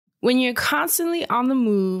When you're constantly on the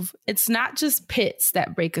move, it's not just pits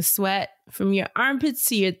that break a sweat. From your armpits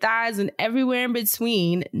to your thighs and everywhere in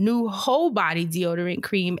between, new whole body deodorant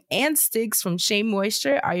cream and sticks from Shea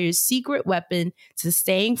Moisture are your secret weapon to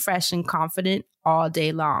staying fresh and confident all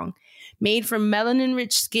day long. Made from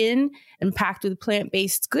melanin-rich skin and packed with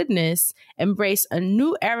plant-based goodness, embrace a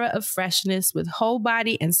new era of freshness with whole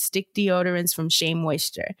body and stick deodorants from Shea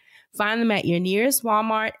Moisture. Find them at your nearest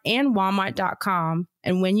Walmart and walmart.com.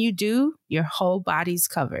 And when you do, your whole body's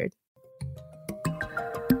covered.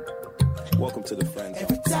 Welcome to the Friend Zone.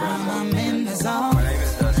 Every time I'm in the zone. My name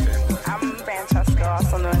is Dustin. I'm Francesca,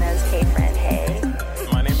 also known as K Friend Hey.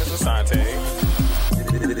 My name is Asante.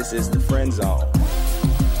 This is the Friend Zone.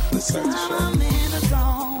 Let's start the show. I'm in the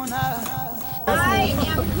zone. I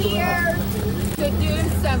am here to do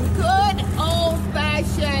some good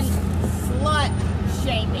old-fashioned slut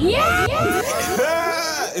shaming. Yeah!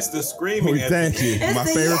 It's the screaming. Thank you. My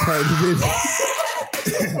favorite part of the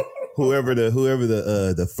video. whoever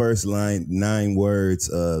the first 9 words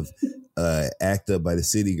of Act Up by the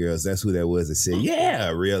City Girls, that's who that was that said, yeah,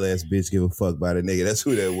 real ass bitch give a fuck about a nigga. That's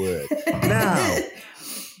who that was. Now,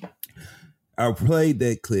 I played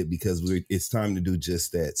that clip because it's time to do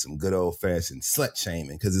just that. Some good old fashioned slut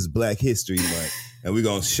shaming because it's Black History Month. And we're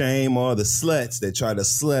going to shame all the sluts that try to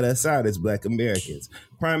slut us out as Black Americans.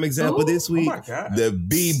 Prime example this week, the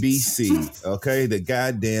BBC, okay? The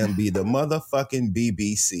motherfucking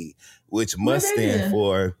BBC, which must stand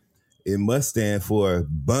for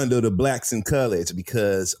Bundle the Blacks in Colors,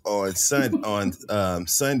 because on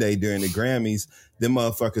Sunday during the Grammys, them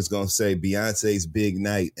motherfuckers gonna say Beyonce's big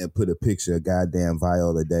night and put a picture of goddamn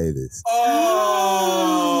Viola Davis.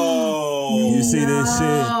 Oh, you see this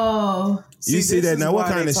shit? You see that now? What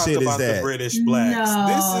kind of shit is that? The British blacks. No.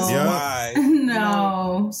 This is why.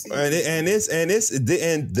 No. And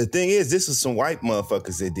the thing is, this was some white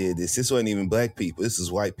motherfuckers that did this. This wasn't even Black people. This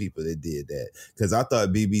was white people that did that. Because I thought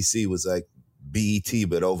BBC was like BET,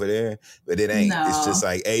 but over there, but it ain't. No. It's just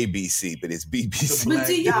like ABC, but it's BBC. But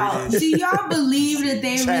do y'all believe that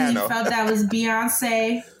they really felt that was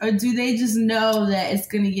Beyonce, or do they just know that it's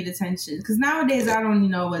gonna get attention? Because nowadays I don't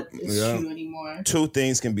know what is true anymore. Two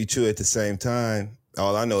things can be true at the same time.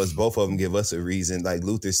 All I know is both of them give us a reason. Like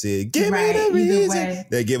Luther said, give me the reason.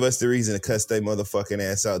 They give us the reason to cuss their motherfucking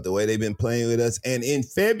ass out the way they've been playing with us. And in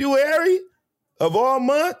February of all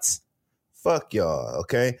months, fuck y'all,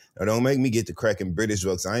 okay? Now don't make me get to cracking British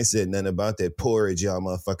jokes. I ain't said nothing about that porridge y'all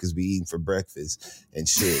motherfuckers be eating for breakfast and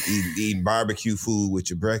shit. Eating barbecue food with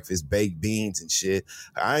your breakfast, baked beans and shit.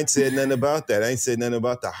 I ain't said nothing about that. I ain't said nothing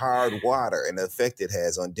about the hard water and the effect it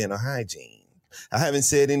has on dental hygiene. I haven't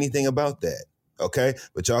said anything about that. Okay,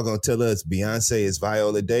 but y'all gonna tell us Beyonce is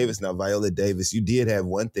Viola Davis. Now, Viola Davis, you did have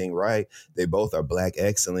one thing right. They both are Black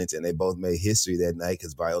excellence, and they both made history that night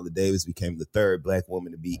because Viola Davis became the third Black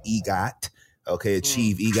woman to be EGOT. Okay,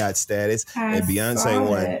 achieve EGOT status. And Beyonce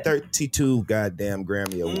won 32 goddamn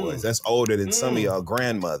Grammy Awards. That's older than some of y'all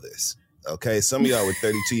grandmothers. Okay, some of y'all with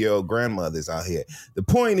 32-year-old grandmothers out here. The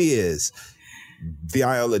point is,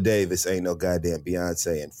 Viola Davis ain't no goddamn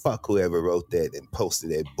Beyonce, and fuck whoever wrote that and posted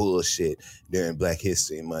that bullshit during Black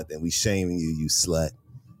History Month, and we shaming you slut.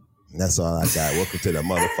 And that's all I got. Welcome to the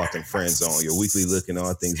motherfucking Friend Zone, your weekly look at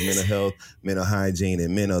all things mental health, mental hygiene,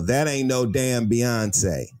 and mental. That ain't no damn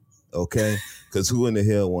Beyonce, okay? Because who in the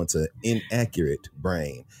hell wants an inaccurate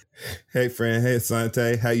brain? Hey, friend. Hey,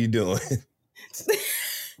 Asante. How you doing?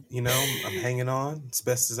 You know, I'm hanging on as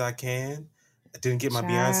best as I can. I didn't get my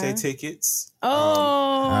Beyonce tickets.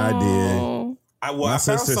 I did. My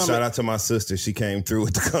sister, shout out to my sister. She came through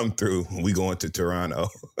with the come through. We going to Toronto.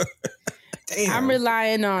 Damn. I'm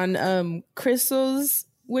relying on Crystal's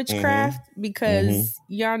witchcraft because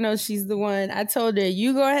y'all know she's the one. I told her,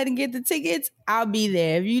 you go ahead and get the tickets. I'll be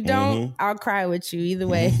there. If you don't, I'll cry with you. Either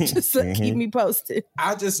way, just keep me posted.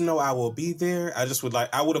 I just know I will be there. I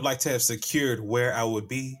would have liked to have secured where I would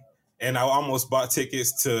be. And I almost bought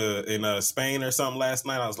tickets in Spain or something last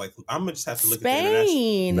night. I was like, I'm gonna just have to look Spain. at the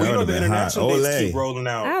international. Well, you know, the international dates keep rolling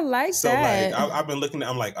out. I like that. Like, I've been looking at.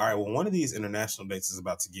 I'm like, all right, well, one of these international dates is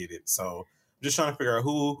about to get it. So I'm just trying to figure out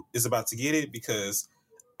who is about to get it because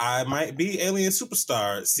I might be Alien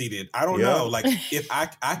Superstar seated. I don't know. Like, if I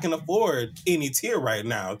can afford any tier right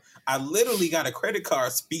now, I literally got a credit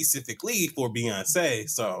card specifically for Beyonce.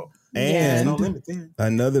 So. And no limit there.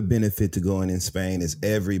 Another benefit to going in Spain is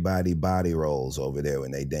everybody body rolls over there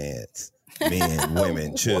when they dance. Men,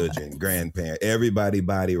 women, children, grandparents, everybody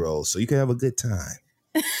body rolls. So you can have a good time.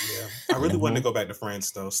 Yeah. I really wanted to go back to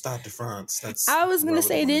France though. Stade de France. I was going to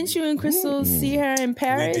say, didn't you and Crystal see her in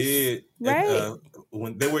Paris? We did. Right?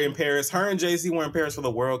 When they were in Paris, her and Jay-Z were in Paris for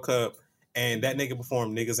the World Cup. and that nigga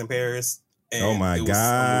performed "Niggas in Paris." And oh my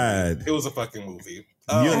God! It was a fucking movie.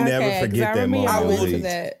 You'll never forget that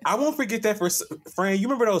moment. I won't forget that. Fran, you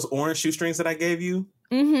remember those orange shoestrings that I gave you?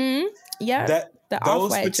 Mm-hmm. Yeah.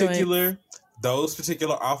 Those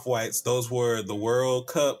particular Off-Whites, those were the World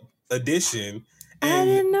Cup edition. And I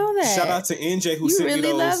didn't know that. Shout out to NJ who sent me those. You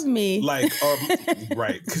really love me. Like,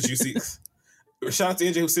 right, because you see. Shout out to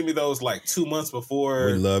NJ who sent me those like 2 months before.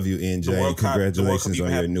 We love you, NJ. Congratulations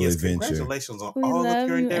on your new adventure. Congratulations on all of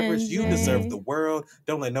your endeavors. You deserve the world.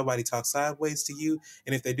 Don't let nobody talk sideways to you.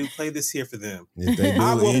 And if they do, play this here for them. If they do,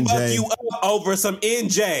 I will NJ, fuck you up over some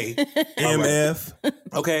NJ. MF.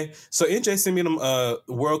 Okay, so NJ sent me them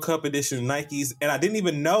World Cup edition Nikes, and I didn't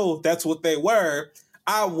even know that's what they were.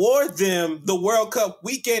 I wore them the World Cup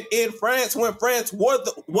weekend in France when France won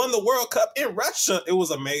the World Cup in Russia. It was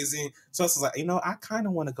amazing. So I was like, I kind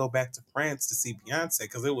of want to go back to France to see Beyonce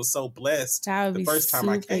because it was so blessed the first time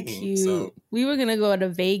I came. Cute. So. We were gonna go to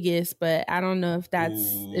Vegas, but I don't know if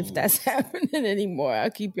that's happening anymore. I'll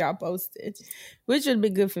keep y'all posted. Which would be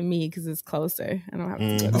good for me because it's closer. I don't have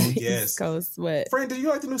to go to the East Coast. But Friend, did you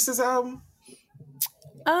like the new SZA album?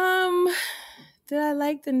 Did I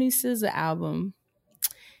like the new SZA album?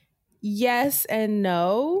 Yes and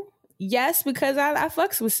no. Yes, because I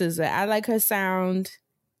fucks with SZA. I like her sound.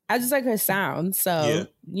 I just like her sound. So,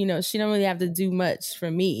 she don't really have to do much for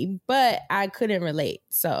me, but I couldn't relate.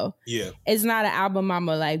 So it's not an album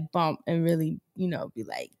I'ma like bump and really, be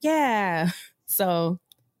like, yeah. So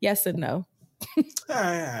yes and no.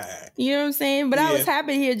 You know what I'm saying? But I was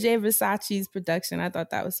happy to hear Jay Versace's production. I thought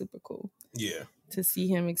that was super cool. Yeah. To see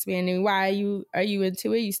him expanding. Why are you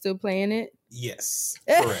into it? You still playing it? Yes,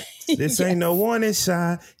 correct. This ain't no warning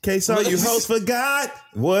shot. K-So, you host forgot.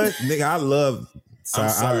 What? Nigga, I love.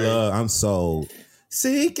 I'm sold.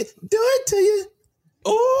 See, do it to you.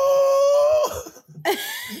 Oh,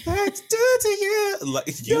 let's do it to you. Like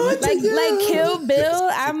Kill Bill.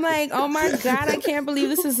 I'm like, oh my God, I can't believe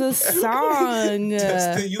this is a song.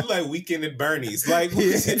 You like Weekend at Bernie's. Like,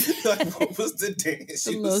 what was the dance?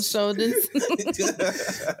 The little shoulders.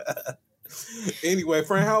 Anyway,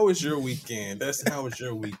 friend, how was your weekend? How was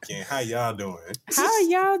your weekend? How y'all doing? How are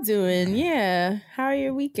y'all doing? Yeah. How are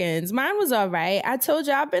your weekends? Mine was all right. I told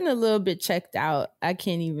you I've been a little bit checked out. I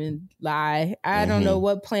can't even lie. I don't know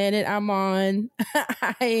what planet I'm on.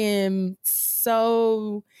 I am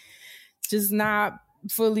so just not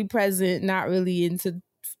fully present, not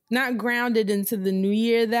grounded into the new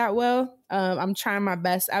year that well. I'm trying my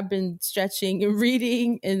best. I've been stretching and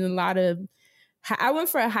reading and I went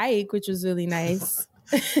for a hike, which was really nice.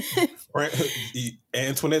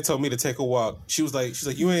 Antoinette told me to take a walk. She's like,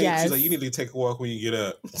 you need to take a walk when you get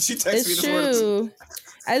up. She texted me this morning.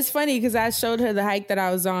 It's funny because I showed her the hike that I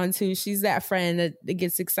was on too. She's that friend that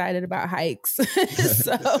gets excited about hikes. So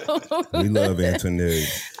we love Antoinette.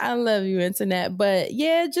 I love you, Antoinette. But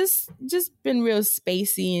yeah, just been real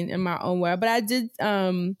spacey in my own world. But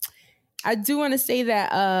I do want to say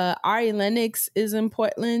that Ari Lennox is in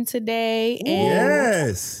Portland today. And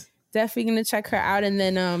yes. Definitely going to check her out. And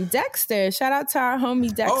then Dexter. Shout out to our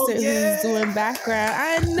homie Dexter who's doing background.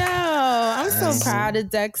 I know. I'm so proud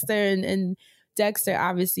of Dexter. And Dexter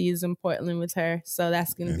obviously is in Portland with her. So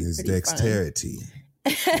that's going to be pretty dexterity.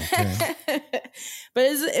 Fun. But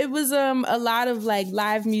it was a lot of like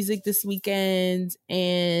live music this weekend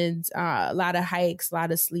and a lot of hikes, a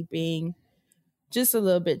lot of sleeping. Just a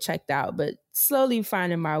little bit checked out, but slowly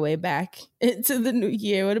finding my way back into the new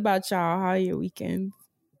year. What about y'all? How are your weekends?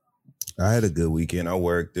 I had a good weekend. I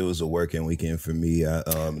worked. It was a working weekend for me. Yes.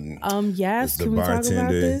 Can we talk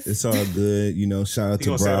about this? It's all good. Shout out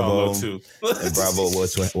to Bravo. And Bravo,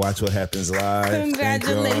 watch what happens live.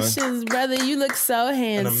 Congratulations, brother. You look so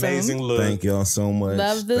handsome. An amazing look. Thank y'all so much.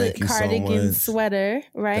 Love the cardigan sweater,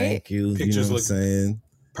 right? Thank you. Pictures what I'm saying?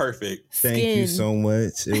 Perfect. Thank you so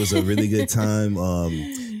much. It was a really good time.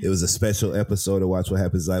 It was a special episode of Watch What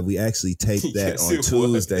Happens Live. We actually taped that on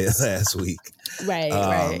Tuesday last week.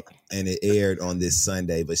 Right. And it aired on this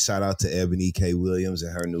Sunday. But shout out to Ebony K. Williams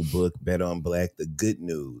and her new book, Bet on Black, The Good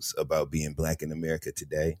News About Being Black in America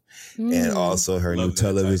Today. And also her new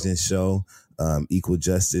television show, Equal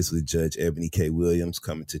Justice with Judge Ebony K. Williams,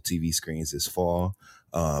 coming to TV screens this fall.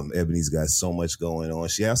 Ebony's got so much going on.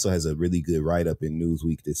 She also has a really good write-up in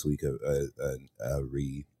Newsweek this week, a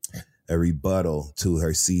rebuttal to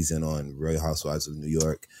her season on Real Housewives of New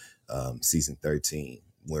York, season 13,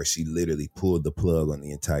 where she literally pulled the plug on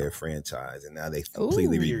the entire franchise, and now they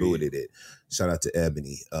completely rebooted it. Shout out to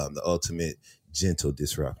Ebony, the ultimate gentle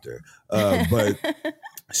disruptor. But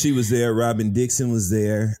She was there. Robin Dixon was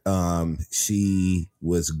there. She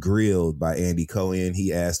was grilled by Andy Cohen.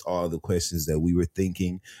 He asked all the questions that we were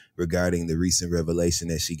thinking regarding the recent revelation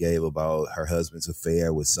that she gave about her husband's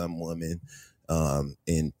affair with some woman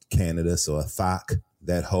in Canada. So a thock,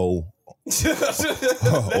 that whole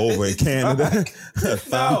over in Canada.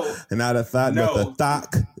 Not a thought, but the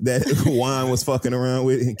thock that Juan was fucking around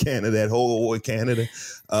with in Canada, that whole over in Canada.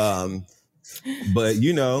 But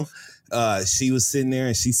you know, she was sitting there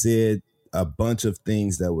and she said a bunch of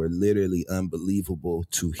things that were literally unbelievable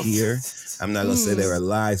to hear. I'm not going to say they were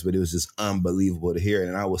lies, but it was just unbelievable to hear.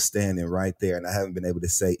 And I was standing right there and I haven't been able to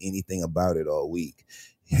say anything about it all week.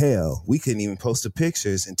 Hell, we couldn't even post the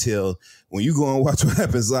pictures until when you go and watch What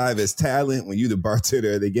Happens Live as talent, when you the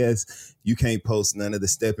bartender or the guest, you can't post none of the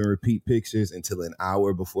step and repeat pictures until an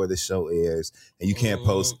hour before the show airs. And you can't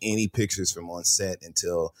post any pictures from on set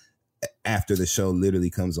until after the show literally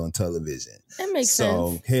comes on television. That makes sense.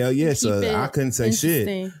 So hell yeah. So I couldn't say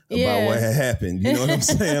shit about what had happened. You know what I'm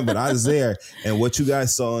saying? But I was there. And what you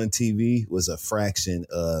guys saw on TV was a fraction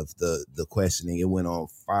of the questioning. It went on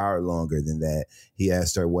far longer than that. He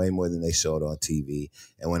asked her way more than they showed on TV.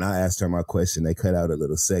 And when I asked her my question, they cut out a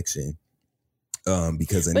little section.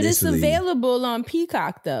 Because initially, but it's available on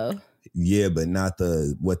Peacock though. Yeah, but not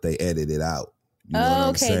what they edited out. You know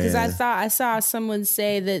okay, because I saw someone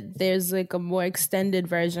say that there's like a more extended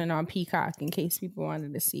version on Peacock in case people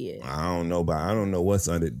wanted to see it. I don't know, but I don't know what's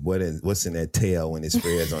in that tail when it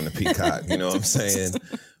spreads on the Peacock. You know what I'm saying?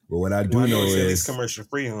 But what I do know is it's commercial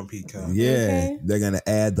free on Peacock. Yeah, they're gonna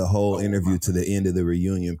add the whole interview to the end of the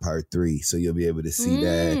reunion part 3, so you'll be able to see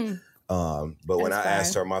that. But when I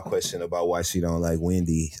asked her my question about why she don't like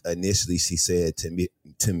Wendy, initially she said to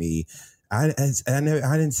me. I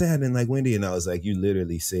didn't say I didn't like Wendy, and I was like, you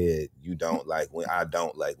literally said you don't like when I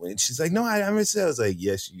don't like Wendy. She's like, no, I never said. I was like,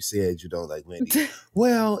 yes, you said you don't like Wendy.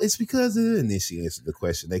 Well, it's because of, and then she answered the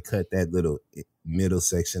question. They cut that little middle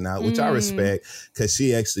section out, which I respect, because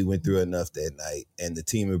she actually went through enough that night. And the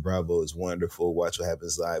team at Bravo is wonderful. Watch What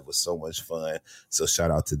Happens Live was so much fun. So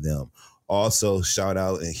shout out to them. Also, shout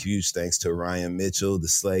out and huge thanks to Ryan Mitchell, the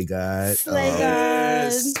Slay God.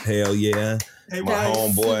 Hell yeah. Hey, my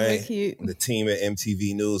homeboy, the team at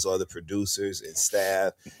MTV News, all the producers and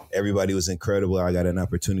staff, everybody was incredible. I got an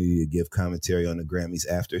opportunity to give commentary on the Grammys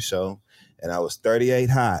after show, and I was 38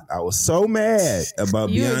 hot. I was so mad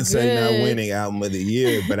about Beyonce not winning Album of the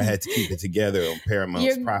Year, but I had to keep it together on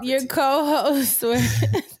Paramount's property. Your co-hosts were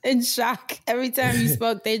in shock. Every time you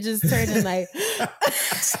spoke, they just turned and like...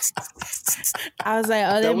 I was like,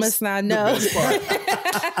 oh, they must not know.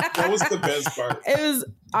 That was the best part. It was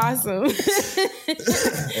awesome.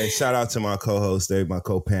 And shout out to my co-hosts, my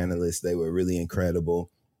co-panelists. They were really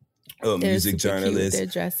incredible. Music journalists. Their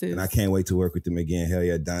dresses. And I can't wait to work with them again. Hell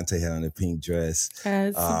yeah, Dante had on a pink dress.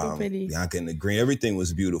 Super pretty. Bianca in the green. Everything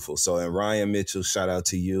was beautiful. So, and Ryan Mitchell, shout out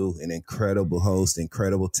to you. An incredible host,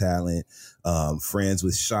 incredible talent. Friends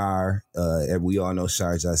with Shar. We all know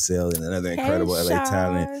Shar Jossell and another incredible LA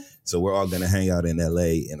talent. So we're all going to hang out in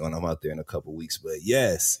LA and when I'm out there in a couple weeks. But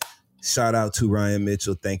yes, shout out to Ryan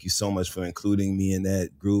Mitchell. Thank you so much for including me in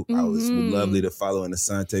that group. I was lovely to follow in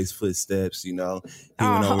Asante's footsteps. You know, he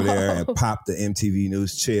went over there and popped the MTV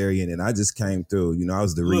News cherry, and then I just came through. You know, I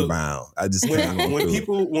was the rebound. I just came when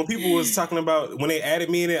people was talking about when they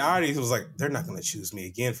added me in it, I already was like, they're not going to choose me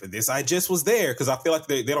again for this. I just was there because I feel like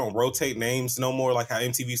they don't rotate names no more like how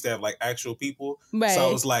MTV used to have like actual people. Right. So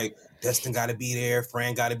I was like, Destin got to be there,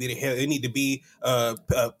 Fran got to be there. Hell, it need to be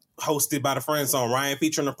hosted by the Friend Zone. Ryan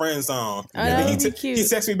featuring the Friend Zone. Oh, that would be cute. He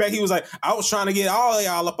texted me back. He was like, I was trying to get all of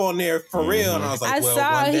y'all up on there for real. And I was like,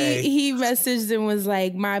 one day. He messaged and was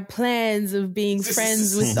like, my plans of being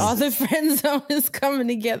friends with all the Friend Zone is coming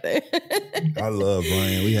together. I love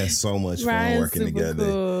Ryan. We had so much fun working together.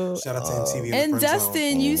 Cool. Shout out to MTV. And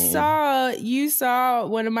Dustin, you saw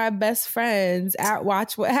one of my best friends at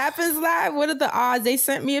Watch What Happens Live. What are the odds they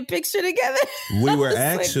sent me a picture together? We were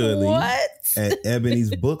actually like, at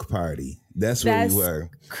Ebony's book party. That's where we were.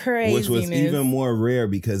 Crazy. Which was even more rare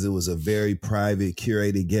because it was a very private,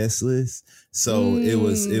 curated guest list. So it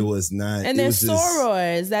was not. And they're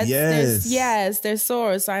sorors. They're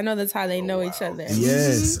sorors. So I know that's how they know each other.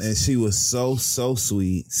 Yes, and she was so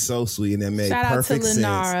sweet, and that made perfect sense.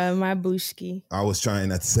 Shout out to Lenara, my booshki. I was trying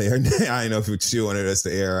not to say her name. I didn't know if she wanted us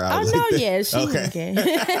to air her out. Oh no, yeah, she okay.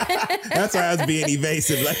 That's why I was being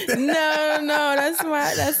evasive like that. No,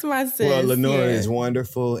 that's my sis. Well, Lenora is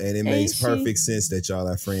wonderful, and it makes perfect sense that y'all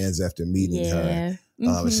are friends after meeting her.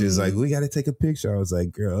 She was like, we got to take a picture. I was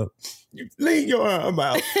like, girl, you lean your arm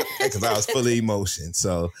out. Because I was full of emotion.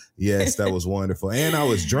 So, yes, that was wonderful. And I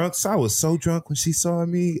was drunk. So I was so drunk when she saw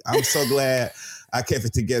me. I'm so glad I kept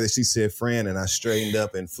it together. She said, friend, and I straightened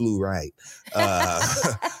up and flew right.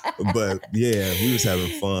 But, yeah, we was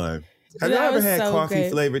having fun. Have you ever had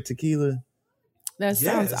coffee-flavored tequila? That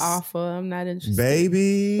sounds awful. I'm not interested.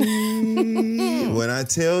 Baby, when I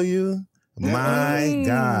tell you, my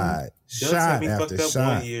God. Doug had me fucked up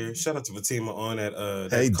one year. Shout out to Fatima on that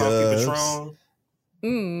coffee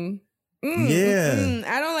Patron. Yeah.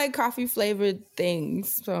 I don't like coffee flavored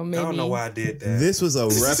things. So maybe. I don't know why I did that. This was a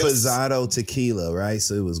Reposado tequila, right?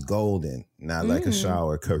 So it was golden, not like a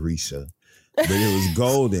shower Carisha. But it was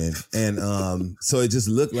golden. And so it just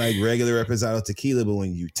looked like regular Reposado tequila, but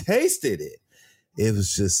when you tasted it, it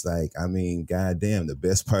was just like, I mean, goddamn, the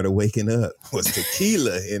best part of waking up was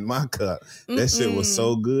tequila in my cup. That shit was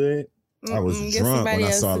so good. I was drunk when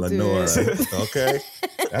I saw Lenora. Okay?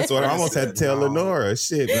 That's what I almost had to tell Lenora.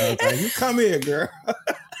 Shit, man. Like, you come here, girl.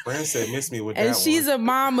 Fran said, miss me with and that she's one. a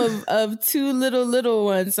mom of two little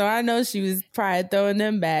ones, so I know she was probably throwing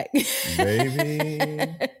them back.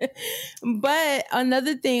 Baby. But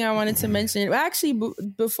another thing I wanted to mention, well, actually,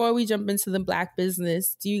 before we jump into the Black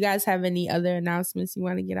business, do you guys have any other announcements you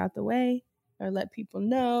want to get out the way or let people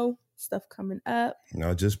know? Stuff coming up.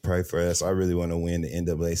 No, just pray for us. I really want to win the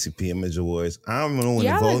NAACP Image Awards. I'm going to win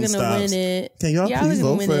y'all the voting stops. Y'all are going to win it. Can y'all please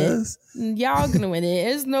vote for us? Y'all going to win it.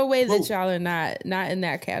 There's no way that y'all are not in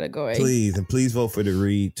that category. Please, and please vote for the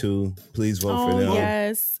Read too. Please vote for them.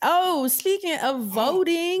 Yes. Oh, speaking of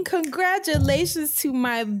voting, congratulations to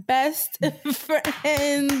my best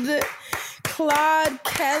friend Claude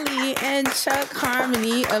Kelly and Chuck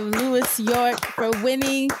Harmony of Lewis York for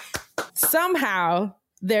winning somehow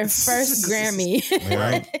their first Grammy.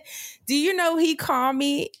 Right. Do you know he called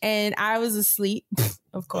me and I was asleep,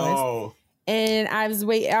 of course. Oh. And I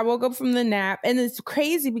woke up from the nap, and it's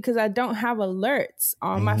crazy because I don't have alerts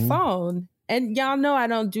on my phone. And y'all know I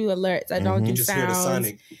don't do alerts. I don't do just sounds. Hear the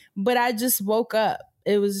Sonic. But I just woke up.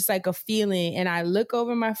 It was just like a feeling. And I look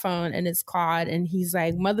over my phone and it's Claude. And he's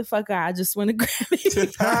like, motherfucker, I just won a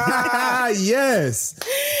Grammy. Yes.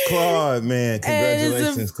 Claude, man.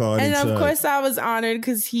 Congratulations, Claude. And of course I was honored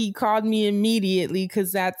because he called me immediately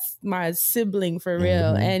because that's my sibling for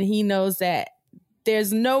real. And he knows that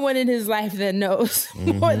there's no one in his life that knows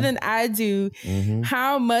more than I do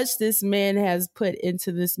how much this man has put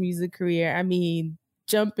into this music career. I mean,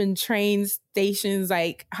 jumping train stations,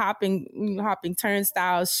 like hopping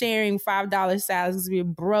turnstiles, sharing $5 salads because we were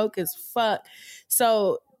broke as fuck.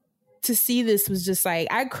 So to see this was just like,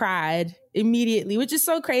 I cried immediately, which is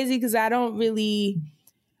so crazy because I don't really,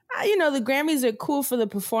 the Grammys are cool for the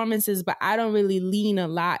performances, but I don't really lean a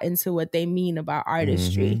lot into what they mean about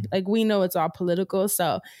artistry. Like, we know it's all political,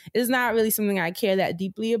 so it's not really something I care that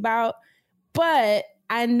deeply about. But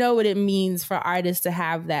I know what it means for artists to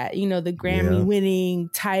have that, the Grammy winning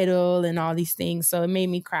title and all these things. So it made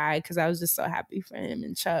me cry because I was just so happy for him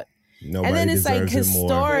and Chuck. Nobody and then it's like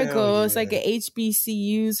historical. Yeah. It's like an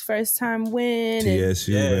HBCU's first time win.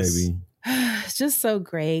 TSU, baby. It's just so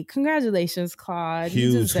great. Congratulations, Claude.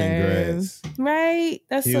 Huge congrats. Right?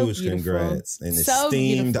 That's huge so beautiful. Congrats. An so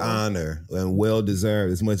esteemed beautiful. honor and well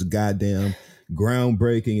deserved. As much goddamn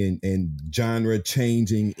groundbreaking and genre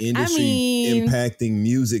changing, industry impacting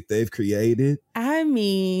music they've created.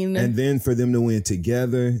 And then for them to win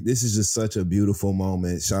together, this is just such a beautiful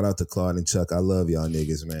moment. Shout out to Claude and Chuck. I love y'all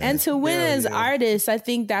niggas, man. And to win as artists, I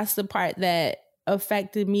think that's the part that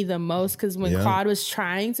affected me the most, because when Claude was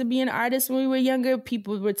trying to be an artist when we were younger,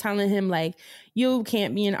 people were telling him like, you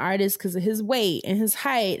can't be an artist because of his weight and his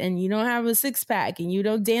height, and you don't have a six-pack, and you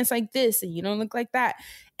don't dance like this, and you don't look like that.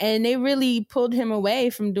 And they really pulled him away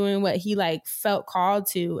from doing what he like felt called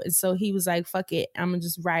to. And so he was like, fuck it, I'm gonna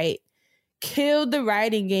just write. Killed the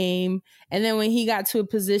writing game. And then when he got to a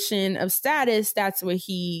position of status, that's where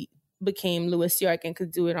he became Lewis York and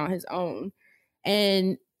could do it on his own.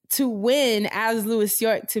 And to win as Lewis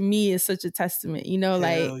York, to me, is such a testament,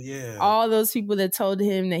 all those people that told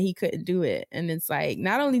him that he couldn't do it. And it's like,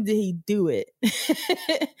 not only did he do it,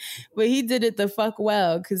 but he did it the fuck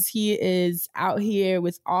well, because he is out here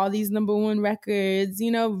with all these #1 records,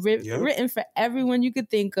 written for everyone you could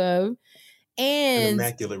think of. And an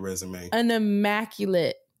immaculate resume. An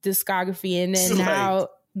immaculate discography. And then now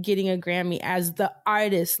getting a Grammy as the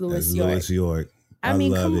artist, Lewis York. I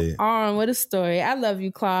mean, come on, what a story. I love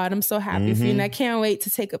you, Claude. I'm so happy for you. And I can't wait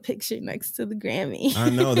to take a picture next to the Grammy.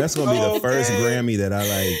 I know. That's going to be the first Grammy that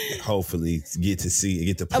I hopefully get to see,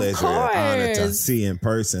 get the pleasure and honor to see in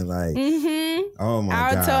person. Oh my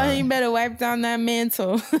God. I'll tell him you better wipe down that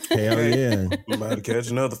mantle. Hell yeah. I'm about to catch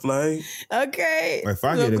another flight. Okay. If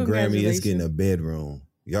I get a Grammy, it's getting a bedroom.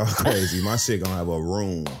 Y'all crazy. My shit gonna have a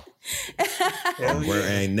room.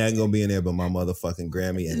 Where ain't nothing gonna be in there but my motherfucking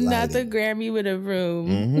Grammy and not lighting. the Grammy with a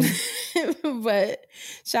room. But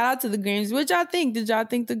shout out to the Grammys. What y'all think? Did y'all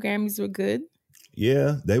think the Grammys were good?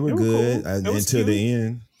 Yeah, they were good cool. until the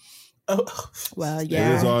end. Well,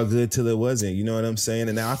 yeah. It was all good till it wasn't. You know what I'm saying?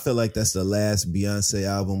 And now I feel like that's the last Beyonce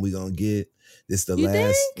album we gonna get. This the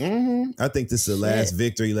last. I think this is the last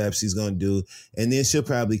victory lap she's gonna do, and then she'll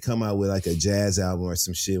probably come out with like a jazz album or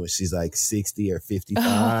some shit when she's like 60 or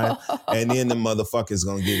 55, and then the motherfuckers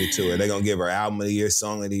gonna give it to her. They're gonna give her album of the year,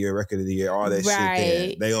 song of the year, record of the year, all that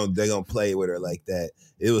shit. They gonna play with her like that.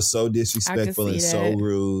 It was so disrespectful and so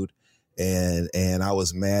rude. And I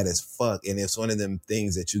was mad as fuck. And it's one of them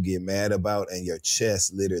things that you get mad about and your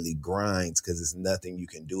chest literally grinds because there's nothing you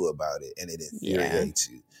can do about it. And it infuriates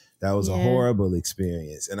you. That was a horrible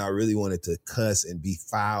experience. And I really wanted to cuss and be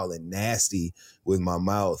foul and nasty with my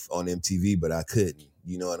mouth on MTV, but I couldn't.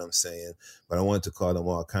 You know what I'm saying? But I wanted to call them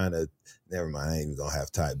all kind of, never mind, I ain't even going to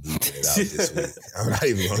have Ty bleeping it out this week. I'm not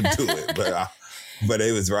even going to do it. But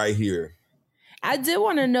it was right here. I did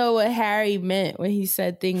want to know what Harry meant when he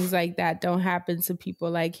said things like that don't happen to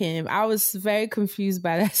people like him. I was very confused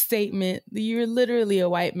by that statement. You're literally a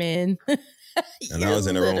white man. And I was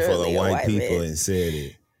in a room full of white people and said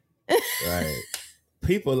it. Right.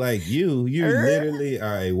 People like you literally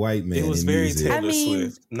are a white man. It was very Taylor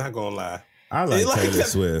Swift. I'm not going to lie. I like Taylor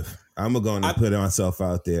Swift. I'm going to put myself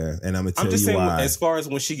out there and I'm going to tell you why. Saying, as far as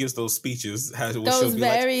when she gives those speeches, those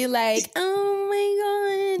very like, oh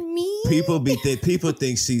my God, me. People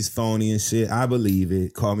think she's phony and shit. I believe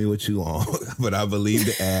it. Call me what you want, but I believe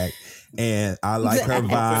the act. And I like her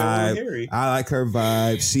vibe. I like her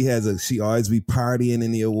vibe. She always be partying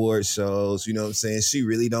in the award shows. You know what I'm saying? She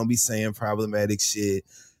really don't be saying problematic shit.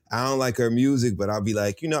 I don't like her music, but I'll be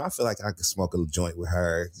like, I feel like I could smoke a joint with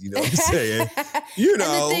her. You know what I'm saying? And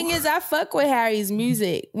the thing is, I fuck with Harry's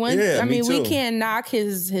music. We can't knock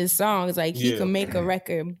his songs. Like, he can make a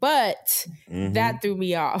record. But that threw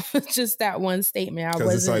me off. Just that one statement. I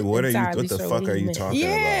wasn't it's like, what the fuck are you talking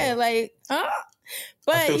about? Yeah, like,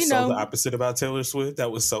 But I feel so the opposite about Taylor Swift.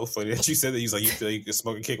 That was so funny that you said that. You feel like you can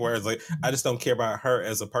smoke and kick where it's like, I just don't care about her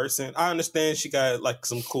as a person. I understand she got like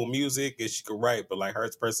some cool music and she could write, but like her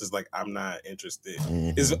as a person is like, I'm not interested.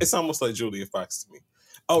 It's almost like Julia Fox to me.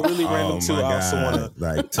 Oh, really random too. I also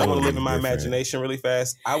want to live in my imagination really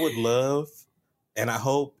fast. I would love, and I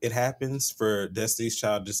hope it happens for Destiny's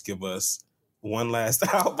Child. Just give us one last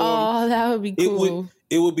album. Oh, that would be cool.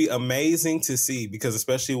 It would be amazing to see, because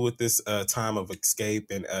especially with this time of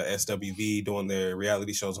Escape and SWV doing their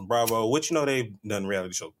reality shows on Bravo, which, they've done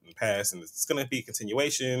reality shows in the past, and it's going to be a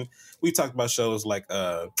continuation. We talked about shows like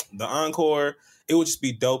The Encore. It would just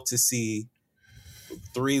be dope to see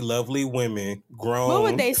three lovely women grown. What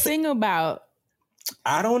would they sing about?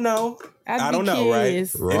 I don't know. I don't know, right?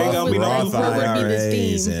 It ain't going to be Roth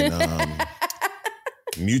IRAs and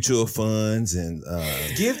mutual funds and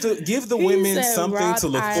give the women something to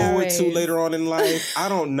look forward to later on in life. I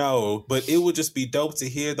don't know, but it would just be dope to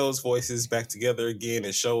hear those voices back together again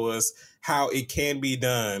and show us how it can be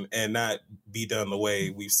done and not be done the way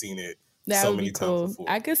we've seen it so many times before.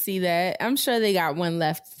 I could see that. I'm sure they got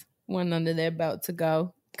one under their belt to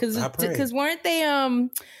go. Because weren't they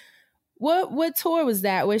what tour was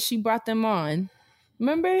that where she brought them on?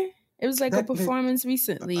 Remember? It was like a performance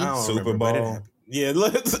recently. Super Bowl. Yeah,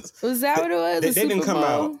 look. Was that what it was? They didn't come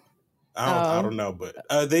out. I don't know, but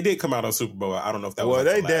they did come out on Super Bowl. I don't know if that was. Well,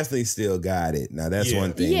 they definitely still got it. Now that's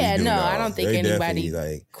one thing. Yeah, I don't think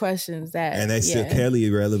anybody questions that. And they still Kelly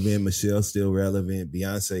relevant, Michelle still relevant,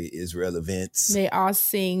 Beyonce is relevant. They all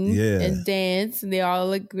sing and dance, and they all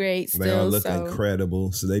look great. Still, they all look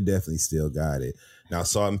incredible. So they definitely still got it. Now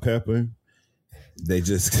Salt-N-Pepa. They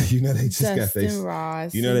just, got they just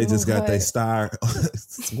got their star.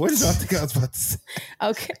 What did y'all think I was about to say?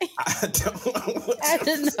 Okay. I don't know.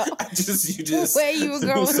 You just where you were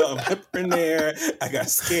going. Something in there. I got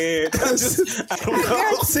scared. I don't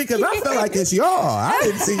know. See, because I feel like it's y'all. I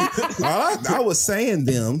didn't see. I was saying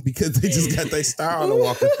them because they just got their star on the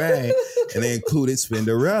Walk of Fame, and they included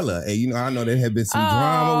Spinderella. And I know there had been some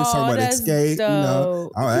drama. We was talking about Escape.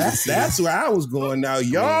 Dope. That's where I was going. Now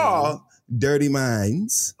y'all. Dirty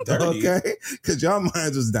minds, okay? Because y'all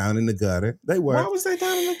minds was down in the gutter. They were. Why was they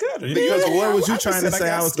down in the gutter? Because what was you trying to say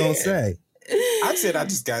I was going to say? I said I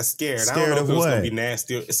just got scared. Scared I don't know of if it was what? going to be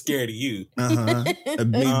nasty. Scared of you.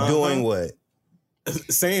 Doing what?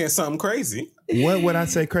 Saying something crazy. What would I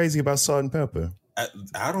say crazy about Salt-N-Pepa?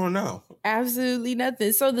 I don't know. Absolutely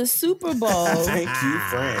nothing. So the Super Bowl Thank you,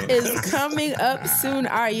 friend. is coming up soon.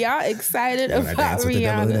 Are y'all excited about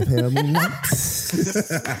Rihanna?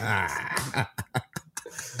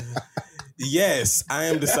 Yes, I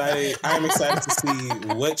am excited to see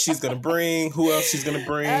what she's gonna bring, who else she's gonna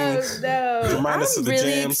bring. Oh no! Remind us I'm of the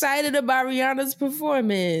really jams. excited about Rihanna's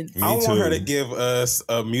performance. I want her to give us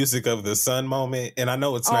a Music of the Sun moment, and I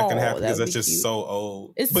know it's not gonna happen because that's just cute. so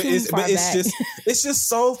old. It's just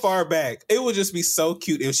so far back. It would just be so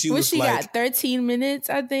cute if she was like, got 13 minutes,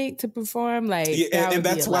 I think, to perform. Like, yeah, and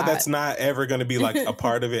that's why lot. that's not ever gonna be like a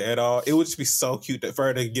part of it at all. It would just be so cute for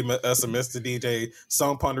her to give us a Mr. DJ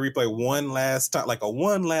song upon the replay one last time, like a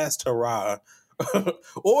one last hurrah.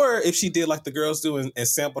 Or if she did like the girls do and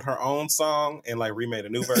sampled her own song and like remade a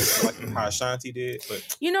new version like how Ashanti did. But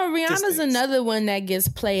Rihanna's another one that gets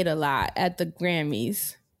played a lot at the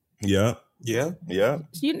Grammys. Yeah.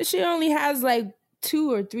 She only has like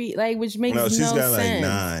 2 or 3, like, which makes no sense. No, she's got like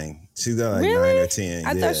 9. She's got like 9 or 10.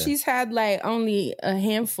 I thought she's had like only a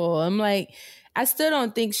handful. I'm like, I still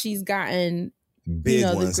don't think she's gotten big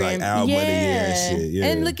ones like album of the year and shit. Yeah.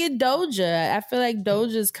 And look at Doja. I feel like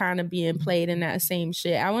Doja's kind of being played in that same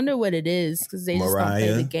shit. I wonder what it is because they just don't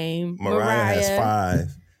play the game. Mariah has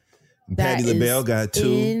 5. Patti LaBelle got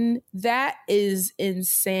 2. That is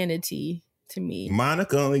insanity to me.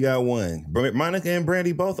 Monica only got 1. Monica and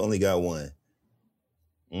Brandy both only got 1.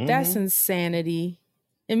 Mm-hmm. That's insanity.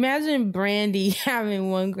 Imagine Brandy having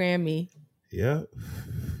 1 Grammy. Yeah.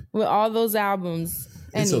 With all those albums.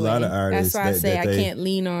 It's a lot of artists. That's why I say I can't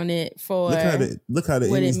lean on it for. Look how the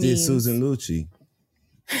Emmys did Susan Lucci.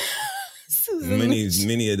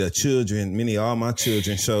 Many of the children, all my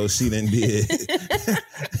children shows she done did.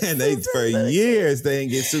 And they for years they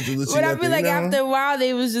didn't get Susan Lucci. But I feel like after a while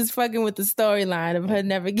they was just fucking with the storyline of her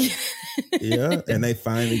never getting. Yeah, and they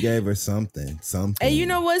finally gave her something. And you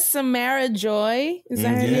know what? Samara Joy is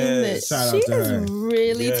that her name? Shout out to her. She is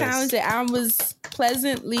really talented. I was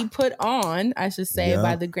pleasantly put on, I should say,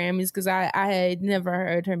 by the Grammys because I had never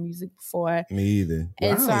heard her music before. Me either.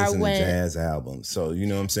 And so I went to jazz albums, so you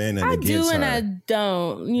know what I'm saying. And I do and I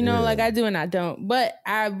don't. You know, like I do and I don't. But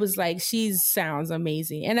I was like, she sounds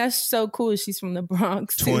amazing, and that's so cool. She's from the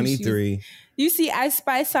Bronx. 23. You see Ice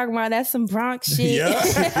Spice talking about that's some Bronx shit. Yeah.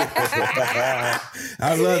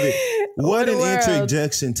 I love it. What an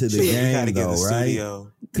introduction to the game, though, right?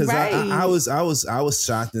 Because I was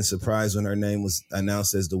shocked and surprised when her name was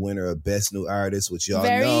announced as the winner of Best New Artist, which y'all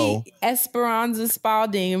know. Esperanza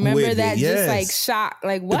Spalding. Remember that? Just like shock.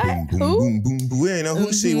 Like what? Boom, who? Boom, boom, boom. We didn't know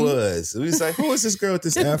who she was. We was like, who is this girl with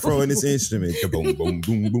this afro and this instrument? Boom, boom, boom,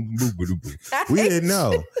 boom, boom, boom, boom. We didn't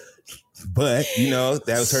know. But, that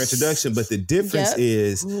was her introduction. But the difference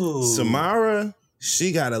is Samara,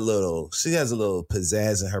 she has a little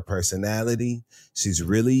pizzazz in her personality. She's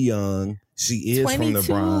really young. She is 22. From the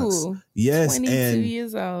Bronx. Yes, 22 and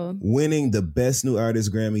years old. Winning the Best New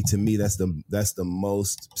Artist Grammy, to me, that's the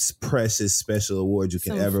most precious special award you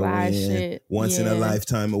can ever win. Once in a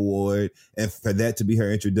lifetime award. And for that to be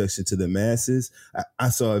her introduction to the masses, I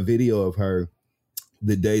saw a video of her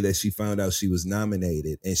the day that she found out she was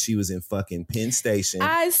nominated, and she was in fucking Penn Station.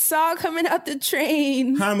 I saw coming out the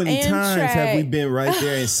train. How many times have we been right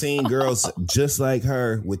there and seen girls just like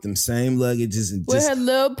her with them same luggages and with her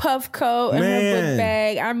little puff coat and her book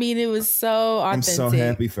bag? I mean, it was so authentic. I'm so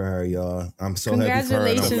happy for her, y'all. I'm so happy for her.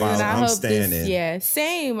 Congratulations, and I hope standing.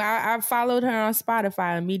 Same. I followed her on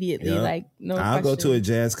Spotify immediately. Yep. Like no, I'll go to a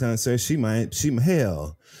jazz concert.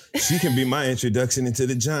 She can be my introduction into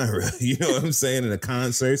the genre. You know what I'm saying? In the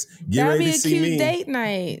concerts. Get ready to see me. That'd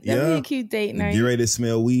be a cute date night. Get ready to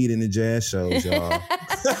smell weed in the jazz shows, y'all.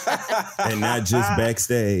 And not just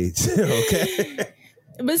backstage. Okay?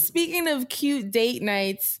 But speaking of cute date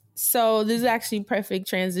nights, so this is actually perfect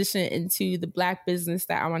transition into the Black business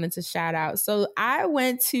that I wanted to shout out. So I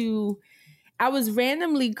was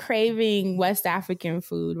randomly craving West African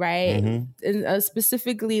food, right? Mm-hmm. And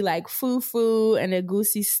specifically like fufu and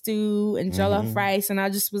egusi stew and jollof rice. And I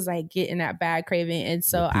just was like getting that bad craving. And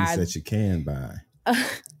so that you can buy.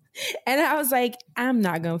 And I was like, I'm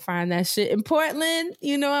not going to find that shit in Portland.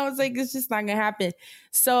 I was like, it's just not going to happen.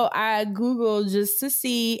 So I Googled just to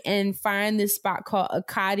see and find this spot called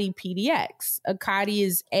Akadi PDX. Akadi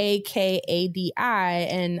is Akadi,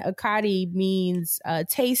 and Akadi means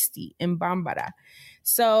tasty in Bambara.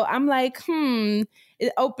 So I'm like,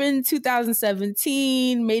 it opened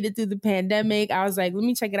 2017, made it through the pandemic. I was like, let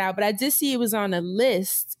me check it out. But I did see it was on a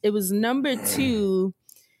list. It was number 2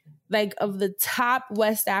 like of the top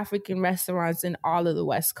West African restaurants in all of the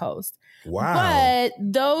West Coast. Wow. But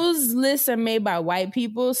those lists are made by white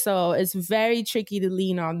people, so it's very tricky to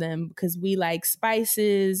lean on them because we like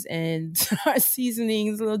spices and our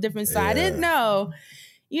seasonings a little different. So I didn't know,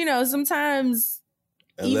 you know, sometimes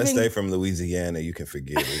unless they from Louisiana, you can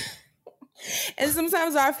forget it. And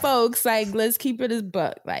sometimes our folks, like, let's keep it as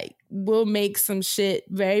buck. Like, we'll make some shit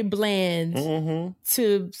very bland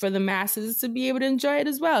for the masses to be able to enjoy it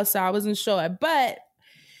as well. So I wasn't sure. But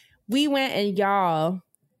we went and y'all,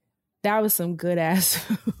 that was some good ass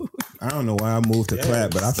food. I don't know why I moved to clap,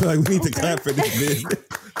 but I feel like we need to clap for this business.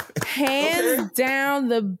 Hands down,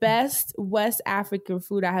 the best West African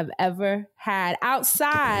food I have ever had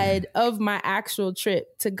outside of my actual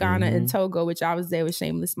trip to Ghana and Togo, which I was there with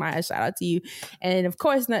Shameless Maya. Shout out to you. And of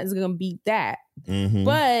course, nothing's going to beat that.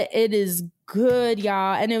 But it is good,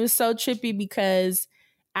 y'all. And it was so trippy because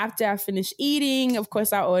after I finished eating, of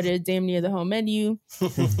course, I ordered damn near the whole menu.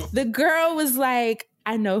 The girl was like,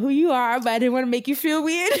 I know who you are, but I didn't want to make you feel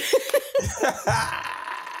weird.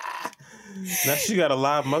 Now she got a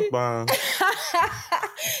live mukbang.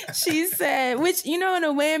 She said, which, you know, in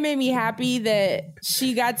a way it made me happy that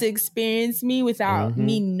she got to experience me without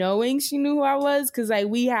me knowing she knew who I was. Cause like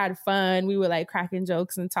we had fun. We were like cracking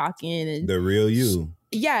jokes and talking. And the real you.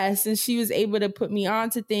 Yes. And she was able to put me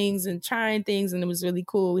onto things and trying things. And it was really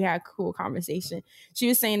cool. We had a cool conversation. She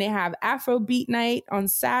was saying they have Afrobeat night on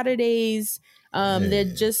Saturdays. They're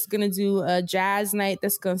just going to do a jazz night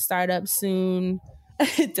that's going to start up soon.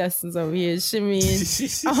 Dustin's over here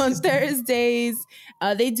shimmying. On Thursdays,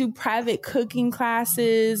 they do private cooking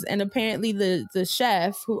classes, and apparently the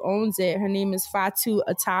chef who owns it, her name is Fatu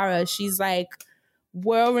Atara. She's like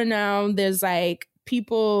world renowned. There's like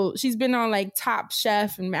people, she's been on like Top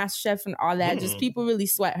Chef and Master Chef and all that. Just people really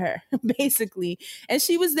sweat her basically. And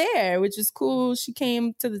she was there, which is cool. She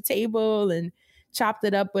came to the table and chopped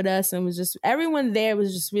it up with us, and was just, everyone there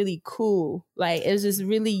was just really cool. Like it was just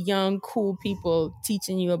really young, cool people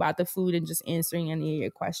teaching you about the food and just answering any of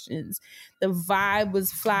your questions. The vibe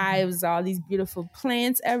was fly. It was all these beautiful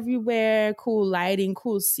plants everywhere, cool lighting,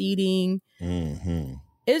 cool seating.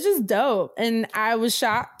 It's just dope. And I was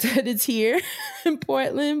shocked that it's here in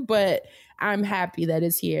Portland, but I'm happy that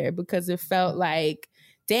it's here because it felt like,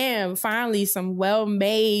 damn, finally some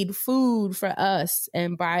well-made food for us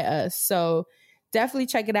and by us. So definitely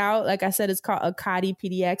check it out. Like I said, it's called Akadi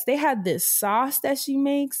PDX. They had this sauce that she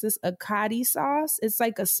makes, this Akadi sauce. It's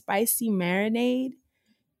like a spicy marinade.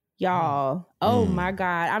 Y'all, oh my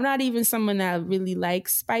God. I'm not even someone that really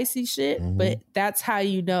likes spicy shit, but that's how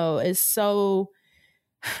you know. It's so,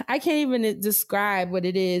 I can't even describe what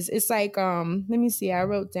it is. It's like, let me see. I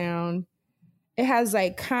wrote down, it has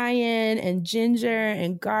like cayenne and ginger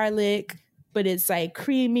and garlic, but it's like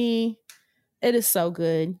creamy. It is so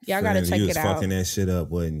good. Y'all gotta check it out. You was fucking that shit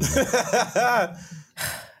up, wasn't you?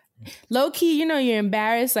 Low key, you know, you're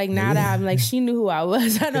embarrassed. Like now that I'm like, she knew who I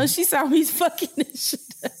was. I know she saw me fucking this shit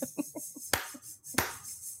up.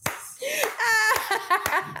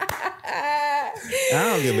 I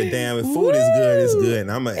don't give a damn. If food is good, it's good.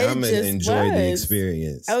 And I'm gonna enjoy the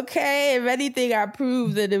experience. Okay, if anything, I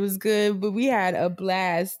proved that it was good, but we had a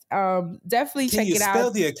blast. Definitely check it out.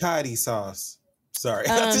 Spell the Akadi sauce. Sorry.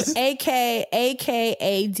 AKADI.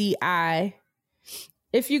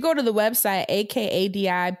 If you go to the website,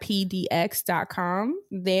 akadipdx.com,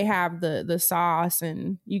 they have the sauce,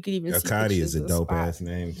 and you can even see Akadi is a dope ass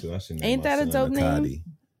name too. I should name Ain't that a dope name?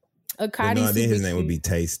 Akadi. No, then his name would be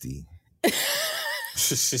Tasty.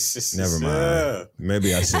 Never mind.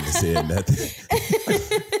 Maybe I shouldn't have said nothing.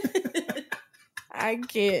 I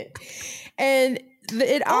can't. And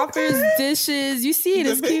it offers dishes. You see it,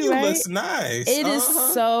 it's cute, right? Looks nice. It is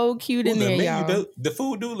so cute in there, y'all. The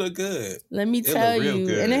food do look good. Let me tell you.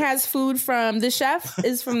 And it has food from, the chef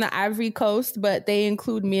is from the Ivory Coast, but they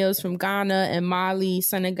include meals from Ghana and Mali,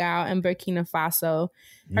 Senegal, and Burkina Faso.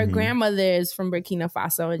 Her grandmother is from Burkina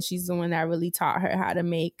Faso, and she's the one that really taught her how to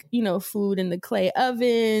make, you know, food in the clay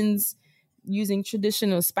ovens, using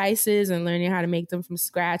traditional spices and learning how to make them from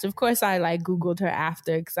scratch. Of course, I like Googled her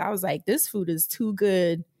after because I was like, this food is too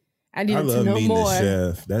good. I needed to know more.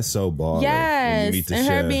 The chef. That's so baller. Yes, and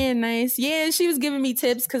her being nice. Yeah, she was giving me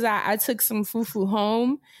tips because I took some fufu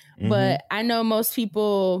home, but I know most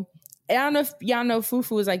people, I don't know if y'all know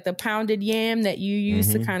fufu is like the pounded yam that you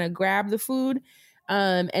use to kind of grab the food.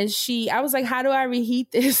 And I was like, how do I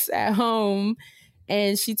reheat this at home?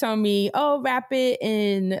 And she told me, oh, wrap it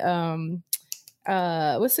in,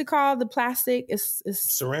 what's it called? The plastic? It's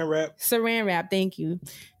Saran wrap. Saran wrap. Thank you.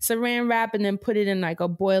 Saran wrap, and then put it in like a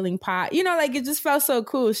boiling pot. You know, like it just felt so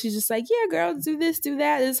cool. She's just like, yeah, girl, do this, do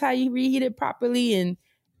that. This is how you reheat it properly. And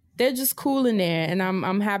they're just cool in there, and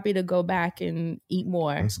I'm happy to go back and eat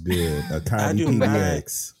more. That's good. I do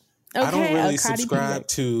PDX. Okay, I don't really Akati subscribe PDX.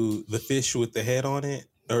 to the fish with the head on it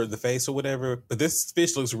or the face or whatever, but this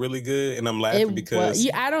fish looks really good, and I'm laughing because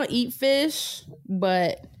I don't eat fish,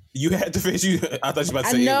 but you had the fish. I thought you were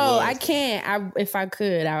about to say no, it was. I can't. If I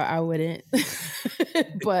could, I wouldn't.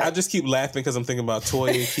 But I just keep laughing because I'm thinking about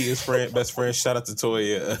Toya, Kia's best friend. Shout out to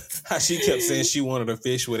Toya. How she kept saying she wanted a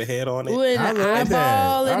fish with a head on it. with I an love that.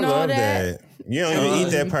 eyeball I and all love that. that. You don't even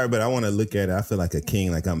eat that part, but I want to look at it. I feel like a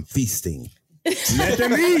king, like I'm feasting. Let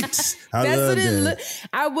them eat. I That's love what it that. look.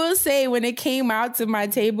 I will say, when it came out to my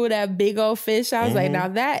table, that big old fish, I was like, now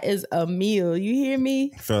that is a meal. You hear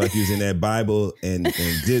me? Felt like using that Bible and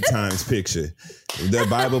Good Times picture. That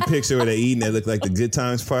Bible picture where they eating, that look like the Good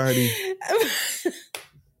Times party.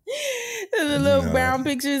 The little brown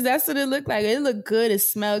pictures, that's what it looked like. It looked good, it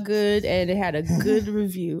smelled good, and it had a good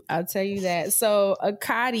review. I'll tell you that. So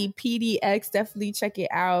Akati PDX, definitely check it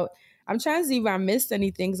out. I'm trying to see if I missed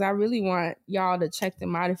anything because I really want y'all to check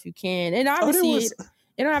them out if you can. And obviously,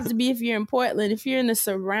 it don't have to be if you're in Portland. If you're in the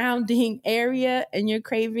surrounding area and you're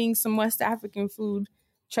craving some West African food,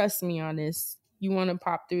 trust me on this. You want to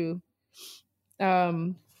pop through.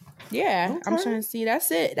 I'm trying to see.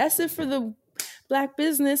 That's it. That's it for the Black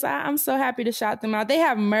business. I'm so happy to shout them out. They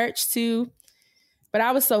have merch too, but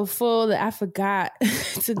I was so full that I forgot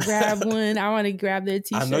to grab one. I want to grab their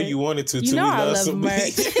t-shirt. I know you wanted to. You too. know I love some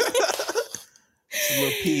merch. A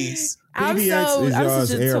little piece. PDX is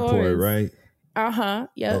y'all's airport, right?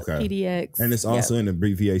 Yep. Okay. PDX. And it's also an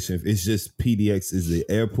abbreviation. It's just PDX is the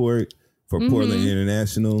airport for Portland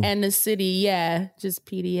International. And the city, yeah, just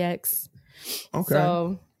PDX. Okay.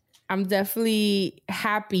 So I'm definitely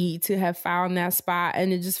happy to have found that spot,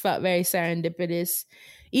 and it just felt very serendipitous.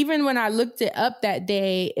 Even when I looked it up that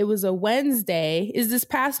day, it was a Wednesday. It's this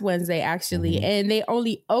past Wednesday, actually, and they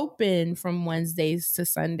only open from Wednesdays to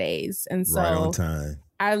Sundays. And so right on time.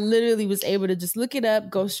 I literally was able to just look it up,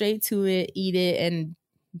 go straight to it, eat it, and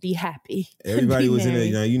be happy. Everybody Be was in merry.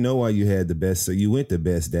 it. You know why you had the best. So you went the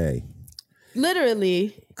best day.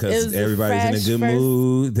 Literally. Because everybody's in a good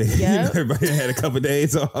mood. Everybody had a couple of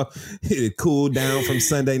days off. It cooled down from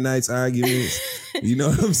Sunday night's arguments. You know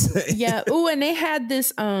what I'm saying? Yeah. Ooh, and they had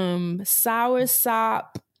this sour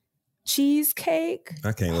sop cheesecake.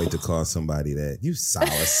 I can't wait to call somebody that. You sour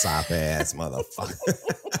sop ass motherfucker.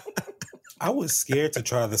 I was scared to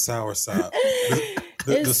try the sour sop.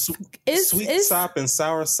 The sweet sop and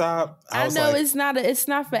sour sop. I know it's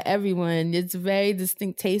not for everyone. It's a very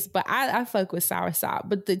distinct taste, but I fuck with sour sop.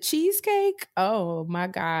 But the cheesecake, oh my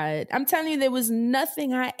God. I'm telling you, there was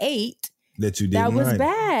nothing I ate that you didn't that was like.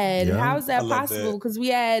 bad. Yeah. How is that I love possible? that. Because we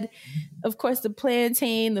had, of course, the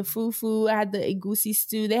plantain, the fufu. I had the egusi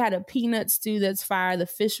stew. They had a peanut stew that's fire. The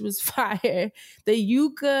fish was fire. The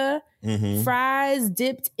yuca fries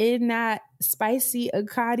dipped in that spicy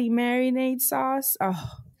Akati marinade sauce. Oh,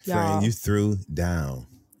 y'all. Friend, you threw down.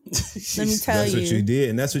 Let me tell That's you. what you did,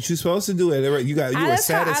 and that's what you're supposed to do. You were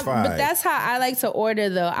satisfied. But that's how I like to order,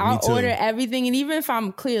 though. I'll too. order everything, and even if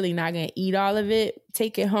I'm clearly not going to eat all of it,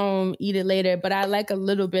 take it home, eat it later. But I like a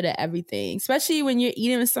little bit of everything, especially when you're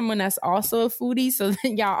eating with someone that's also a foodie. So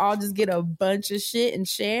then y'all all just get a bunch of shit and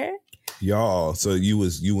share. Y'all, so you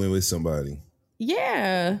went with somebody.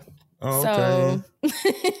 Yeah. Oh, okay.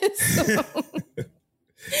 So,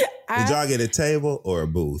 Did y'all get a table or a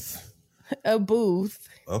booth? a booth.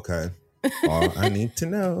 Okay. All I need to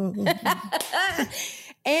know.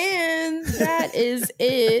 And that is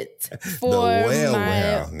it for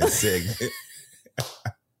this segment.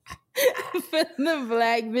 for the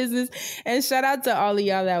Black business. And shout out to all of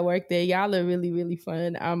y'all that work there. Y'all are really, really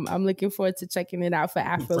fun. I'm looking forward to checking it out for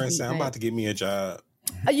Afrobeat I'm about to get me a job.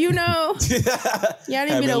 You know, y'all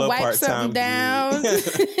need me to wipe something down.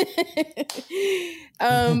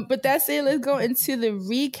 But that's it. Let's go into the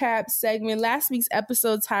recap segment. Last week's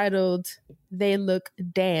episode titled "They Look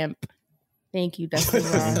Damp." Thank you, Dustin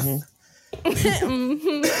Ross.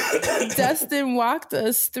 Dustin walked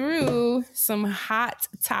us through some hot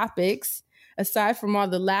topics. Aside from all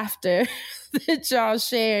the laughter that y'all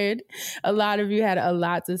shared, a lot of you had a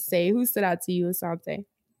lot to say. Who stood out to you, Asante?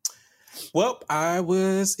 Well, I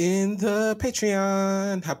was in the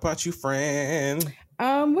Patreon. How about you, friend?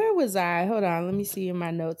 Where was I? Hold on, let me see in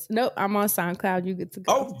my notes. Nope, I'm on SoundCloud. You get to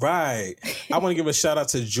go. Oh, right. I want to give a shout out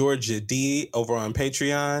to Georgia D over on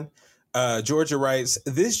Patreon. Georgia writes,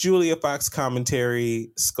 this Julia Fox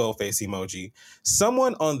commentary, skull face emoji.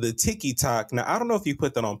 Someone on the TikTok, now I don't know if you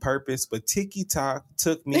put that on purpose, but TikTok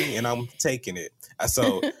took me and I'm taking it.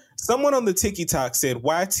 So someone on the TikTok said,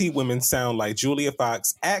 YT women sound like Julia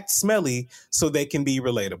Fox, act smelly so they can be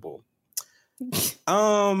relatable.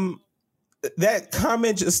 That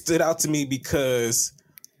comment just stood out to me because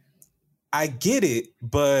I get it,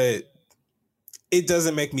 but it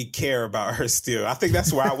doesn't make me care about her still. I think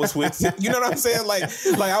that's where I was with it. You know what I'm saying? Like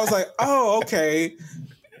I was like, oh, okay.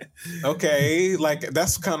 Okay. Like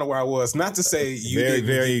that's kind of where I was. Not to say you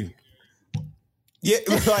very yeah,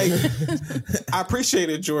 like I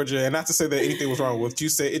appreciated Georgia, and not to say that anything was wrong with what you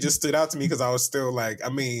said. It just stood out to me because I was still like, I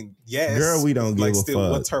mean, yes, girl, we don't give a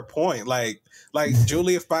fuck. What's her point? Like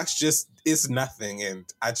Julia Fox just is nothing, and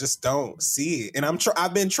I just don't see it. And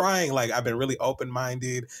I've been trying. Like I've been really open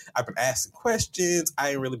minded. I've been asking questions.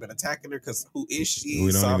 I ain't really been attacking her because who is she?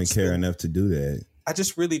 We don't even care enough to do that. I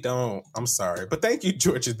just really don't. I'm sorry. But thank you,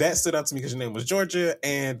 Georgia. That stood out to me because your name was Georgia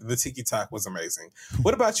and the Tiki Talk was amazing.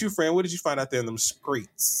 What about you, friend? What did you find out there in them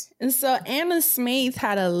streets? And so Anna Smith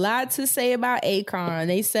had a lot to say about Akon.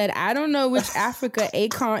 They said, I don't know which Africa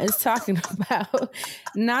Akon is talking about.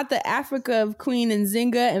 Not the Africa of Queen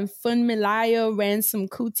Nzinga and Funmilayo Ransom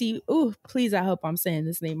Kuti. Ooh, please, I hope I'm saying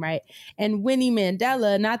this name right. And Winnie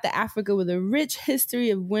Mandela, not the Africa with a rich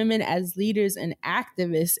history of women as leaders and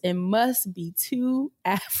activists. It must be two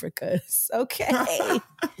Africas. Okay.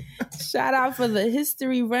 Shout out for the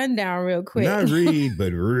history rundown real quick. Not read,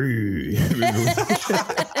 but read.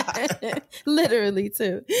 Literally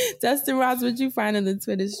too. Dustin Ross, what you find in the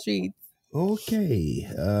Twitter streets? Okay.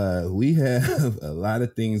 We have a lot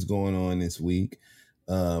of things going on this week.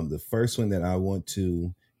 The first one that I want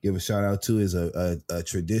to give a shout out to is a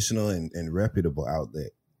traditional and reputable outlet,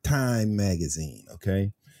 Time Magazine.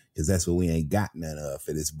 Okay. Because that's what we ain't got none of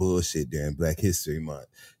for this bullshit during Black History Month.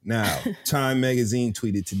 Now, Time Magazine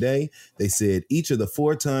tweeted today, they said, each of the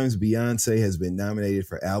 4 times Beyonce has been nominated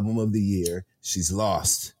for Album of the Year, she's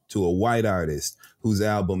lost to a white artist whose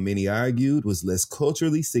album, many argued, was less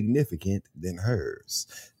culturally significant than hers.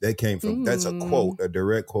 That came from, that's a quote, a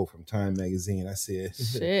direct quote from Time Magazine. I said,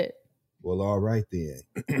 shit. Well, all right then.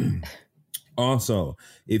 Also,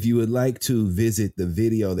 if you would like to visit the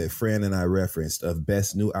video that Fran and I referenced of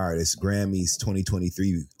Best New Artist, Grammys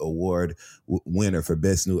 2023 award winner for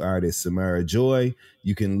Best New Artist, Samara Joy,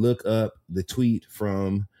 you can look up the tweet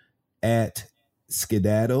from at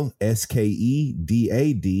Skedaddle, Skedadlee,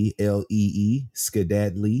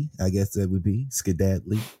 Skedadlee, I guess that would be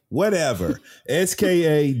Skedadlee, whatever.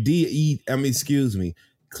 Skade, excuse me.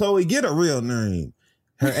 Chloe, get a real name.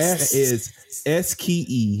 Her ad is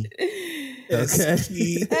SKE. Okay.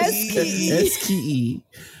 SKEDIDLEE.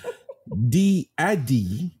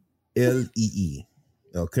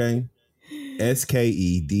 Okay.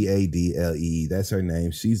 SKEDADLE. That's her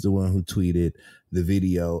name. She's the one who tweeted the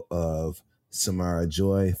video of Samara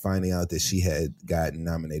Joy finding out that she had gotten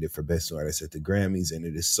nominated for Best Artist at the Grammys, and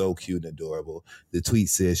it is so cute and adorable. The tweet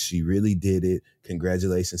says she really did it.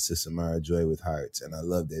 Congratulations to Samara Joy with hearts, and I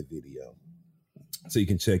love that video. So you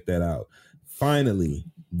can check that out. Finally,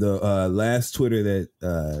 the last Twitter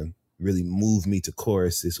that really moved me to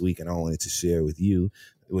chorus this week, and I wanted to share with you,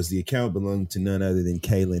 it was the account belonging to none other than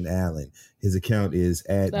Kalen Allen. His account is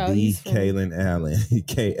at the Kalen Allen,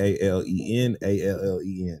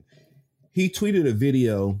 KALENALLEN. He tweeted a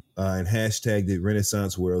video and hashtagged it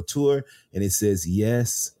Renaissance World Tour, and it says,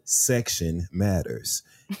 yes, section matters.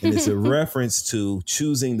 And it's a reference to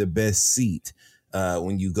choosing the best seat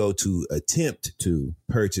when you go to attempt to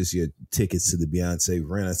purchase your tickets to the Beyonce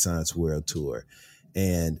Renaissance World Tour.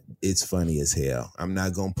 And it's funny as hell. I'm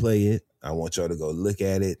not going to play it. I want y'all to go look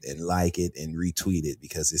at it and like it and retweet it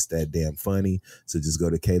because it's that damn funny. So just go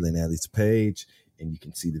to Kalen Allen's page and you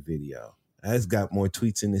can see the video. I just got more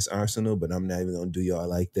tweets in this arsenal, but I'm not even going to do y'all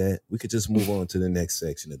like that. We could just move on to the next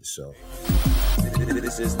section of the show.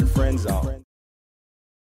 This is the Friend Zone.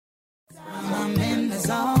 I'm in the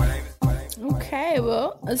zone. Okay,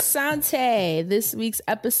 well, Asante, this week's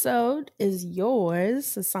episode is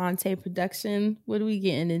yours. Asante production. What are we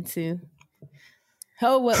getting into?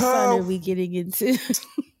 What fun are we getting into?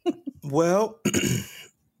 Well,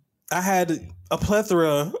 I had a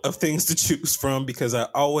plethora of things to choose from because I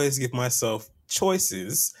always give myself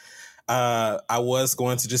choices. I was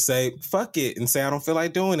going to just say, fuck it, and say I don't feel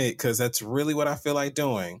like doing it because that's really what I feel like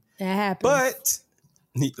doing. That happens. But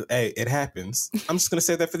hey, it happens. I'm just gonna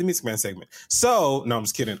say that for the Music Man segment. So, no, I'm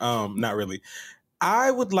just kidding. Not really. I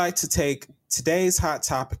would like to take today's hot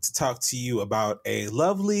topic to talk to you about a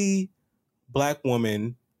lovely Black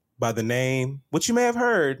woman by the name, which you may have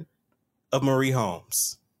heard, of Marie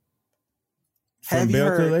Holmes. From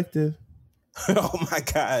Bell Collective? Oh my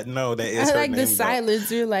God, no, that is I her like name, the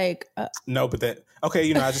silence. You're like, no, but that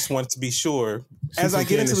okay. I just wanted to be sure as I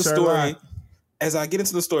get into the story. As I get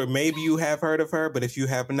into the story, maybe you have heard of her, but if you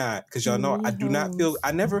have not, because y'all know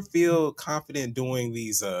I never feel confident doing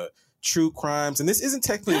these true crimes, and this isn't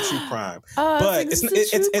technically a true crime, but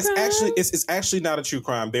it's actually not a true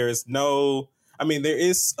crime. There is no, I mean, there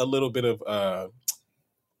is a little bit of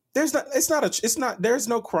there's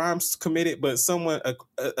no crimes committed, but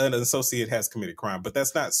an associate has committed crime, but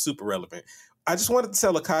that's not super relevant. I just wanted to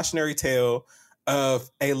tell a cautionary tale of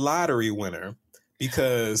a lottery winner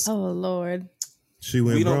because oh Lord, she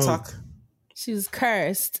went broke. She was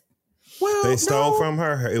cursed. Well, they stole from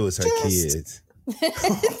her. It was her kids.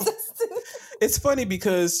 It's funny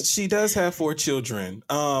because she does have 4 children.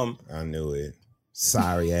 I knew it.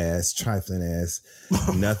 Sorry ass, trifling ass,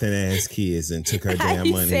 nothing ass kids, and took her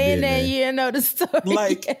damn money. Saying that you didn't know the story.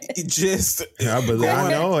 Like just,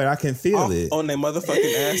 I know it. I can feel it on their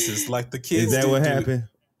motherfucking asses. Like the kids. Is that what happened?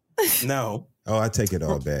 No. Oh, I take it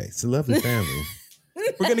all back. It's a lovely family.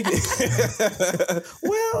 We're gonna get.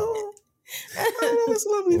 Well, I don't know, it's a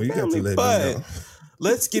lovely family, but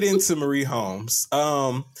let's get into Marie Holmes.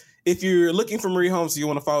 If you're looking for Marie Holmes, you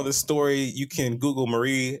want to follow this story, you can Google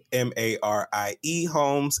Marie, Marie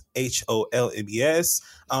Holmes,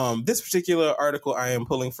 Holmes. This particular article I am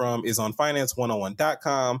pulling from is on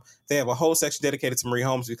finance101.com. They have a whole section dedicated to Marie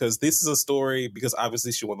Holmes because this is a story, because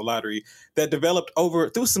obviously she won the lottery, that developed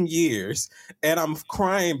through some years. And I'm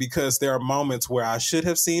crying because there are moments where I should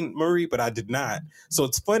have seen Marie, but I did not. So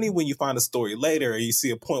it's funny when you find a story later and you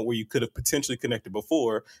see a point where you could have potentially connected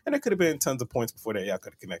before. And there could have been tons of points before that y'all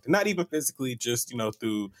could have connected. Not even physically, just,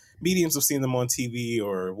 through mediums of seeing them on TV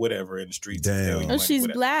or whatever in the streets. Damn. Oh, she's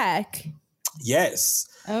black. Yes.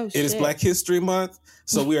 Oh, shit. It is Black History Month,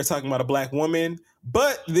 so we are talking about a black woman.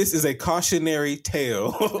 But this is a cautionary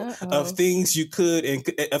tale of things you could and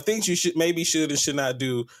of things you should and should not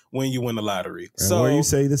do when you win the lottery. And so where you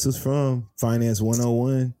say this was from? Finance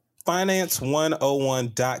 101?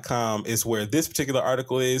 Finance101.com is where this particular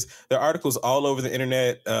article is. There are articles all over the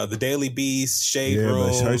internet. The Daily Beast, Shade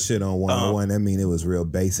Room. But her shit on 101, that mean it was real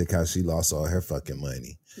basic how she lost all her fucking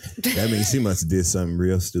money. That means she must have did something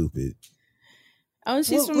real stupid. Oh,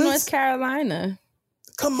 she's from North Carolina.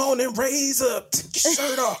 Come on and raise up. Take your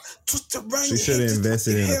shirt off. Twist around. She should have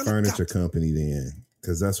invested in a furniture company then,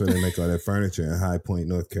 because that's where they make all that furniture in High Point,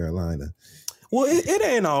 North Carolina. Well, it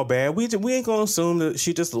ain't all bad. We ain't gonna assume that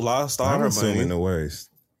she just lost all her money. I'm assuming the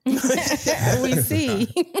worst. We see.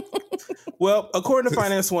 Well, according to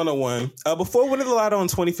Finance 101, before winning the lotto in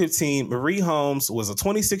 2015, Marie Holmes was a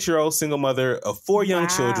 26-year-old single mother of 4 young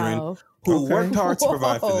children who worked hard to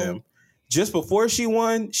provide for them. Just before she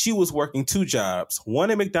won, she was working 2 jobs,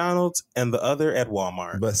 one at McDonald's and the other at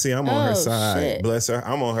Walmart. But see, I'm on her side. Shit. Bless her.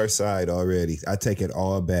 I'm on her side already. I take it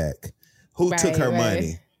all back. Who took her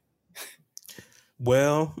money?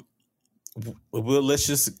 Well, let's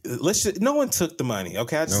just no one took the money.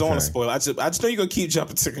 Okay, I just don't want to spoil. I just know you're gonna keep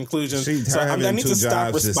jumping to conclusions. I need to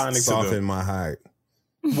stop responding to them. Soften my heart.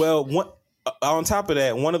 Well, on top of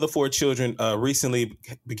that, one of the 4 children recently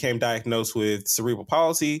became diagnosed with cerebral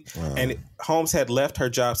palsy, and Holmes had left her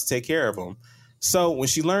job to take care of him. So when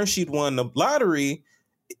she learned she'd won the lottery,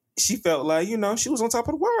 she felt like, she was on top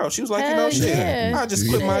of the world. She was like, shit, I just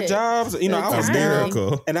quit my jobs. I was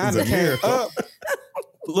down, and I came up.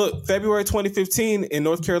 Look, February 2015 in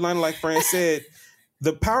North Carolina, like Fran said,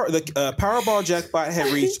 the Powerball jackpot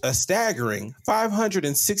had reached a staggering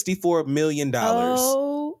 $564 million.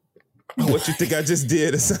 Oh. What you think I just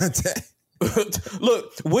did, Asante?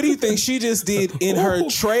 Look, what do you think she just did in her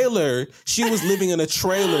trailer? She was living in a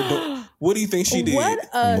trailer. What do you think she did? What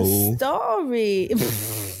a story.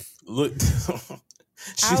 Look,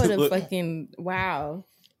 I would have fucking, wow.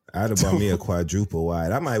 I'd have bought me a quadruple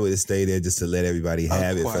wide. I might would have stayed there just to let everybody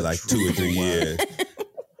have it for like 2 or 3 years.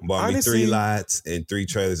 Bought me 3 lots and 3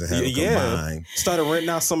 trailers and have them combined. Started renting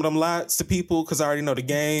out some of them lots to people because I already know the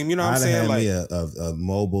game. You know what I'm saying? I'd have had me a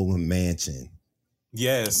mobile mansion.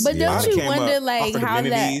 Yes. But don't you wonder like how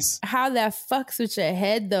that fucks with your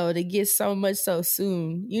head though to get so much so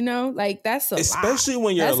soon? Like that's a especially lot.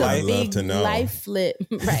 when you're that's a big life flip,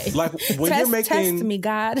 right? Like when you're making test me,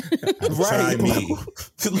 God. Right.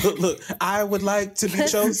 Look, I would like to be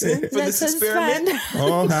chosen for this experiment.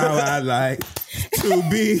 Oh, how I like to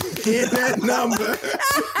be in that number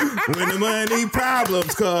when the money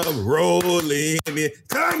problems come rolling in,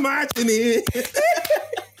 come marching in.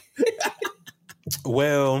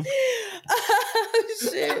 Well, oh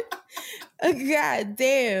shit! God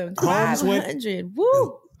damn, 500.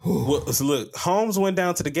 Woo! Well, so look, Holmes went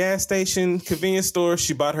down to the gas station, convenience store.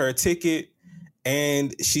 She bought her a ticket,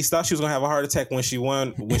 and she thought she was gonna have a heart attack when she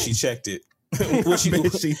won. When she checked it,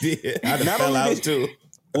 she did. I fell out too.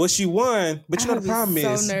 Well, she won, but you know the problem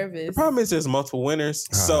is nervous. The problem is there's multiple winners.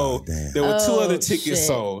 So there were 2 other tickets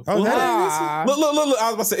sold. Oh, look! I was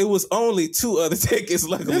about to say it was only 2 other tickets.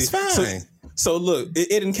 Luckily, that's fine. So look,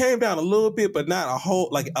 it came down a little bit, but not a whole,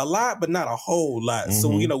 like a lot, but not a whole lot. Mm-hmm.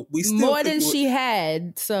 So, you know, we still more than she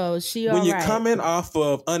had. So she all right. When you're coming off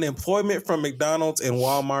of unemployment from McDonald's and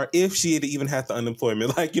Walmart, if she had even had the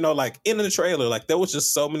unemployment, like, you know, like in the trailer, like there was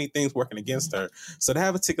just so many things working against her. So to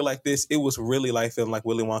have a ticket like this, it was really like feeling like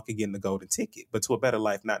Willy Wonka getting the golden ticket, but to a better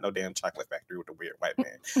life, not no damn chocolate factory with a weird white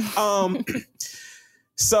man.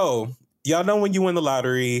 So y'all know when you win the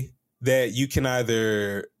lottery that you can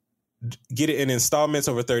either get it in installments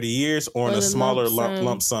over 30 years or in a smaller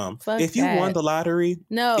lump sum. If you won the lottery...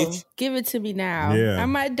 No, give it to me now. Yeah. I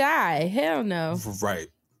might die. Hell no. Right.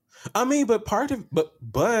 I mean, but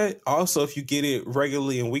also if you get it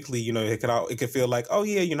regularly and weekly, you know, it could feel like, oh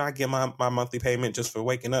yeah, you know, I get my monthly payment just for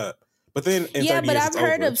waking up. But then in 30 years, but I've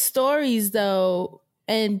heard of stories though,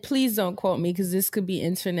 and please don't quote me because this could be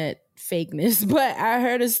internet fakeness, but I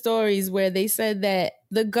heard of stories where they said that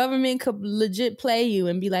the government could legit play you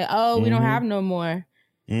and be like, oh, we don't have no more.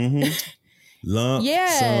 Lump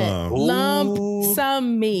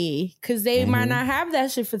sum me, because they might not have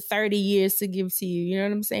that shit for 30 years to give to you. You know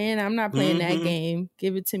what I'm saying? I'm not playing that game.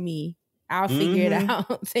 Give it to me. I'll figure it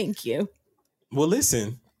out. Thank you. Well,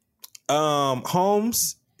 listen,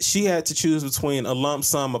 Holmes, she had to choose between a lump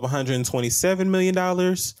sum of $127 million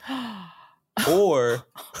or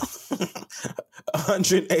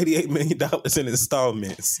 $188 million in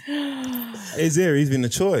installments. Is there even a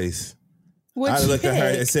choice? I looked at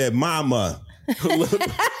her and said, "Mama."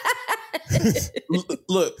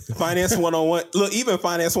 Look, Finance 101. Look, even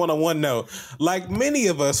Finance 101. No, like many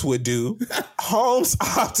of us would do. Holmes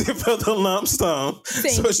opted for the lump sum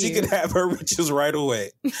she could have her riches right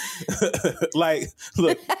away. Like,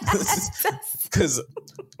 look, because.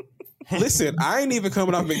 Listen, I ain't even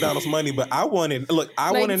coming off McDonald's money, but I want it. Look,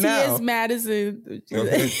 I want it now. T.S. Madison.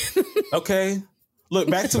 Okay. Look,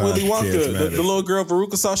 back to Willy Wonka. The little girl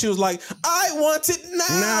Veruca saw, she was like, I want it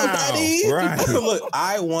now, Daddy. Right. Look,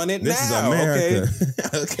 I want it this now. This is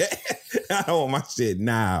America. Okay. I want my shit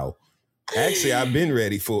now. Actually, I've been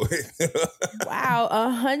ready for it. Wow.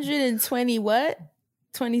 120 what?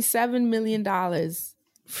 $27 million.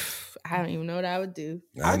 I don't even know what I would do.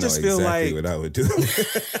 I just feel exactly what I would do.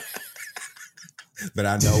 But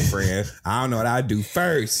I know, friend, I don't know what I'd do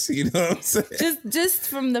first. You know what I'm saying? Just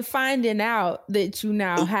from the finding out that you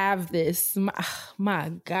now have this,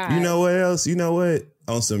 my God. You know what else? You know what?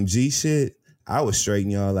 On some G shit, I would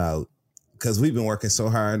straighten y'all out. Because we've been working so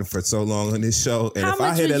hard for so long on this show. And how if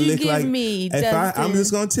I hit a lick like me, I'm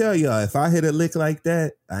just gonna tell y'all, if I hit a lick like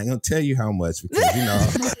that, I ain't gonna tell you how much because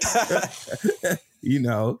you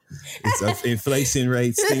know, it's inflation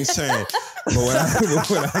rates, things change. But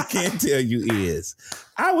what I can tell you is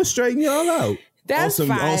I would straighten y'all out. That's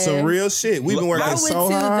on some real shit. We've been working so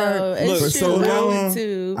hard for so long.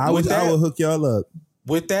 I would hook y'all up.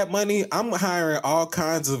 With that money, I'm hiring all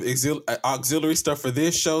kinds of auxiliary stuff for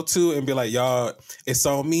this show too, and be like, y'all, it's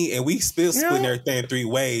on me, and we still splitting everything 3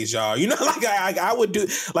 ways, y'all. You know, like I would do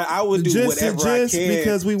whatever I can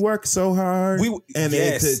because we work so hard,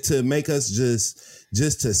 to make us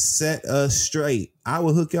just to set us straight. I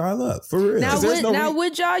will hook y'all up for real. Now,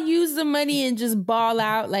 would y'all use the money and just ball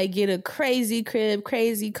out, like get a crazy crib,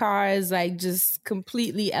 crazy cars, like just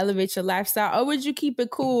completely elevate your lifestyle? Or would you keep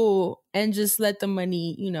it cool and just let the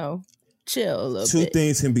money, you know, chill a little bit? 2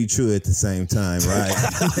 things can be true at the same time, right?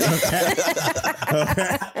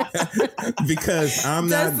 Okay. Because I'm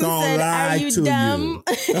not going to lie to you.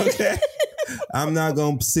 Okay. I'm not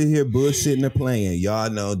going to sit here bullshitting or playing.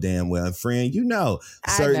 Y'all know damn well. Friend, you know,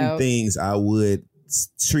 certain things I would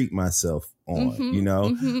treat myself on, you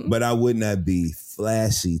know, but I would not be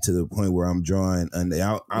flashy to the point where I'm drawing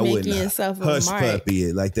under. I wouldn't hush puppy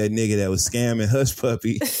it like that nigga that was scamming hush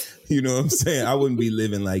puppy. You know what I'm saying? I wouldn't be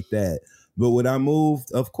living like that. But would I move?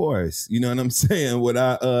 Of course. You know what I'm saying? Would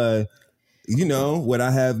I, would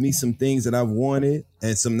I have me some things that I've wanted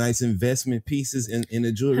and some nice investment pieces in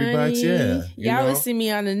the jewelry box? Yeah. Y'all will see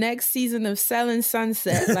me on the next season of Selling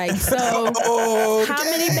Sunset. Like, so how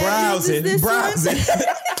many bedrooms is this one?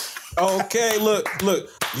 Okay, look,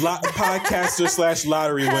 podcaster /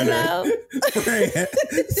 lottery winner.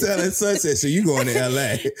 Selling Sunset, so you going to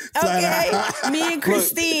LA. Okay, me and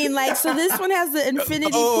Christine, so this one has the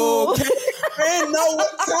infinity pool. Okay. Friend, know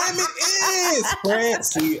what time it is.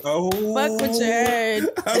 Francie, fuck what you heard.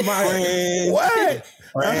 My friend. What?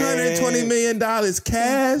 $120 million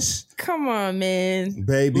cash. Come on, man.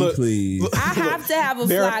 Baby, please. I have to have a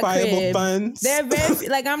fly verifiable crib. funds. They're very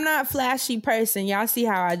like I'm not a flashy person. Y'all see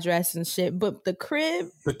how I dress and shit, but the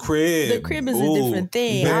crib is a different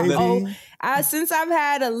thing. Since I've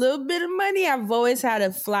had a little bit of money, I've always had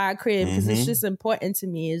a fly crib because it's just important to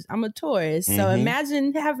me. I'm a tourist, so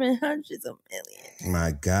imagine having hundreds of millions.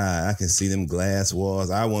 My God, I can see them glass walls.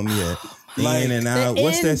 I want me a in and out.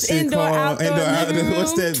 What's that shit indoor, called?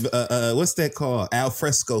 outdoor, What's that called?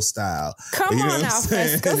 Alfresco style. Come on,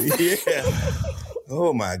 alfresco. Yeah.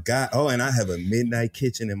 Oh my God. Oh, and I have a midnight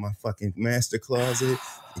kitchen in my fucking master closet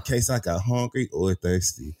in case I got hungry or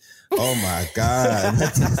thirsty. Oh my God.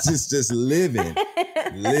 just living.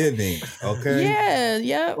 Okay. Yeah.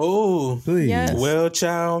 Yep. Oh, please. Yes. Well,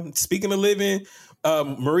 child, speaking of living,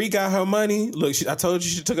 Marie got her money. Look, I told you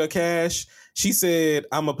she took her cash. She said,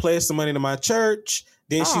 I'm going to pledge some money to my church.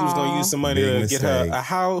 Then she was going to use some money to get her a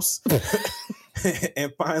house.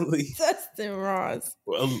 And finally... Dustin Ross.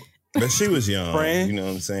 But she was young. Friend. You know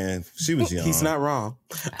what I'm saying? She was young. He's not wrong.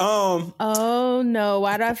 Oh, no.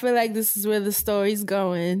 Why do I feel like this is where the story's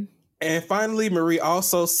going? And finally, Marie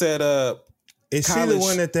also set up... Is she the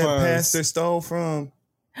one that pastor stole from?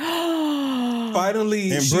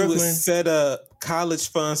 Finally, in she Brooklyn? would set up college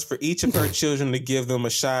funds for each of her children to give them a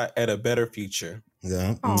shot at a better future.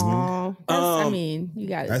 Yeah. Oh, I mean, you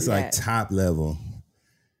got that's like top level.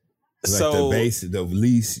 Like so the base, the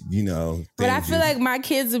least, you know. But I feel like my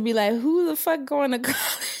kids would be like, "Who the fuck going to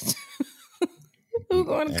college? Who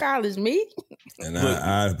going to college? Me?" And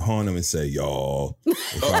I'd horn them and say, "Y'all."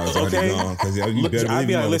 If I was already gone, because you better believe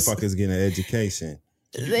you motherfuckers getting an education.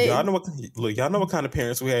 Y'all know what kind of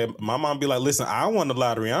parents we had. My mom be like, listen, I won the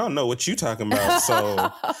lottery. I don't know what you talking about.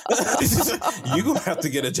 So you gonna have to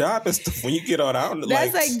get a job and stuff when you get out.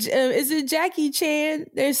 That's like is it Jackie Chan?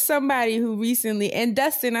 There's somebody who recently, and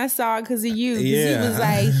Dustin, I saw because of you. Yeah. He was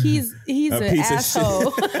like, he's an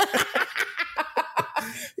asshole.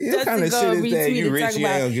 What kind of shit is that? You rich, you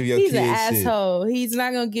ain't gonna give your kids shit. He's an asshole. He's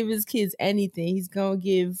not gonna give his kids anything. He's gonna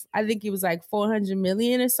give, I think it was like $400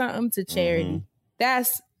 million or something to charity. Mm-hmm.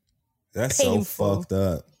 That's painful. So fucked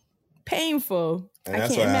up. Painful. And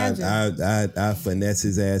that's why I finesse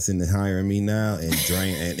his ass into hiring me now and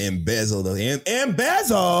drain and embezzle I'd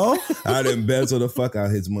embezzle the fuck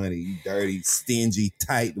out his money. You dirty, stingy,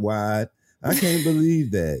 tight wad. I can't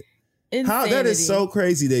believe that. How that is so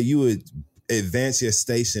crazy that you would advance your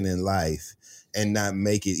station in life and not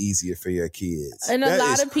make it easier for your kids. And a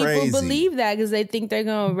lot of people believe that because they think they're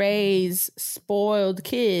going to raise spoiled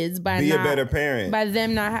kids by be a better parent. By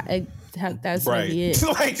them not... that's right. It.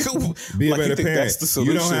 Be a better parent. That's the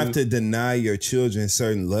solution. You don't have to deny your children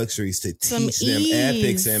certain luxuries to teach them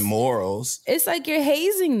ethics and morals. It's like you're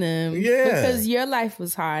hazing them. Yeah. Because your life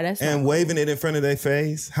was hard. That's and waving it in front of their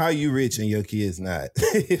face. How you rich and your kids not?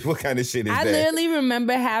 What kind of shit is that? I literally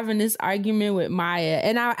remember having this argument with Maya.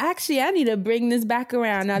 And I need to bring this back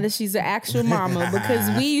around now that she's an actual mama.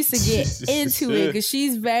 Because we used to get into it. Because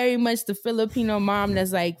she's very much the Filipino mom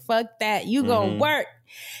that's like, fuck that. You gonna work.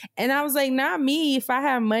 And I was like, not me. If I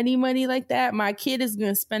have money like that, my kid is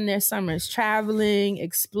going to spend their summers traveling,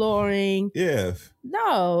 exploring. Yeah.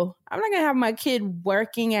 No, I'm not going to have my kid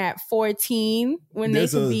working at 14 when they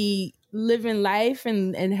could be living life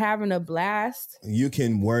and having a blast. You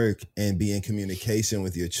can work and be in communication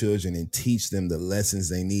with your children and teach them the lessons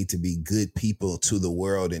they need to be good people to the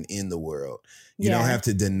world and in the world. You don't have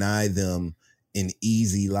to deny them an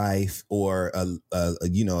easy life or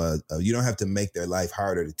you don't have to make their life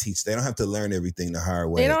harder to teach. They don't have to learn everything the hard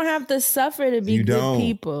way. They don't have to suffer to be good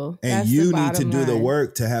people. And that's you need to do the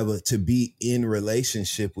work to be in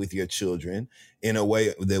relationship with your children in a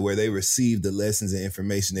way that where they receive the lessons and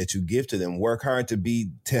information that you give to them. Work hard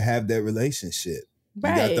to have that relationship.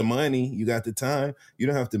 Right. You got the money, you got the time. You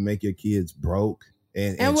don't have to make your kids broke.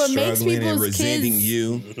 And what makes people's resenting kids,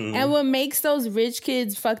 you. And what makes those rich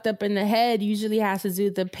kids fucked up in the head usually has to do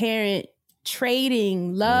with the parent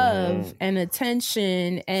trading love and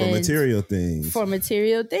attention and for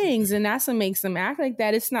material things. And that's what makes them act like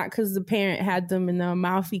that. It's not because the parent had them in the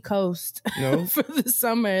Amalfi Coast for the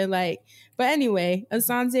summer. But anyway,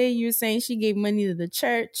 Asante, you were saying she gave money to the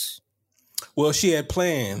church. Well, she had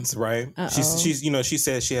plans, right? She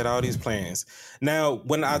said she had all these plans. Now,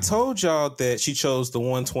 when I told y'all that she chose the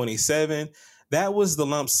 127, that was the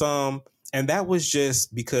lump sum, and that was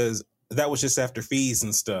just because that was just after fees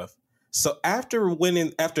and stuff. So after claiming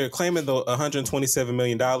the $127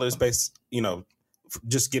 million based,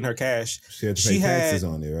 just getting her cash, she had to pay taxes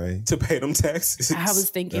on it, right? To pay them taxes. I was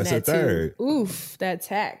thinking that's that a third. Too. Oof, that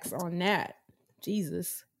tax on that.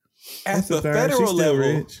 Jesus. At the federal level.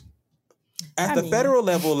 Rich. At the federal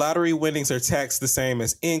level, lottery winnings are taxed the same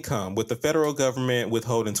as income, with the federal government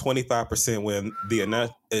withholding 25% when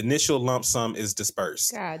the initial lump sum is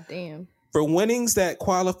dispersed. God damn. For winnings that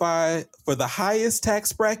qualify for the highest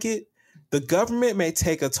tax bracket, the government may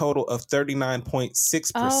take a total of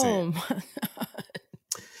 39.6%. Oh my God.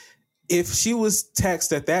 If she was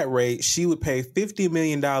taxed at that rate, she would pay $50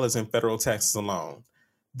 million in federal taxes alone.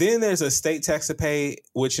 Then there's a state tax to pay,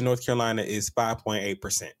 which in North Carolina is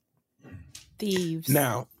 5.8%. Thieves.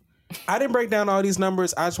 Now, I didn't break down all these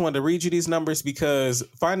numbers. I just wanted to read you these numbers because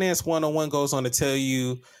Finance 101 goes on to tell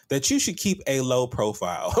you that you should keep a low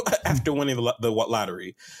profile after winning the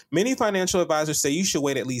lottery. Many financial advisors say you should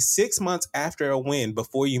wait at least 6 months after a win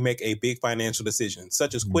before you make a big financial decision,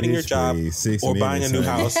 such as quitting your job or buying a new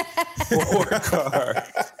house or a car.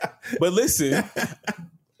 But listen,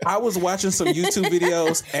 I was watching some YouTube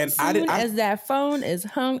videos and as that phone is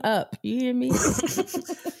hung up, you hear me?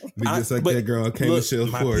 Be just like that girl on K.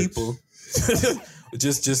 Michelle's porch. People,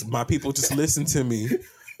 just my people, just listen to me.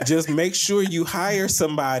 Just make sure you hire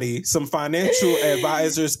somebody, some financial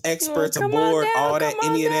advisors, experts, a board, all that,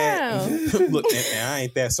 any of that. Look, and I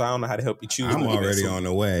ain't that, so I don't know how to help you choose. I'm already on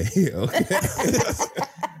the way. Okay.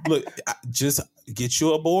 Look, just get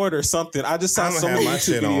you a board or something. I just saw so many my YouTube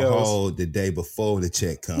shit videos. on hold the day before the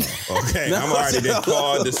check comes. Okay, I'm already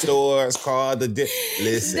called the stores,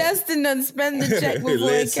 listen. Destin done spend the check before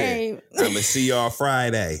it came. I'm gonna see y'all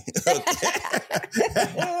Friday.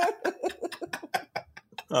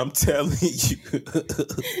 I'm telling you.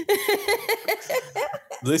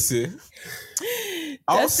 Listen.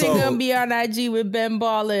 Destin gonna be on IG with Ben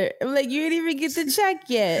Baller. I'm like, you didn't even get the check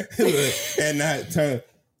yet. And not turn.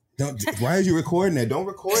 Why are you recording that? Don't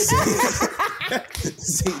record that.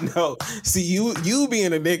 See, you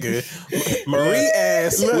being a nigga, Marie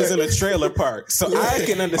ass was in a trailer park, so I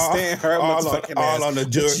can understand her motherfucking ass. All on the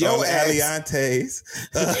Aliantes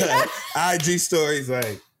IG stories,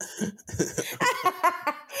 like.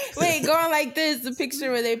 Wait, going like this, the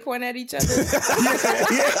picture where they point at each other.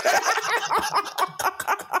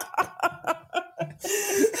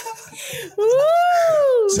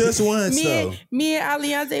 Woo! Just once, though. Me and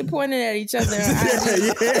Aliante pointed at each other.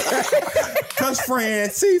 Cause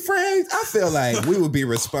friends, I feel like we would be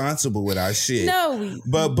responsible with our shit. No,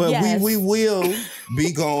 but yes. we will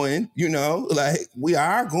be going. You know, like we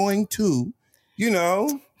are going to. You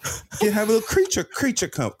know. You have a little creature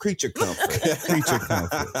comfort. That's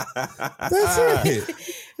it.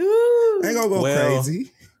 Ooh. Ain't gonna go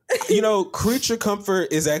crazy. You know, creature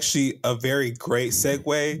comfort is actually a very great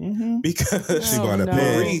segue because she bought a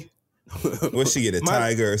pig. Will she get a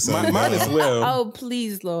tiger or something? Might as well. Oh,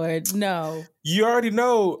 please, Lord, no. You already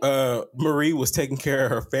know Marie was taking care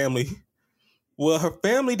of her family. Well, her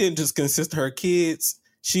family didn't just consist of her kids.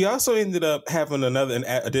 She also ended up having an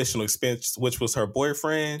additional expense, which was her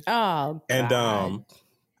boyfriend. Oh, God. And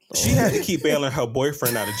she had to keep bailing her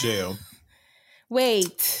boyfriend out of jail.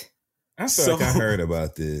 Wait. I feel like I heard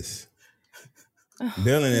about this.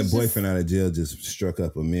 Bailing that boyfriend out of jail just struck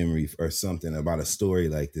up a memory or something about a story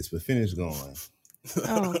like this, but finish going.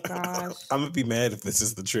 Oh, gosh. I'm going to be mad if this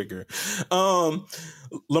is the trigger.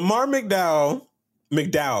 Lamar McDowell,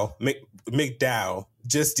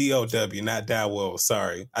 just D-O-W, not Dowell.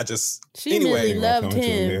 Sorry. She really loved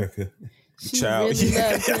him. She really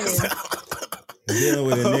loved him. Dealing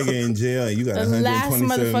with a nigga in jail and you got 127 last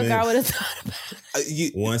motherfucker minutes. I would have thought about.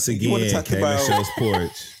 Once again, K. Michelle's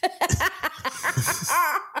porch.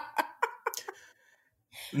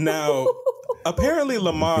 Now, apparently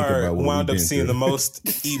Lamar wound up seeing the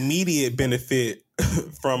most immediate benefit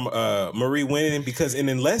from Marie winning because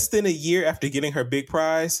in less than a year after getting her big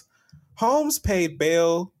prize, Holmes paid to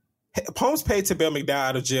bail McDowell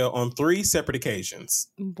out of jail on 3 separate occasions.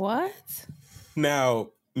 What? Now,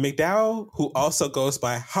 McDowell, who also goes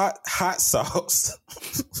by Hot Sauce.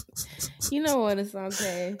 You know what,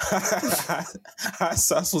 Asante. Hot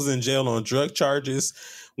Sauce was in jail on drug charges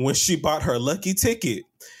when she bought her lucky ticket,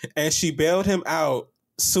 and she bailed him out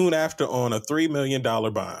soon after on a $3 million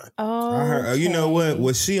bond. Oh, I heard, you know what?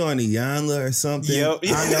 Was she on Iyanla or something? Yep.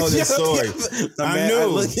 I know this story.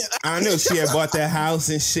 I knew she had bought that house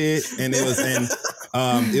and shit, and it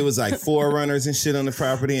was like forerunners and shit on the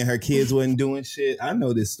property, and her kids wasn't doing shit. I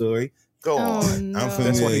know this story. Go on. No. I'm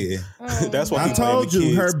familiar. That's why I told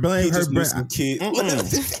you her blame. Kid.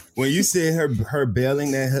 When you said her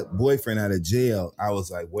bailing that boyfriend out of jail, I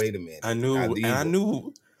was like, wait a minute. I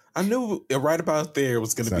knew right about there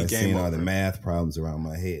was going to be game over. All the math problems around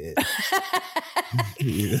my head.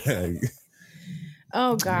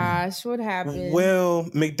 Oh gosh, what happened?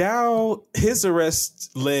 Well, McDowell, his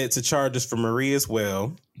arrest led to charges for Marie as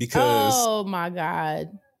well because. Oh my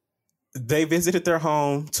God. They visited their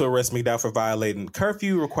home to arrest McDowell for violating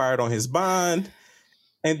curfew required on his bond.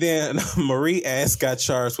 And then Marie S. got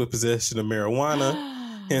charged with possession of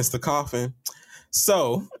marijuana, hence the coffin.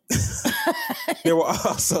 So there were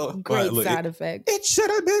also great side effect. It should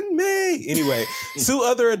have been me. Anyway, 2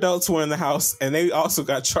 other adults were in the house and they also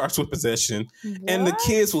got charged with possession. What? And the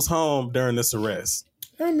kids was home during this arrest.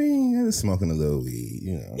 I mean, they was smoking a little weed,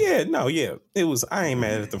 you know. Yeah, no, yeah. It was, I ain't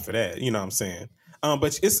mad at them for that. You know what I'm saying?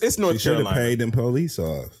 But it's North Carolina. Should have paid them police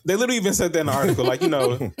off. They literally even said that in the article. Like, you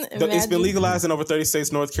know, it's been legalized in over 30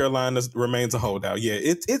 states. North Carolina remains a holdout. Yeah,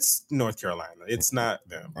 it's North Carolina. It's not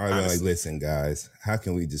them. All right, like, listen, guys, how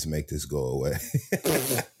can we just make this go away?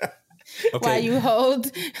 Okay.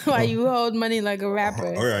 While you hold money like a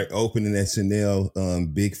rapper. All right, opening that Chanel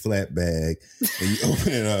big flat bag and you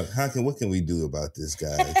open it up. What can we do about this,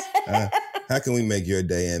 guys? How can we make your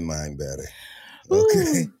day and mine better?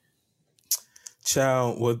 Okay.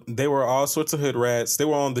 Child, well, they were all sorts of hood rats. They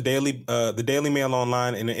were on the Daily Mail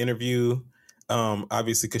Online in an interview,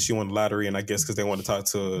 obviously because she won the lottery, and I guess because they wanted to talk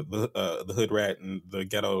to the hood rat and the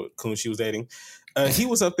ghetto coon she was dating. He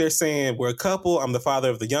was up there saying, "We're a couple. I'm the father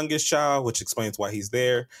of the youngest child," which explains why he's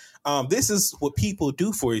there. This is what people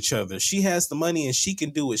do for each other. She has the money and she can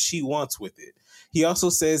do what she wants with it. He also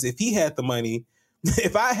says if he had the money,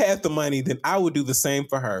 if I had the money, then I would do the same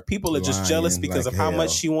for her. People are just jealous because of how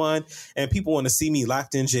much she won, and people want to see me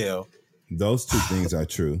locked in jail. Those two things are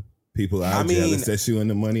true. People are jealous that she won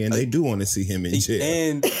the money, and they do want to see him in jail.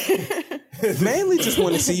 And mainly just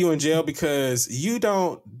want to see you in jail because you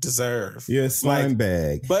don't deserve. You're a slime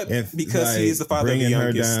bag. But because he's the father of the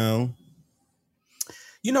youngest. Her down.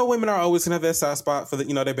 You know, women are always going to have that soft spot for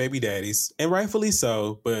their baby daddies, and rightfully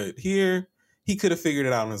so. But here, he could have figured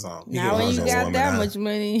it out on his own. Now when you got that much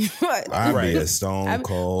money. I'd be a stone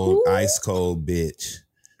cold, ice cold bitch.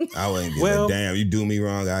 I wouldn't give a damn. You do me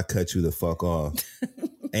wrong, I cut you the fuck off.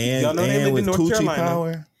 And y'all know they live in North Carolina.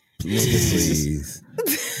 Power, please.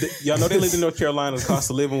 Y'all know they lived in North Carolina. The cost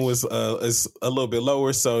of living was is a little bit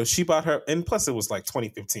lower. So she bought her, and plus it was like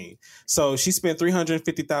 2015. So she spent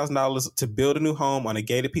 $350,000 to build a new home on a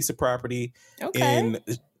gated piece of property in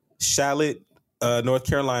Charlotte, North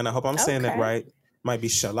Carolina. I hope I'm saying that right. Might be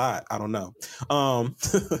Charlotte. I don't know.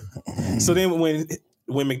 So then when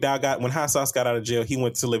Hot Sauce got out of jail, he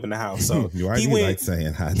went to live in the house. So he went like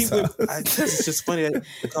saying Hot Sauce. It's just funny that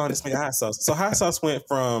they're calling this nigga Hot Sauce. So Hot Sauce went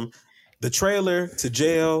from the trailer to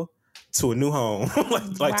jail to a new home,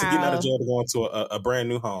 like to getting out of jail to going to a brand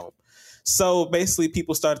new home. So basically,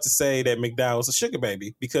 people started to say that McDowell was a sugar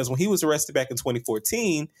baby because when he was arrested back in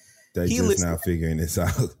 2014, they just now figuring this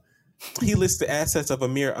out. He listed assets of a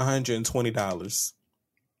mere $120.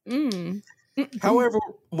 However,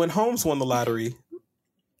 when Holmes won the lottery,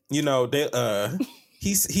 you know,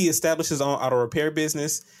 he established his own auto repair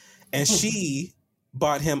business, and she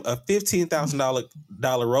bought him a $15,000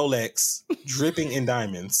 Rolex dripping in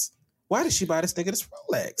diamonds. Why did she buy this nigga this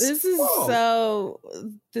Rolex?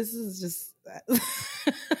 This is just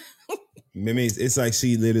it's like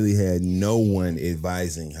she literally had no one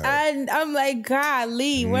advising her. And I'm like,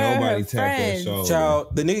 golly, where are her friends?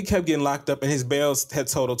 Child, the nigga kept getting locked up and his bails had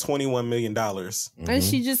totaled $21 million. And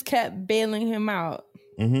she just kept bailing him out.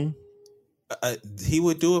 He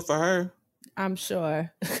would do it for her. I'm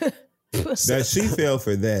sure. That she fell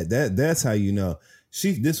for that. That's how you know.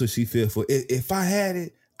 This what she fell for. If I had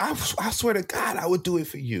it, I swear to God, I would do it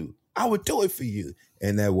for you. I would do it for you.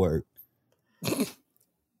 And that worked.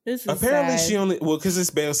 This is apparently sad. She only because it's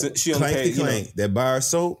bail. She only paid that bar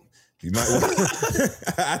soap. You might want.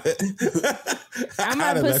 I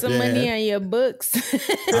might put some money on your books.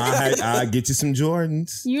 I'll get you some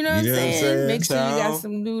Jordans. You know what I'm saying? Make sure you got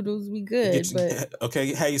some noodles. We good.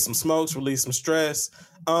 Have you some smokes, release some stress.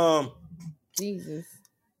 Jesus.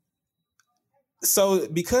 So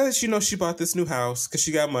because she bought this new house because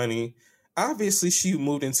she got money, obviously she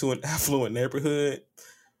moved into an affluent neighborhood,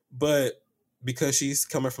 but because she's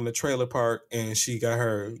coming from the trailer park and she got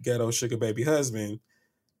her ghetto sugar baby husband,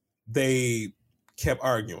 they kept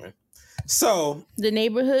arguing. So the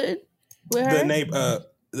neighborhood with her?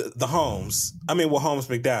 The Holmes. Holmes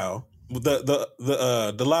McDowell.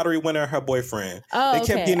 The lottery winner, her boyfriend. Oh, they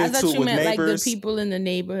kept getting into it with neighbors. Like the people in the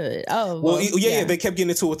neighborhood. Oh, well, yeah. They kept getting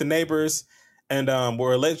into it with the neighbors, and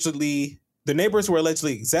the neighbors were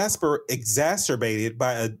allegedly exacerbated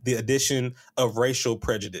by the addition of racial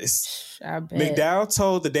prejudice. I bet. McDowell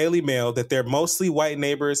told the Daily Mail that their mostly white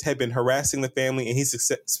neighbors had been harassing the family, and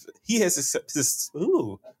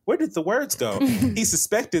where did the words go? He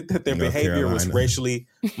suspected that their behavior was racially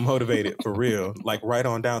motivated for real, like right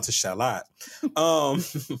on down to Charlotte.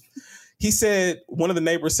 He said one of the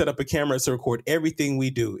neighbors set up a camera to record everything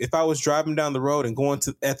we do. If I was driving down the road and going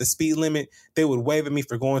at the speed limit, they would wave at me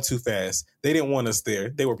for going too fast. They didn't want us there.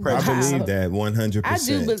 They were prejudiced. I believe that 100%. I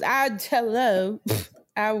do, but hello.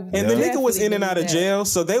 And the nigga was in and out of jail,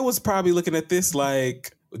 so they was probably looking at this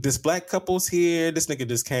like, this black couple's here. This nigga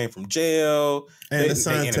just came from jail. And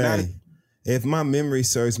Asante, if my memory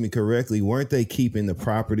serves me correctly, weren't they keeping the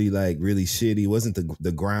property like really shitty? Wasn't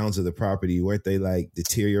the grounds of the property, weren't they like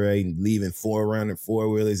deteriorating, leaving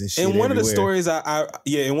four-wheelers and shit in one everywhere? of the stories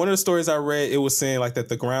in one of the stories I read, it was saying like that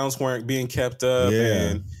the grounds weren't being kept up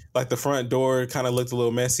and like the front door kind of looked a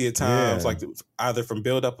little messy at times, like either from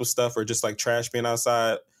buildup of stuff or just like trash being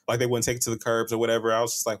outside. Like they wouldn't take it to the curbs or whatever. I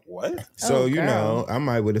was just like, what? So, you know, I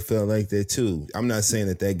might would have felt like that too. I'm not saying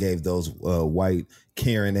that gave those white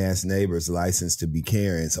Karen ass neighbors license to be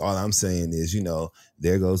Karens. All I'm saying is, you know,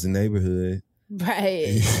 there goes the neighborhood. Right.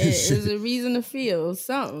 It's a reason to feel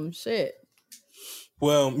something. Shit.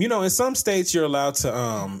 Well, you know, in some states you're allowed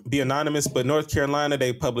to be anonymous, but North Carolina,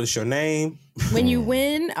 they publish your name. When you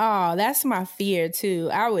win, oh, that's my fear too.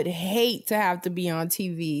 I would hate to have to be on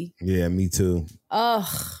TV. Yeah, me too.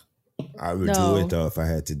 Ugh. I would do it though if I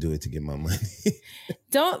had to do it to get my money.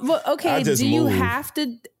 Okay, do you have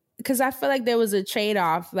to? Because I feel like there was a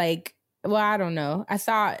trade-off. Like, well, I don't know. I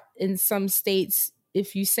thought in some states,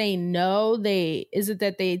 if you say no, is it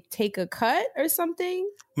that they take a cut or something?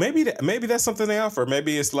 Maybe that's something they offer.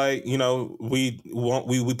 Maybe it's like, you know, we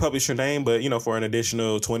publish your name, but you know, for an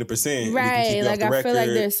additional 20%, right? Like I feel like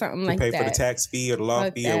there's something like that. Pay for the tax fee or the law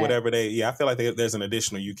fee or whatever I feel like there's an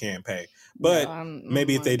additional you can pay. But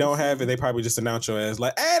maybe if they don't have it, they probably just announce your ass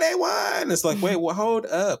like, hey, they won. It's like, wait, well, hold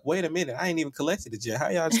up, wait a minute, I ain't even collected it yet. How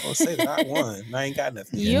y'all just gonna say that I won? I ain't got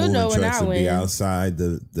nothing. You know when I win. Be outside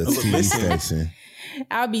the TV station.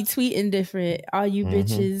 I'll be tweeting different. All you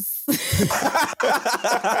bitches. It's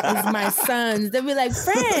my sons. They'll be like,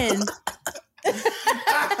 friend.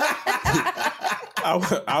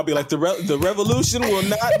 I'll be like, the revolution will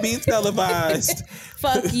not be televised.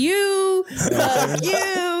 Fuck you. Fuck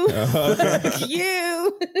you. Fuck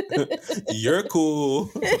you. You're cool.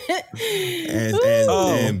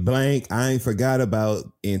 And blank, I ain't forgot about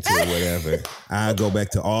Enter whatever. I go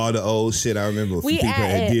back to all the old shit I remember. People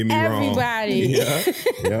had did me everybody. Wrong.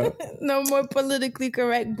 Yeah. No more politically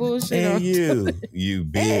correct bullshit. And you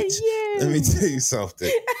bitch. Let me tell you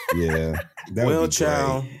something. Yeah. Well,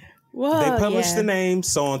 child. They published the name.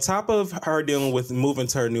 So on top of her dealing with moving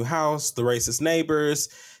to her new house, the racist neighbors,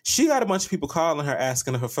 she got a bunch of people calling her,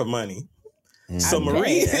 asking her for money. So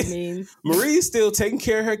Marie's still taking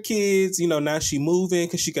care of her kids. You know, now she moving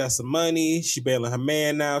because she got some money. She bailing her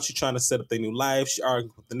man now. She trying to set up their new life. She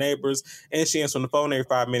arguing with the neighbors. And she answers on the phone every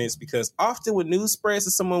 5 minutes because often when news spreads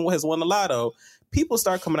that someone has won the lotto, people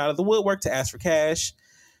start coming out of the woodwork to ask for cash.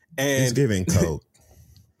 And he's giving coke.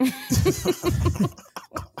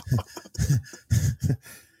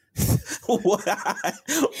 Why?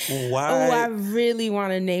 Oh, I really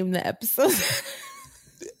want to name the episode.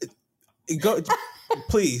 Go,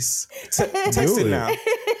 please. Text it now.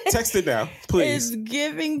 Text it now, please. It's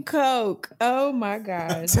giving coke. Oh my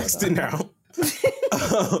god. Text it now.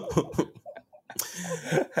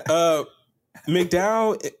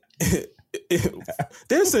 McDowell.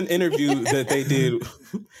 There's an interview that they did,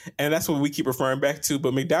 and that's what we keep referring back to.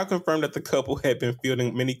 But McDowell confirmed that the couple had been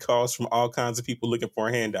fielding many calls from all kinds of people looking for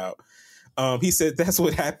a handout. He said that's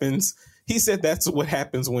what happens. He said that's what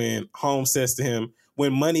happens when Holmes says to him,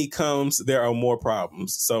 "When money comes, there are more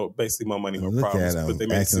problems." So basically, more money, more problems. But they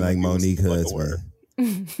acting like Monique husband.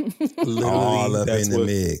 All up in the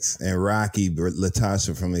mix, and Rocky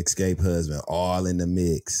Latasha from Escape Husband, all in the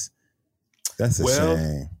mix. That's a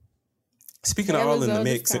shame. Speaking of all in the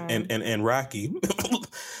mix and Rocky,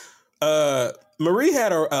 Marie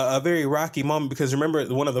had a very rocky moment because remember,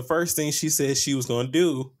 one of the first things she said she was going to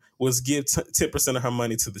do was give 10% of her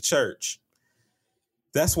money to the church.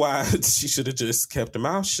 That's why she should have just kept her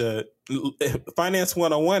mouth shut. Finance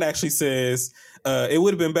 101 actually says it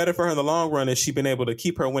would have been better for her in the long run if she'd been able to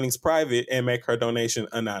keep her winnings private and make her donation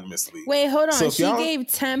anonymously. Wait, hold on. So she gave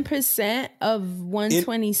 10% of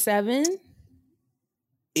 127?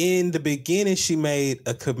 In the beginning, she made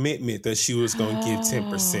a commitment that she was going to give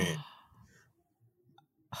 10%.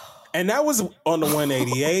 And that was on the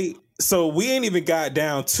 188. So we ain't even got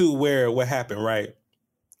down to what happened, right?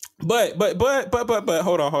 But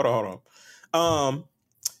hold on.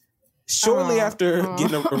 Shortly after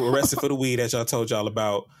getting arrested for the weed, as y'all told y'all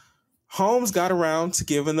about, Holmes got around to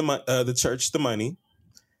giving the church the money.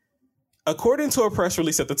 According to a press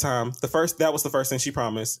release at the time, that was the first thing she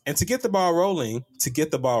promised. And to get the ball rolling,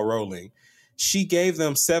 she gave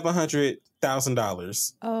them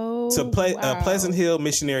 $700,000 to Pleasant Hill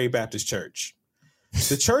Missionary Baptist Church.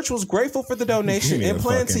 The church was grateful for the donation and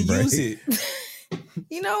planned to use it.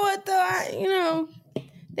 You know what though?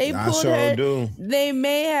 They pulled her. They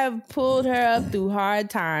may have pulled her up through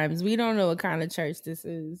hard times. We don't know what kind of church this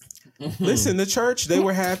is. Listen, the church, they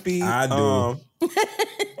were happy. I do.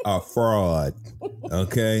 A fraud.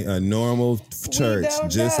 Okay, a normal church,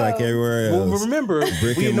 just like everywhere else. Well, remember,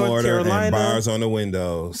 brick we and in North mortar Carolina, and bars on the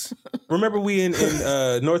windows. Remember, we in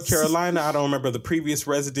North Carolina. I don't remember the previous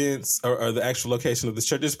residence or the actual location of this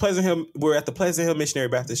church. It's Pleasant Hill. We're at the Pleasant Hill Missionary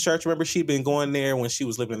Baptist Church. Remember, she'd been going there when she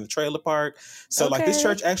was living in the trailer park. So, like, this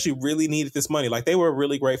church actually really needed this money. Like, they were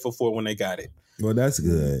really grateful for it when they got it. Well, that's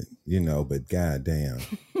good, but goddamn.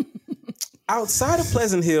 Outside of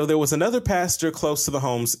Pleasant Hill, there was another pastor close to the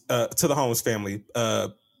Holmes family,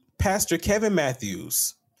 Pastor Kevin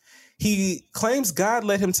Matthews. He claims God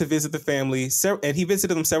led him to visit the family, and he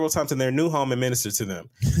visited them several times in their new home and ministered to them.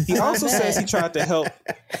 He also says he tried to help.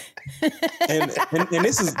 And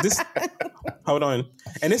this. Hold on,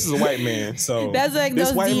 and this is a white man. So that's like this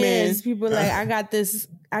those white DMs. Man, people like, I got this.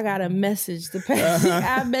 I got a message to pass.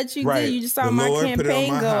 I bet you did. You just saw my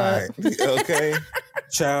campaign go up. Okay,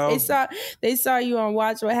 child. They saw you on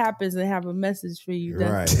Watch What Happens and have a message for you.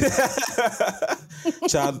 Right.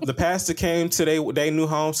 Child, the pastor came to their new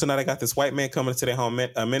home, so now they got this white man coming to their home,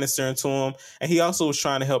 ministering to them, and he also was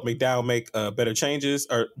trying to help McDowell make better changes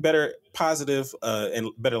or better positive and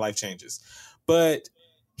better life changes, but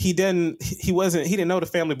he didn't know the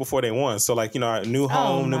family before they won. So like, new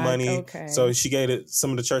home, new money. Okay. So she gave some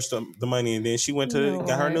of the church the money, and then she went to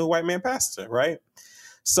got her new white man pastor, right?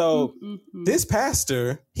 So this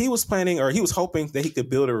pastor, he was hoping that he could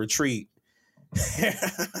build a retreat.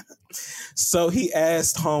 So he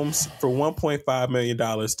asked Holmes for $1.5 million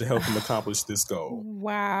to help him accomplish this goal.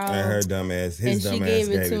 Wow. And her dumbass, his dumbass gave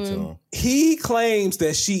it to him. He claims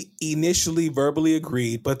that she initially verbally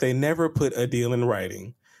agreed, but they never put a deal in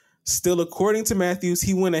writing. Still, according to Matthews,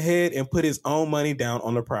 he went ahead and put his own money down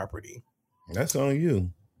on the property. That's on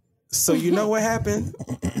you. So you know what happened?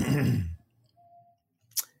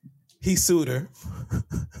 He sued her.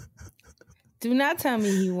 Do not tell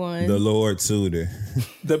me he won. The Lord sued her.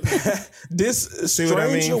 This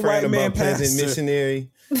stranger white man pastor,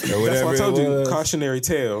 missionary, or whatever. That's what I told you. Cautionary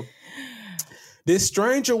tale. This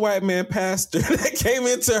stranger white man pastor that came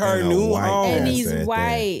into her new home, and he's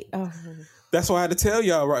white. Oh. That's why I had to tell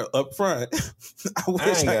y'all right up front. I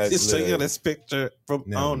wish I could show you this picture from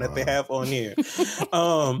that they have on here.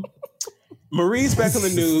 Marie's back on the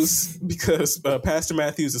news because Pastor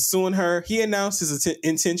Matthews is suing her. He announced his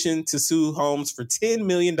intention to sue Holmes for $10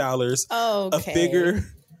 million. A figure.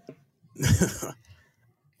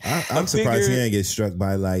 I'm surprised he ain't get struck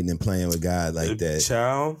by lightning playing with God like that.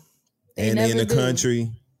 Child. And in the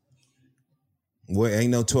country where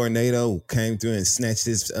ain't no tornado came through and snatched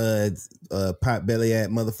his pot belly at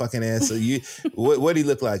motherfucking ass. So what he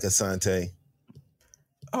look like, Asante?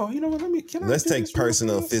 Oh, you know what? Let's take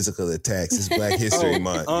personal physical attacks. It's Black History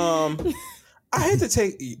Month. I hate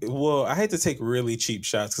to take really cheap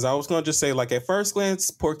shots because I was gonna just say, like, at first glance,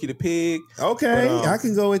 Porky the Pig. Okay, but, I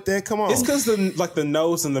can go with that. Come on. It's because the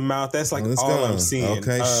nose and the mouth. That's like all I'm seeing.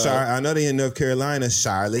 Okay, I know they in North Carolina.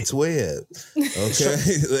 Charlotte's Web. Okay,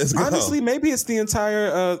 let's go. Honestly, maybe it's the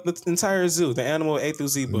entire zoo, the animal A through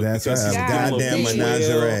Z book. That's right. Goddamn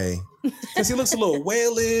menagerie. Because he looks a little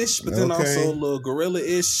whale-ish, but then also a little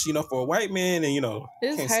gorilla-ish, for a white man, and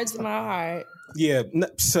this hurts my heart. Yeah.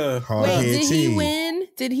 Wait, did he win?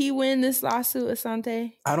 Did he win this lawsuit,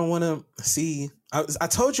 Asante? I don't want to see. I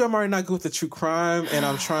told you I'm already not good with the true crime, and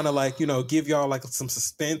I'm trying to give y'all like some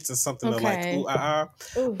suspense and something to like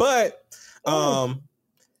ooh. But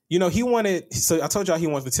he wanted. So I told y'all he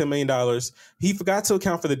wanted the $10 million. He forgot to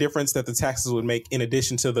account for the difference that the taxes would make in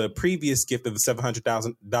addition to the previous gift of the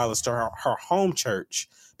 $700,000 to her home church.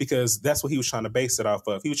 Because that's what he was trying to base it off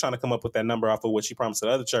of. He was trying to come up with that number off of what she promised to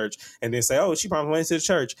the other church, and then say, "Oh, she promised money to the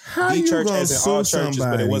church." The church, as in all churches,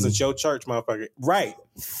 but it wasn't your church, motherfucker. Right.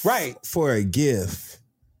 For a gift,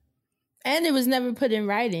 and it was never put in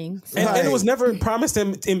writing, and it was never promised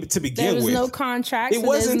him to begin with. There was no contract. It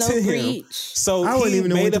wasn't no to breach. him. So I wouldn't even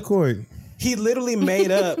know what to court. He literally made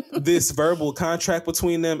up this verbal contract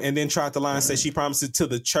between them and then tried to lie and say she promised it to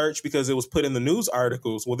the church because it was put in the news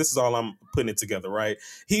articles. Well, this is all I'm putting it together, right?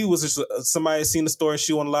 He was just somebody seen the story,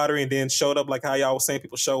 she won the lottery, and then showed up like how y'all was saying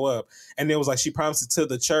people show up. And then it was like she promised it to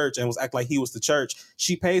the church and was acting like he was the church.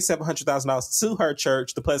 She paid $700,000 to her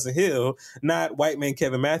church, the Pleasant Hill, not white man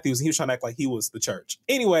Kevin Matthews. And he was trying to act like he was the church.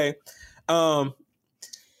 Anyway,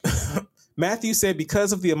 Matthew said,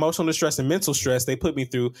 because of the emotional distress and mental stress they put me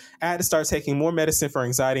through, I had to start taking more medicine for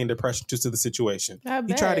anxiety and depression due to the situation.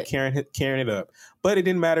 He tried to carrying it up, but it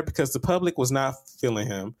didn't matter because the public was not feeling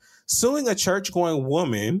him. Suing a church-going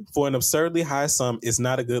woman for an absurdly high sum is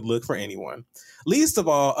not a good look for anyone. Least of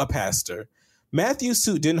all, a pastor. Matthew's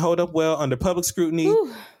suit didn't hold up well under public scrutiny.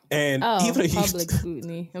 Ooh. And even public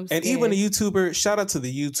scrutiny. And even a YouTuber, shout out to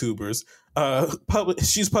the YouTubers. A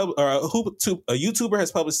YouTuber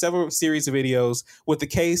has published several series of videos with the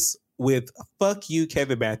case with "Fuck You,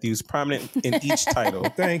 Kevin Matthews" prominent in each title.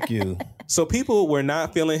 Thank you. So people were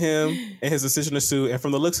not feeling him and his decision to sue. And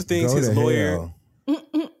from the looks of things, his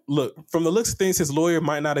lawyer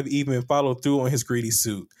might not have even followed through on his greedy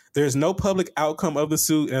suit. There's no public outcome of the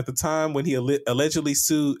suit, and at the time when he allegedly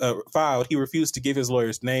filed, he refused to give his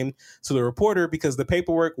lawyer's name to the reporter because the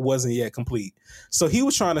paperwork wasn't yet complete. So he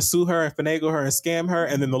was trying to sue her and finagle her and scam her,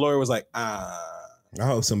 and then the lawyer was like, I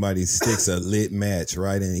hope somebody sticks a lit match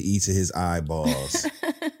right in each of his eyeballs.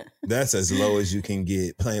 That's as low as you can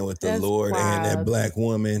get playing with the Lord and that black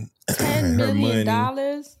woman. $10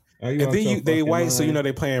 million. And then they white, so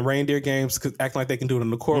they playing reindeer games, acting like they can do it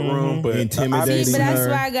in the courtroom, but intimidating. But that's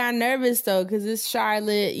why I got nervous though, because it's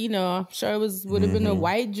Charlotte. I'm sure it would have been a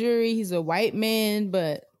white jury. He's a white man,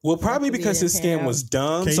 but probably because his scam was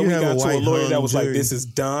dumb. So we got to a lawyer that was like, "This is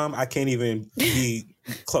dumb. I can't even be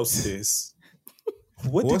close to this."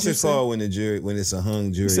 What's it called when it's a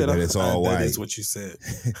hung jury, but it's all white? That is what you said.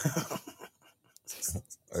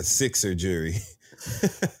 A sixer jury.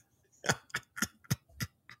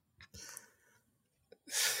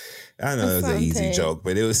 I know it was an easy joke,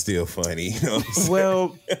 but it was still funny.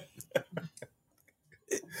 Well,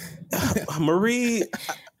 Marie,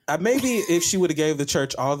 maybe if she would have gave the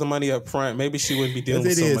church all the money up front, maybe she wouldn't be dealing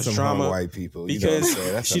with so much drama. White people, because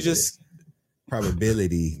she just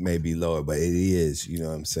probability may be lower, but it is. You know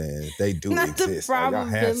what I'm saying? They do exist. Like, I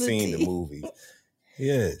have seen the movie.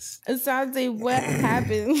 Yes. Asante, what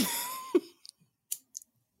happened?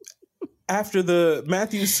 After the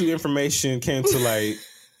Matthews suit information came to light.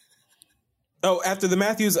 After the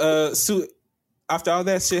Matthews suit, after all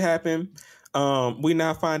that shit happened, we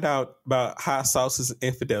now find out about Hot Sauce's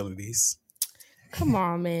infidelities. Come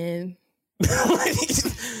on, man.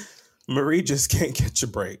 Marie just can't catch a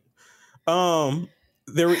break.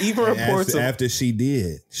 There were even reports after she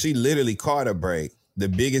did. She literally caught a break. The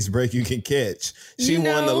biggest break you can catch. She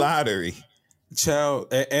won the lottery.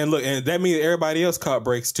 Child, and look, and that means everybody else caught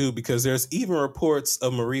breaks too, because there's even reports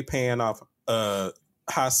of Marie paying off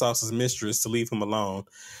Hot Sauce's mistress to leave him alone.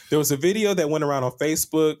 There was a video that went around on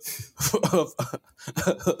Facebook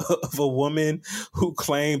of a woman who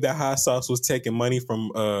claimed that Hot Sauce was taking money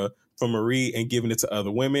from Marie and giving it to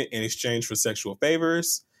other women in exchange for sexual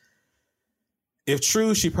favors. If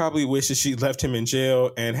true, she probably wishes she left him in jail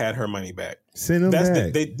and had her money back. Send him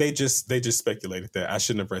back. They just speculated that. I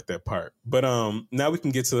shouldn't have read that part. But now we can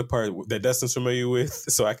get to the part that Dustin's familiar with,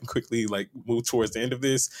 so I can quickly move towards the end of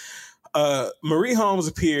this. Marie Holmes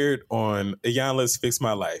appeared on Iyanla's Fix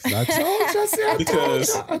My Life. I told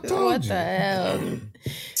what the hell?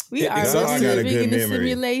 We are living in a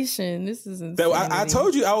simulation. This is insane. I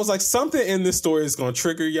told you, I was like, something in this story is going to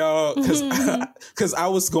trigger y'all, because I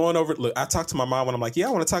was going over. Look, I talked to my mom and I'm like, yeah,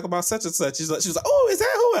 I want to talk about such and such. She was like, oh, is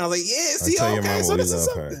that who? And I was like, yeah, see, okay, so this is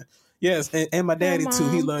something. Her. Yes, and my daddy too.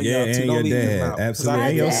 He loved y'all too. Don't leave him out. Absolutely,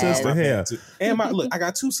 and your sister here. And I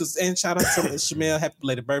got two sisters. And shout out to Shamel. Happy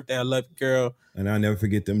belated birthday. I love you, girl. And I'll never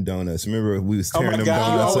forget them donuts. Remember, we was tearing them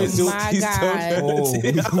donuts.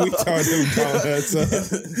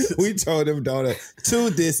 We told them donuts to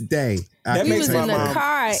this day. He was in the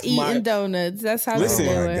car eating donuts. That's how they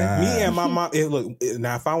were. Me and my mom. Look,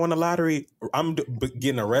 now if I win the lottery, I'm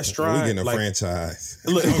getting a restaurant. We're getting a franchise.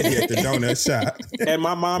 Look, I'm getting the donut shop. And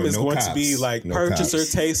my mom is going to be purchaser,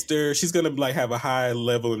 taster. She's going to have a high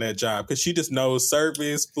level in that job because she just knows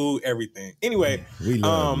service, food, everything. Anyway, we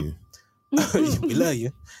love you. We love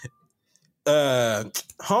you.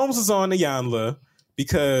 Holmes was on Iyanla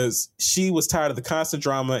because she was tired of the constant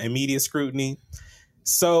drama and media scrutiny.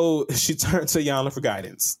 So she turned to Iyanla for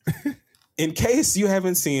guidance. In case you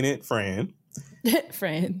haven't seen it, Fran.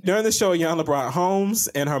 During the show, Iyanla brought Holmes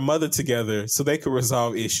and her mother together so they could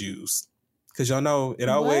resolve issues. Because y'all know,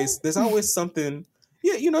 there's always something.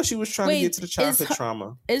 Yeah, she was trying to get to the childhood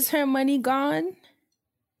trauma. Is her money gone?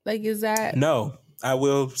 Is that? No. I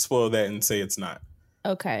will spoil that and say it's not.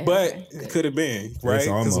 Okay. But it could have been, right? That's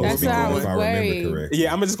almost, if I remember correctly.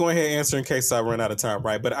 Yeah, I'm going to just go ahead and answer in case I run out of time,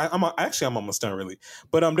 right? But I'm almost done, really.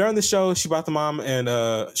 But during the show, she brought she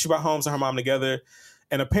brought Holmes and her mom together.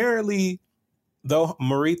 And apparently, though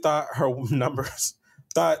Marie thought her winning numbers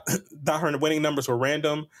were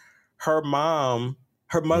random, her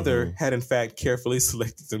mother had in fact carefully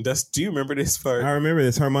selected them. Do you remember this part? I remember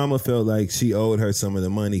this. Her mama felt like she owed her some of the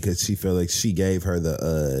money because she felt like she gave her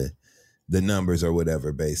the numbers or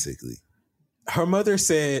whatever, basically. Her mother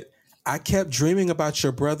said, I kept dreaming about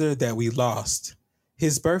your brother that we lost.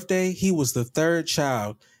 His birthday, he was the third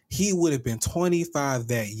child. He would have been 25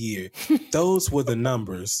 that year. Those were the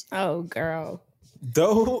numbers. Oh, girl.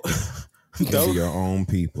 Those are your own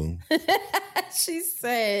people. She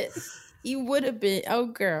said, you would have been, oh,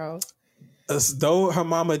 girl. Though her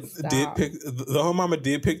mama did pick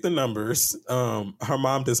the numbers, her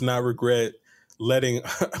mom does not regret letting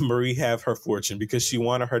Marie have her fortune because she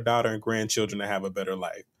wanted her daughter and grandchildren to have a better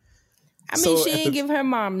life. I mean, she didn't give her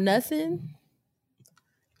mom nothing.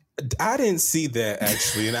 I didn't see that,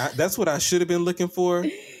 actually, and that's what I should have been looking for.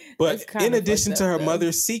 But in addition to her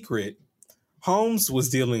mother's secret, Holmes was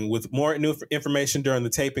dealing with more new information during the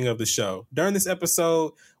taping of the show. During this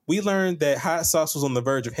episode, we learned that Hot Sauce was on the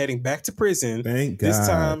verge of heading back to prison. Thank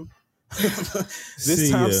God.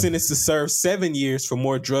 This time sentenced to serve 7 years for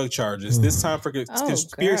more drug charges. This time for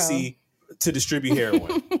conspiracy to distribute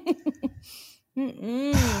heroin.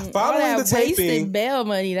 Following the taping, bail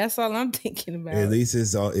money. That's all I'm thinking about. At least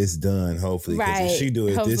it's done. Hopefully, because if she do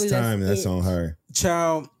it this time, that's on her.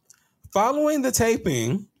 Child. Following the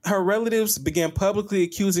taping, her relatives began publicly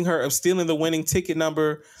accusing her of stealing the winning ticket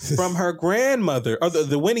number from her grandmother, or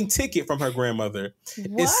the winning ticket from her grandmother.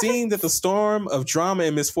 What? It seemed that the storm of drama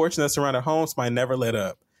and misfortune that surrounded Holmes might never let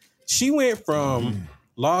up. She went from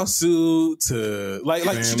lawsuit to like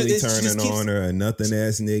family turning on her, a nothing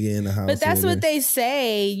ass nigga in the house. But that's what they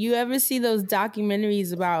say. You ever see those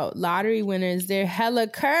documentaries about lottery winners? They're hella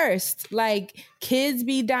cursed. Like kids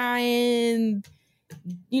be dying.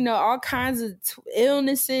 You know, all kinds of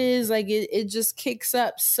illnesses. Like it just kicks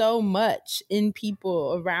up so much in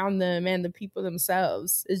people around them and the people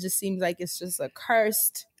themselves. It just seems like it's just a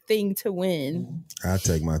cursed thing to win. I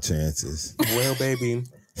take my chances. Well, baby,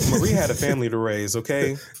 Marie had a family to raise,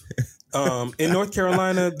 okay? In North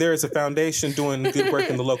Carolina, there is a foundation doing good work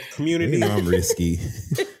in the local community. You know I'm risky.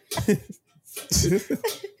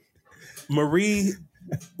 Marie,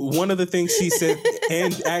 one of the things she said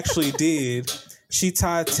and actually did, she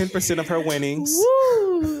tied 10% of her winnings.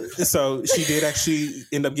 Woo. So she did actually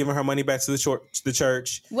end up giving her money back to the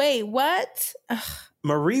church. Wait, what?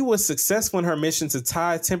 Marie was successful in her mission to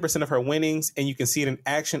tie 10% of her winnings, and you can see it in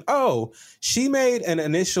action. Oh, she made an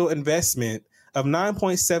initial investment of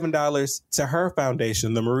 $9.7 to her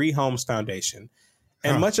foundation, the Marie Holmes Foundation.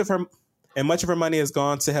 And much of her money has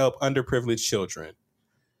gone to help underprivileged children.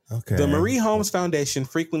 Okay. The Marie Holmes Foundation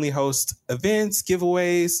frequently hosts events,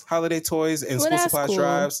 giveaways, holiday toys, and school supplies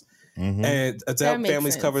drives, and to help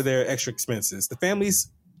families cover their extra expenses. The families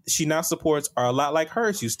she now supports are a lot like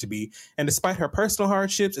hers used to be, and despite her personal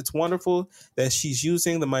hardships, it's wonderful that she's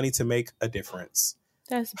using the money to make a difference.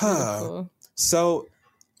 That's beautiful. So,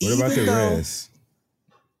 what about the rest?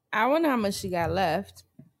 I wonder how much she got left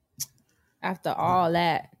after all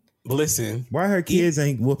that. Listen, why her kids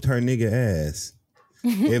ain't whooped her nigga ass?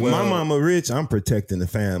 If my mama rich, I'm protecting the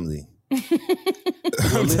family.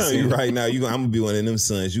 I'm telling you right now, I'm gonna be one of them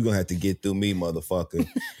sons. You're gonna have to get through me, motherfucker.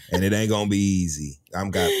 And it ain't gonna be easy. I'm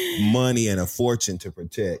got money and a fortune to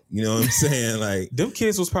protect. You know what I'm saying? Like them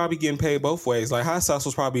kids was probably getting paid both ways. Like Hot Sauce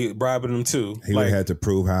was probably bribing them too. He would have had to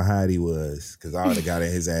prove how hot he was, because I would have got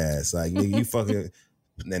in his ass. Like, nigga, you fucking.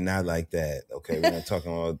 And not like that. Okay, we're not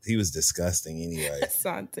talking about. He was disgusting anyway.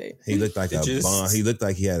 Asante. He looked like a bum. He looked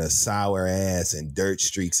like he had a sour ass and dirt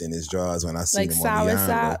streaks in his drawers when I seen him on the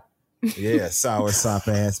sop. Yeah, sour sop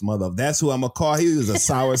ass mother. That's who I'm gonna call. He was a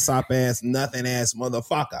sour sop ass, nothing ass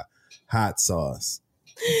motherfucker. Hot Sauce.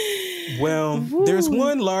 Well, there's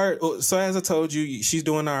one large. So as I told you, she's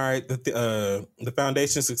doing all right. The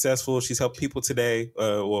foundation's successful. She's helped people today.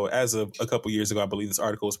 Well, as of a couple years ago, I believe this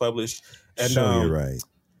article was published. And you're right.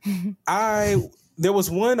 There was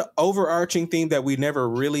one overarching theme that we never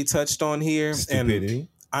really touched on here. Stupidity. And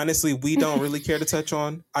honestly, we don't really care to touch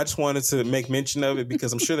on. I just wanted to make mention of it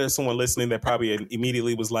because I'm sure there's someone listening that probably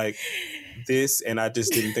immediately was like, this, and I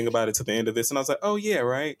just didn't think about it to the end of this. And I was like, oh yeah,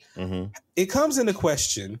 right. Mm-hmm. It comes into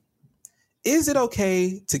question. Is it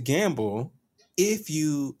okay to gamble if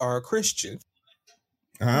you are a Christian?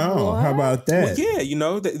 Oh, what? How about that? Well,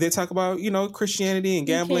 yeah, they talk about, Christianity and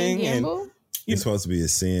gambling. And it's supposed to be a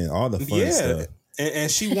sin. All the fun stuff. And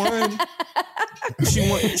she won.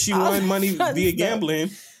 she won money via gambling,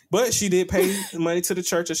 but she did pay money to the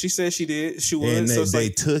church, as she said she did. She would. And they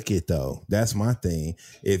took it though. That's my thing.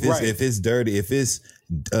 If it's dirty, if it's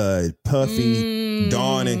Puffy,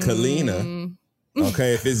 Dawn, and Kalina,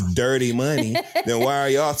 Okay, if it's dirty money, then why are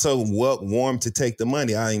y'all so warm to take the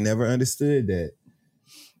money? I ain't never understood that.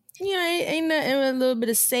 You know, ain't nothing with a little bit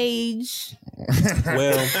of sage.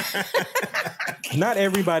 Well, not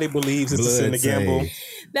everybody believes it's a sin to gamble.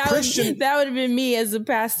 That would have been me as a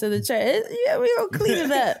pastor of the church. Yeah, we gonna clean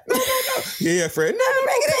it up. Yeah, Fred.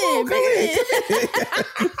 No, bring it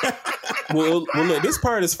in. Well, look, this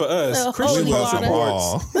part is for us. Christian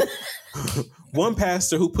water. One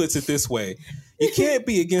pastor who puts it this way: you can't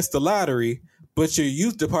be against the lottery, but your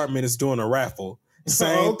youth department is doing a raffle.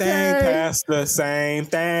 Same thing, Pastor. Same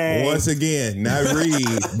thing. Once again, not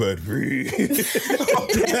read, but read.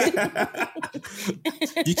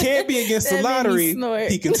 You can't be against the lottery,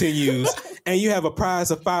 he continues, and you have a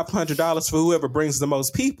prize of $500 for whoever brings the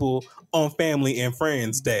most people on Family and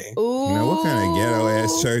Friends Day. Ooh. Now, what kind of ghetto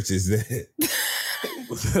ass church is that?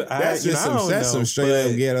 That's just some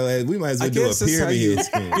straight up ghetto ass. We might as well do a pyramid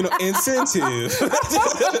scheme. Incentive.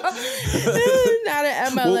 Not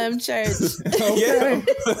an MLM church. Yeah.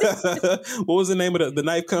 What was the name of the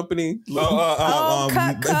knife company? Cutco.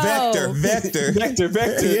 Vector.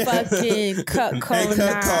 Yeah. Fucking Cutco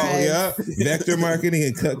knives. Yeah. Vector Marketing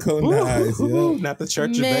and Cutco knives. Yeah. Not the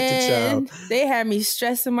Church of Vector Child. They had me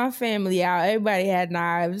stressing my family out. Everybody had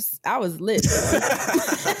knives. I was lit.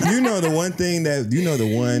 The one thing that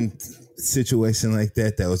the one situation like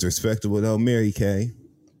that was respectable though, Mary Kay.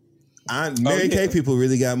 Mary Kay people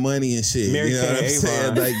really got money and shit. Mary you know Kay what I'm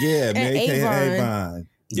saying? Like, yeah, Mary Kay and Avon.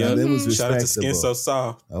 Yeah, that was respectable. Shout out to Skin So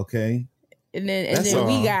Soft. Okay. And then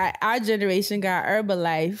we got, our generation got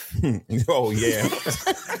Herbalife. Oh yeah.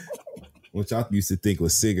 Which I used to think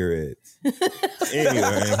was cigarettes.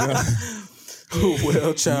 Anyway.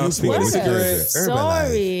 Well, child, speaking of cigarettes,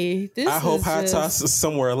 sorry. I hope Hot Toss is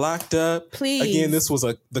somewhere locked up. Please. Again, this was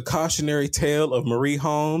the cautionary tale of Marie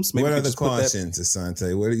Holmes. Maybe what are the cautions,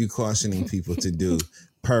 Asante? What are you cautioning people to do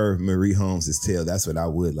per Marie Holmes' tale? That's what I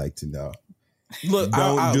would like to know. Look,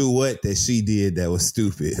 don't do what that she did that was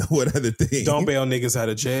stupid. What other things? Don't bail niggas out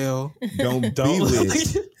of jail. Don't be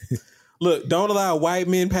with. Look, don't allow white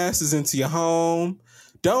men passes into your home.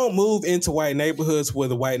 Don't move into white neighborhoods where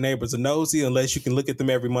the white neighbors are nosy unless you can look at them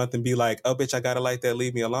every month and be like, oh, bitch, I gotta like that.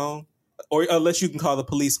 Leave me alone. Or unless you can call the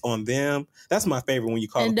police on them. That's my favorite when you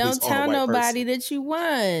call the police on a white person. And don't tell nobody that you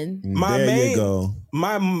won. You go.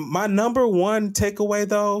 My number one takeaway,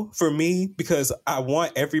 though, for me, because I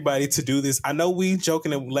want everybody to do this. I know we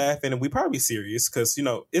joking and laughing and we probably serious because,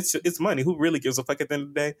 it's money. Who really gives a fuck at the end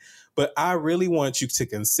of the day? But I really want you to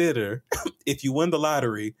consider if you win the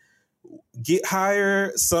lottery,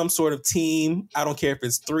 hire some sort of team. I don't care if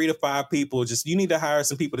it's 3 to 5 people. Just you need to hire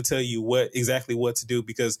some people to tell you exactly what to do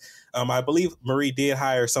because I believe Marie did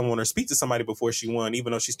hire someone or speak to somebody before she won,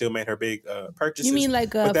 even though she still made her big purchases. You mean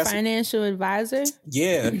like a financial advisor?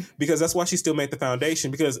 Yeah, because that's why she still made the foundation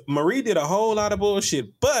because Marie did a whole lot of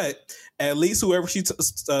bullshit, but at least whoever she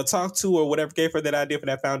talked to or whatever gave her that idea for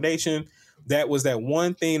that foundation, that was that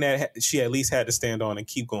one thing that she at least had to stand on and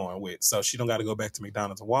keep going with. So she don't got to go back to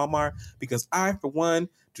McDonald's and Walmart because I, for one,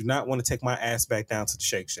 do not want to take my ass back down to the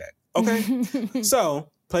Shake Shack. Okay? So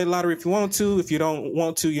play the lottery if you want to. If you don't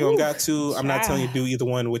want to, you don't got to. I'm not telling you to do either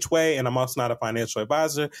one which way. And I'm also not a financial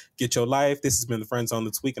advisor. Get your life. This has been the Friend Zone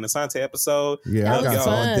This Week in Asante episode. Yeah, I got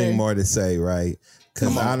one thing more to say, right?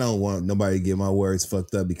 Because I don't want nobody to get my words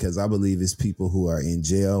fucked up because I believe it's people who are in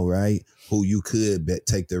jail, right? Who you could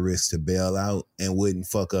take the risk to bail out and wouldn't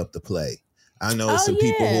fuck up the play. I know some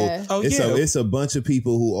people who it's a bunch of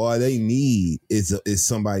people who all they need is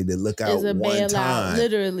somebody to look out one time.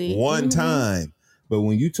 Literally. One time. But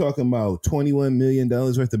when you talking about $21 million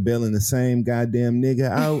worth of bailing the same goddamn nigga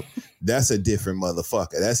out, that's a different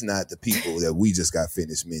motherfucker. That's not the people that we just got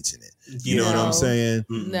finished mentioning. You know what I'm saying?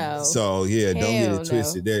 No. So yeah, don't get it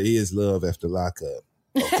twisted. There is love after lockup.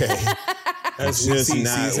 Okay. That's just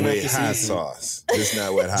not with hot sauce. Just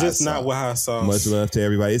not with hot sauce. Just not with hot sauce. Much love to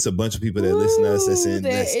everybody. It's a bunch of people that listen to us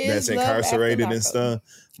that's incarcerated and stuff.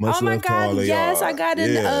 Much love to all of y'all. I got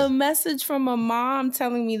a message from a mom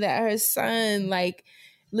telling me that her son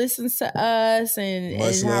listens to us and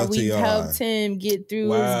how we helped him get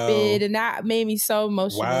through his bid, and that made me so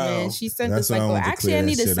emotional. And she sent us actually I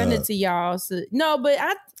need to send it to y'all. So, no, but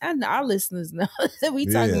our listeners know that we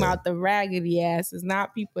talking about the raggedy asses,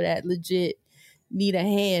 not people that legit need a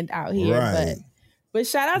hand out here. Right. But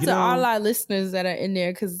shout out to all our listeners that are in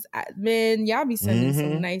there because, man, y'all be sending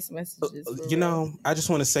some nice messages. I just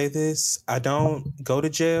want to say this. I don't go to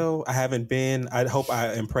jail. I haven't been. I hope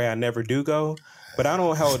and pray I never do go. But I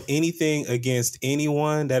don't hold anything against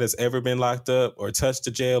anyone that has ever been locked up or touched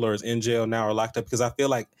the jail or is in jail now or locked up, because I feel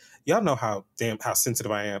like y'all know how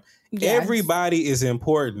sensitive I am. Yes. Everybody is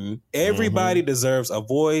important. Everybody deserves a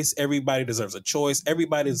voice. Everybody deserves a choice.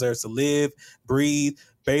 Everybody deserves to live, breathe,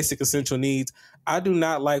 basic essential needs. I do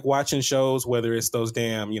not like watching shows, whether it's those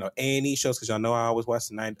damn, A&E shows, because y'all know I always watch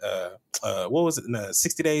the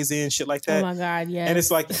 60 Days In, shit like that. Oh my God, yeah. And it's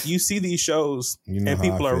like, you see these shows and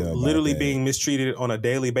people are literally being mistreated on a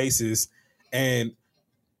daily basis. And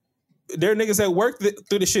there are niggas that work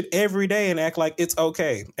through the shit every day and act like it's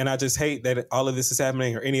okay. And I just hate that all of this is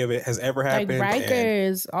happening or any of it has ever happened. Like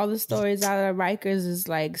Rikers, all the stories out of Rikers is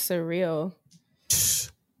like surreal.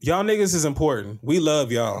 Y'all niggas is important. We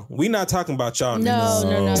love y'all. We not talking about y'all niggas.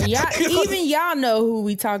 No. Y'all, even y'all know who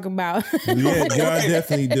we talking about. Yeah, y'all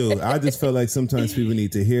definitely do. I just feel like sometimes people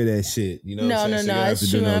need to hear that shit. You know what I'm saying? No, it's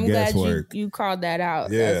true. I'm glad you called that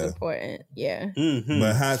out. Yeah. That's important. Yeah. Mm-hmm.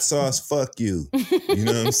 But hot sauce, fuck you. You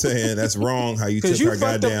know what I'm saying? That's wrong how you took her goddamn money. Because you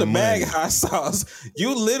fucked up the bag hot sauce.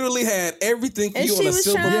 You literally had everything for and you on a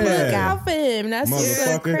silver platter. And she was trying to look out for him. That's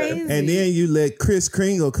so crazy. And then you let Kris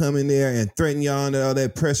Kringle come in there and threaten y'all under all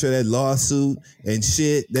that pressure, that lawsuit and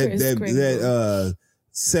shit. That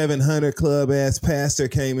 700 Club ass pastor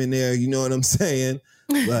came in there. You know what I'm saying?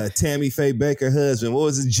 Tammy Faye Baker husband. What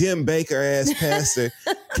was it? Jim Baker ass pastor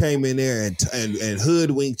came in there and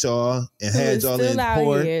hoodwinked y'all and had y'all in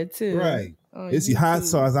court. Right. It's hot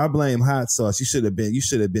sauce. I blame hot sauce. You should have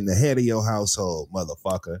been the head of your household,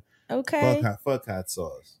 motherfucker. Okay. Fuck hot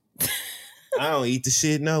sauce. I don't eat the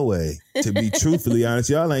shit no way. To be truthfully honest,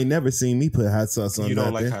 y'all ain't never seen me put hot sauce on. You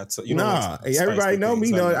don't nothing. Like hot sauce. Nah, everybody know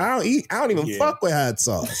me. Know I don't even fuck with hot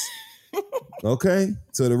sauce. Okay,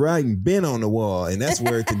 so the writing been on the wall, and that's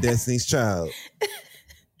word to Destiny's Child.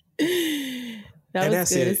 That was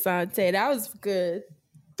good, Asante. That was good.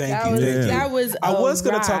 Thank you. That was. I was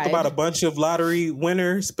going to talk about a bunch of lottery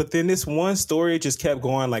winners, but then this one story just kept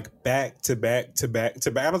going like back to back to back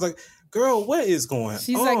to back. I was like, girl, what is going on?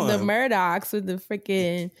 She's like the Murdochs with the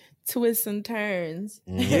freaking twists and turns.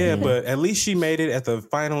 Yeah, but at least she made it at the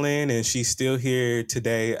final end, and she's still here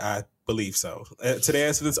today. I believe so. Today,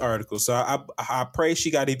 as for this article, so I pray she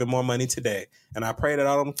got even more money today, and I pray that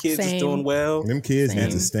all them kids is doing well. Them kids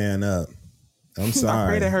need to stand up. I'm sorry.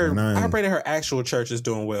 I pray that her actual church is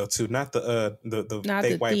doing well too, not the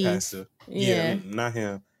fake white pastor. Yeah, not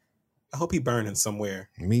him. I hope he burning somewhere.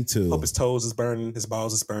 Me too. I hope his toes is burning, his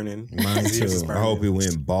balls is burning. Mine too. I hope he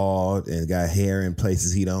went bald and got hair in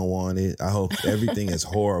places he don't want it. I hope everything is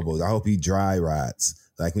horrible. I hope he dry rots,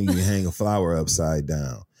 like when you hang a flower upside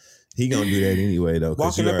down. He gonna do that anyway though.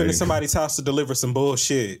 Walking up into somebody's house to deliver some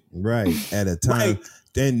bullshit. Right. At a time.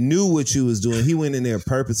 And knew what you was doing. He went in there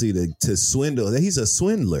purposely to swindle. He's a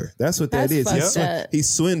swindler. That's what that is. He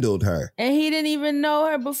swindled her. And he didn't even know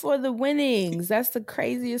her before the winnings. That's the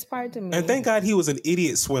craziest part to me. And thank God he was an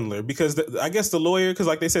idiot swindler, because I guess the lawyer, because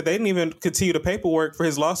like they said, they didn't even continue the paperwork for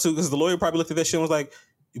his lawsuit, because the lawyer probably looked at that shit and was like,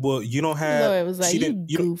 well, you don't have... The lawyer was like,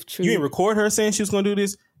 you didn't record her saying she was going to do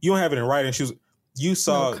this? You don't have it in writing. You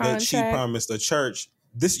saw that she promised a church.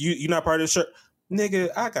 You're not part of the church. Nigga,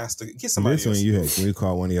 I got to get somebody else. This one you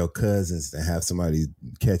call one of your cousins and have somebody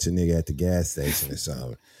catch a nigga at the gas station or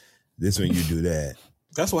something. This one you do that.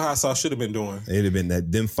 That's what Hot Sauce should have been doing. It'd have been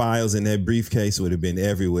that them files in that briefcase would have been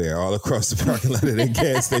everywhere, all across the parking lot of that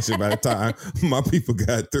gas station by the time my people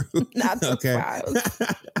got through. Not the files.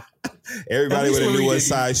 Everybody would have knew what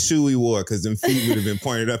size shoe he wore, because them feet would have been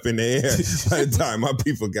pointed up in the air by the time my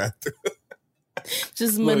people got through.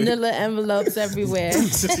 Just manila envelopes everywhere.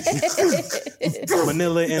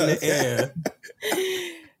 Manila in the air.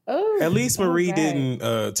 Oh, at least Marie didn't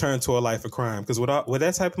turn to a life of crime, because with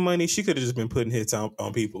that type of money, she could have just been putting hits on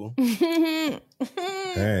people. Hey,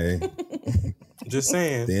 just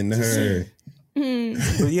saying. In the herd.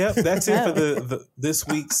 But yep, that's it for the this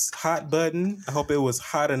week's hot button. I hope it was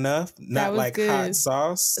hot enough, not like good. Hot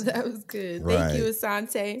sauce. That was good. Right. Thank you,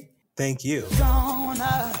 Asante. Thank you.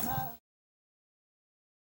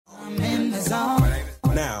 I'm in the zone.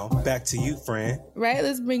 Now, back to you, Fran. Right,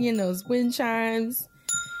 let's bring in those wind chimes.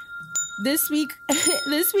 This week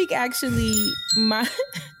actually,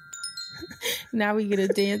 now we get a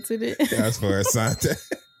dance with it. That's for Asante.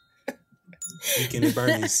 Weekend at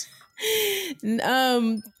Bernie's.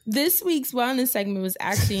 This week's wellness segment was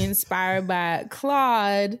actually inspired by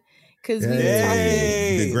Claude, because we were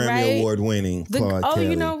talking the Grammy Award winning Claude Kelly.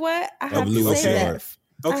 You know what? I have to say that.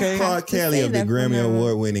 Okay, Claude Kelly of the Grammy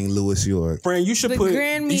Award winning Louis York. Fran, you should put that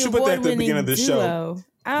at the beginning of the show.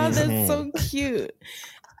 Oh, that's so cute.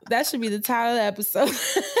 That should be the title of the episode.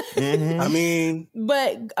 I mean,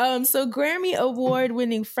 but so Grammy Award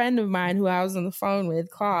winning friend of mine who I was on the phone with,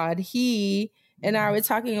 Claude, he and I were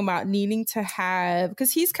talking about needing to have,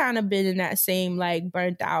 because he's kind of been in that same like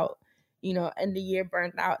burnt out, you know, end of year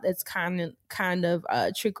burnt out that's kind of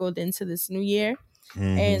trickled into this new year.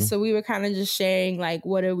 And so we were kind of just sharing like,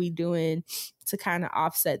 what are we doing to kind of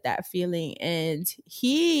offset that feeling? And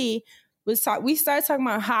we started talking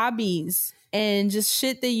about hobbies and just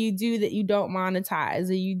shit that you do that you don't monetize,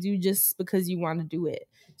 or you do just because you want to do it,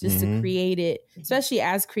 just to create it. Especially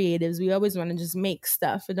as creatives, we always want to just make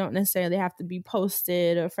stuff. It don't necessarily have to be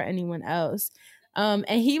posted or for anyone else. And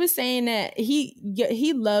he was saying that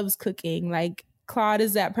he loves cooking. Like Claude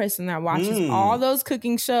is that person that watches all those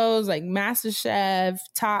cooking shows, like MasterChef,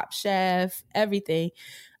 Top Chef, everything.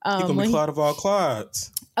 He gonna be Claude of all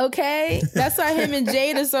Claudes. Okay, that's why him and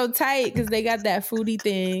Jade are so tight, because they got that foodie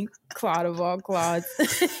thing. Claude of all Claudes.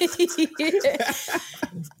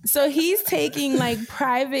 So he's taking like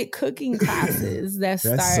private cooking classes that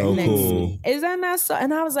start so next cool. week. Is that not so?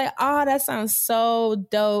 And I was like, oh, that sounds so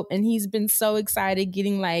dope. And he's been so excited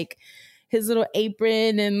getting like his little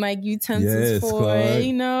apron and like utensils for it,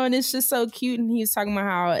 you know, and it's just so cute. And he's talking about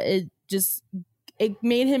how it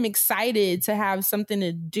made him excited to have something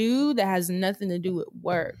to do that has nothing to do with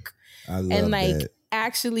work. I love and like that.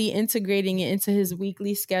 actually integrating it into his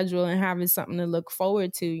weekly schedule and having something to look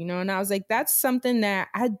forward to, you know? And I was like, that's something that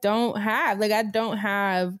I don't have. Like, I don't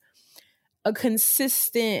have a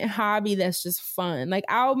consistent hobby that's just fun. Like,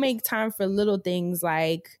 I'll make time for little things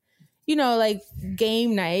like, you know, like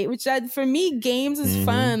game night, which for me, games is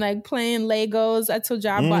fun. Like playing Legos. I told you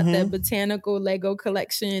I bought the botanical Lego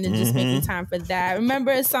collection and just making time for that.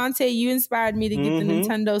 Remember, Asante, you inspired me to get the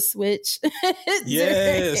Nintendo Switch.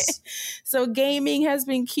 Yes. So gaming has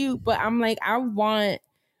been cute, but I'm like, I want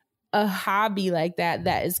a hobby like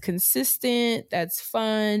that is consistent, that's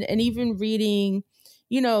fun, and even reading,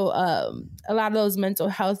 you know, a lot of those mental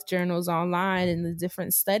health journals online and the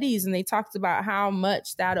different studies, and they talked about how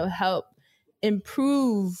much that'll help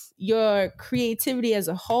improve your creativity as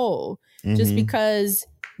a whole. Just because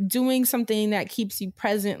doing something that keeps you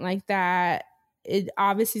present like that, it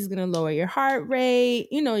obviously is going to lower your heart rate.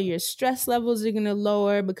 You know, your stress levels are going to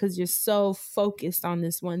lower because you're so focused on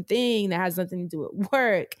this one thing that has nothing to do with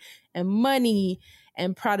work and money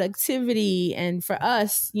and productivity, and for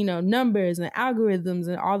us, you know, numbers and algorithms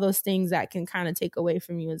and all those things that can kind of take away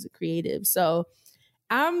from you as a creative. So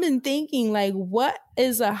I've been thinking, like, what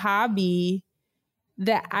is a hobby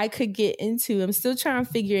that I could get into? I'm still trying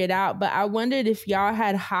to figure it out, but I wondered if y'all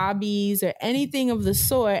had hobbies or anything of the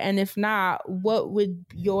sort, and if not, what would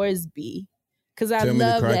yours be? Because I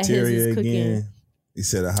love that his is cooking. Again. You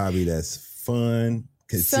said a hobby that's fun,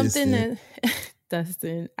 consistent. Something that...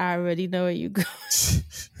 Dustin, I already know where you go.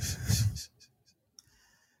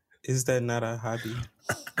 Is that not a hobby?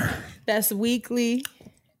 That's weekly.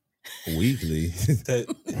 Weekly?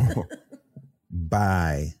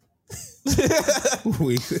 Bye.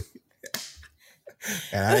 Weekly.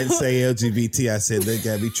 And I didn't say LGBT. I said they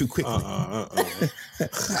gotta be true quick.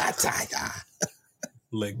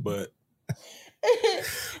 Leg butt.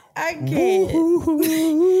 I can't.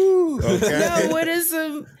 Okay. No, what is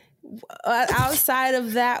some... outside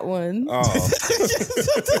of that one. Oh.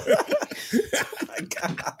 My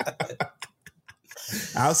God.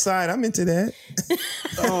 Outside, I'm into that.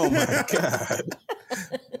 Oh my God.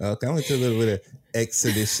 Okay, I'm into a little bit of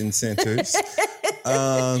exhibition centers.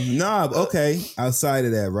 Okay. Outside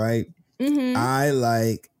of that, right? I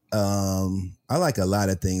like a lot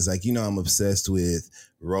of things. Like, you know, I'm obsessed with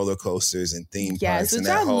roller coasters and theme parks and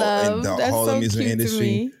that whole amusement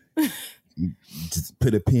industry. Just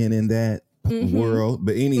put a pin in that world.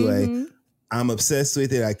 But anyway, I'm obsessed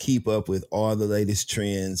with it. I keep up with all the latest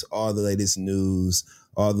trends, all the latest news,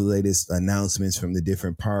 all the latest announcements from the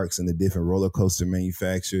different parks and the different roller coaster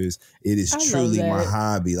manufacturers. It is truly my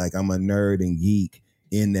hobby. Like, I'm a nerd and geek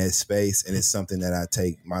in that space, and it's something that I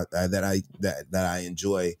take that I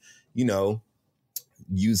enjoy, you know,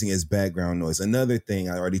 using as background noise. Another thing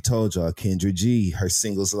I already told y'all, Kendra G, her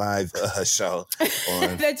Singles Live show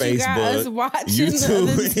on that Facebook, you got us watching YouTube,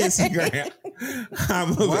 Instagram.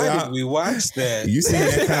 Why did we watch that? You see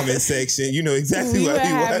that comment section, you know exactly what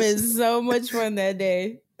we were having so much fun that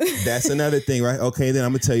day. That's another thing, right? Okay, then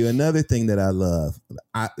I'm gonna tell you another thing that I love.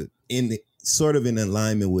 In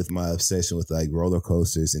alignment with my obsession with like roller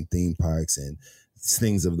coasters and theme parks and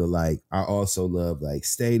things of the like. I also love like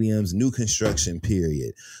stadiums, new construction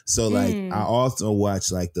period. So like I also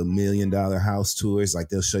watch like the $1 million house tours. Like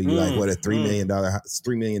they'll show you like what a $3 million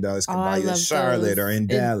can buy you in Charlotte or in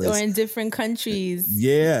Dallas. Or in different countries.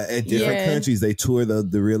 Yeah, at different countries. They tour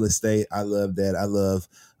the real estate. I love that. I love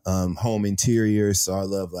home interiors. So I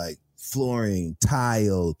love like flooring,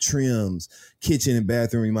 tile, trims, kitchen and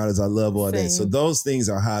bathroom remodels. I love all that. So those things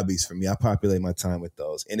are hobbies for me. I populate my time with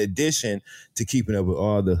those. In addition to keeping up with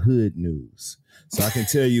all the hood news. So I can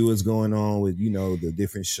tell you what's going on with, the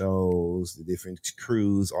different shows, the different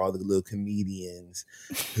crews, all the little comedians,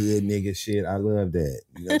 hood nigga shit. I love that.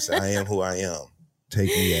 You know what I'm saying? I am who I am. Take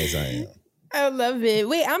me as I am. I love it.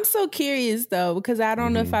 Wait, I'm so curious though, because I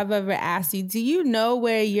don't know if I've ever asked you. Do you know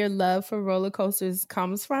where your love for roller coasters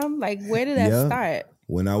comes from? Like, where did that start?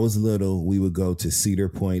 When I was little, we would go to Cedar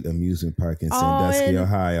Point Amusement Park in Sandusky,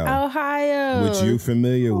 Ohio. Which you're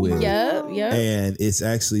familiar with. Yep. And it's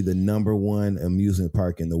actually the number one amusement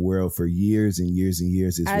park in the world for years and years and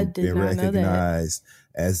years. It's been recognized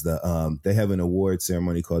as they have an award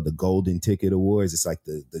ceremony called the Golden Ticket Awards. It's like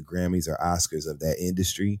the Grammys or Oscars of that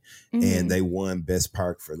industry. And they won Best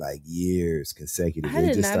Park for like years consecutively.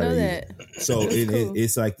 I did not know that. So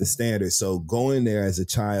it's like the standard. So going there as a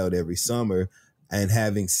child every summer and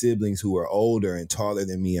having siblings who are older and taller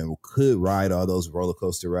than me and could ride all those roller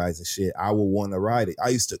coaster rides and shit, I would want to ride it. I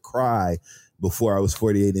used to cry before I was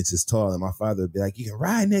 48 inches tall, and my father would be like, "You can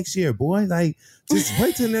ride next year, boy. Like, just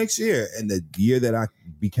wait till next year." And the year that I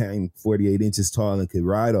became 48 inches tall and could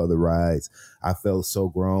ride all the rides, I felt so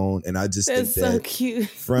grown. And I just think so cute.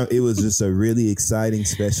 It was just a really exciting,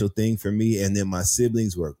 special thing for me. And then my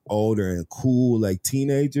siblings were older and cool, like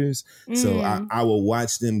teenagers. So I would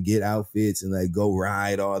watch them get outfits and like go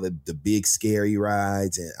ride all the big scary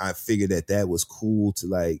rides. And I figured that was cool to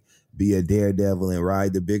like be a daredevil and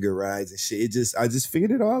ride the bigger rides and shit. I just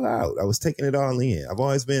figured it all out. I was taking it all in. I've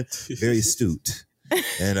always been very astute.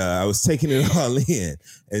 And I was taking it all in.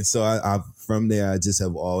 And so I from there, I just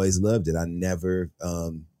have always loved it. I never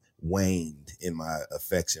waned in my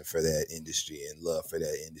affection for that industry and love for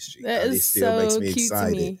that industry. It still makes me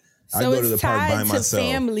excited. To me. So I go to the park by myself.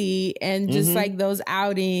 Family and just like those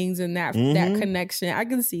outings and that connection. I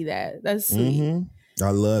can see that. That's sweet.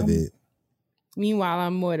 I love it. Meanwhile,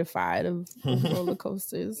 I'm mortified of roller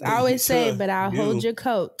coasters. I always say, but I'll hold your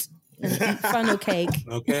coat and eat funnel cake.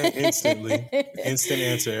 Okay, instantly. Instant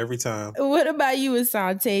answer every time. What about you,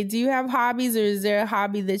 Asante? Do you have hobbies, or is there a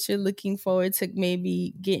hobby that you're looking forward to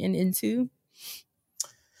maybe getting into?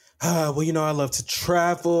 Well, I love to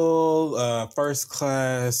travel, first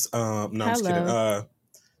class. No, I'm just kidding.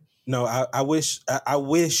 No, I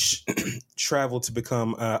wish travel to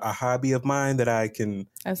become a hobby of mine that I can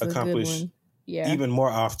accomplish even more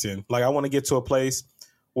often. Like, I want to get to a place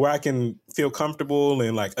where I can feel comfortable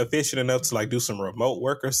and like efficient enough to like do some remote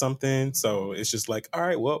work or something. So it's just like, all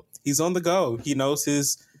right, well, he's on the go. He knows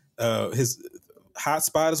his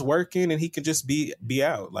hotspot is working and he can just be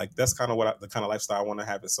out. Like, that's kind of the kind of lifestyle I want to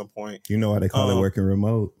have at some point. You know why they call it working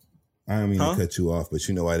remote? I don't mean to cut you off, but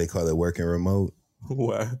you know why they call it working remote?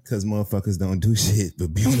 Why? Because motherfuckers don't do shit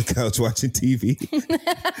but be on the couch watching TV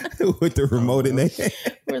with the remote in their hand.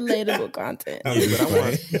 Relatable content.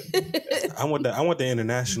 I want the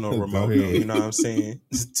international remote, though, you know what I'm saying?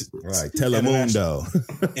 Right, Telemundo.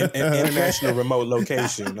 International remote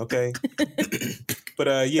location, okay? But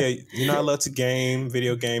I love to game.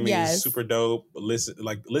 Video gaming is super dope.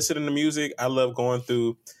 Listening to music, I love going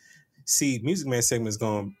through. See, Music Man segment is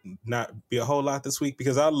going to not be a whole lot this week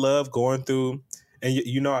because I love going through. And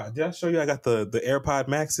did I show you I got the AirPod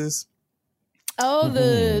Maxes? Oh,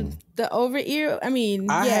 the over ear. I mean,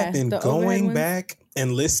 I have been going back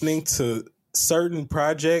and listening to certain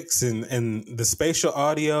projects and the spatial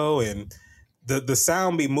audio and the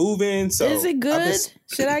sound be moving. So is it good?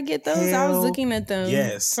 Should I get those? I was looking at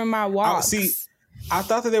them from my walks. I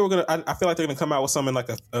thought that they were gonna. I feel like they're gonna come out with something in like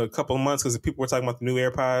a couple of months because people were talking about the new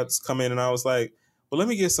AirPods come in, and I was like, well, let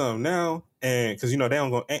me get some now. And because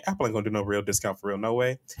Apple ain't gonna do no real discount for real, no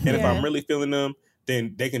way. And if I'm really feeling them,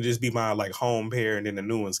 then they can just be my like home pair, and then the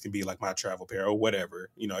new ones can be like my travel pair or whatever.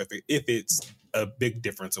 If it's a big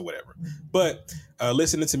difference or whatever. But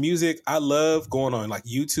listening to music, I love going on like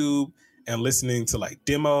YouTube and listening to like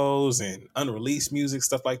demos and unreleased music,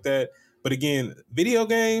 stuff like that. But again, video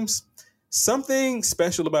games. Something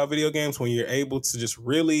special about video games when you're able to just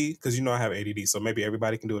really, because I have ADD, so maybe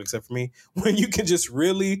everybody can do it except for me, when you can just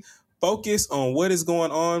really focus on what is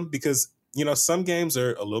going on, because, some games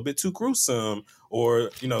are a little bit too gruesome or,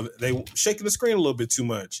 they shaking the screen a little bit too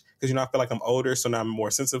much because, I feel like I'm older, so now I'm more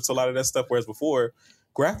sensitive to a lot of that stuff. Whereas before,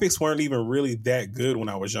 graphics weren't even really that good when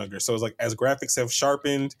I was younger. So it's like as graphics have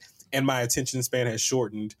sharpened and my attention span has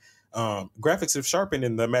shortened, graphics have sharpened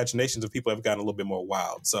and the imaginations of people have gotten a little bit more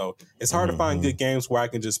wild. So it's hard to find good games where I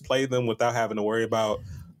can just play them without having to worry about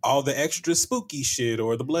all the extra spooky shit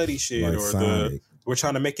or the bloody shit Like or Sonic. we're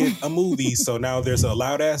trying to make it a movie. So now there's a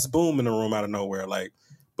loud ass boom in the room out of nowhere. Like,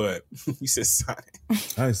 but you said Sonic.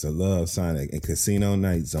 I used to love Sonic and Casino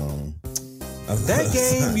Night Zone. That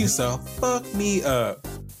game used to fuck me up.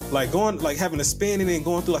 Like having to spin and then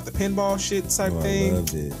going through like the pinball shit type thing. I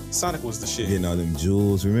loved it. Sonic was the shit. Getting all them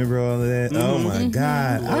jewels. Remember all of that? Oh my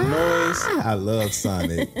God. Noise. I love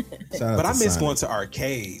Sonic. But I miss going to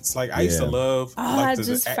arcades. Like I used to love. Oh, I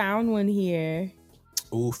just found one here.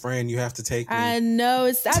 Ooh, friend, you have to take me. I know.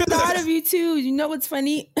 I thought of you too. You know what's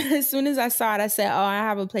funny? As soon as I saw it, I said, "Oh, I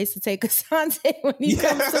have a place to take Asante when he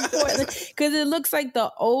comes to Portland," because it looks like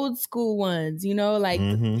the old school ones. You know, like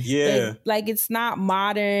like it's not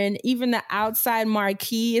modern. Even the outside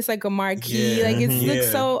marquee, it's like a marquee. Like it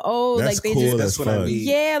looks so old. That's like they cool. just That's what I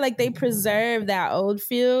mean. like they preserve that old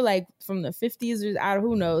feel, like from the 50s or out of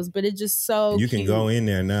who knows. But it's just so You cute. can go in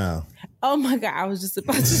there now. Oh my God! I was just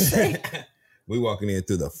about to say. We walking in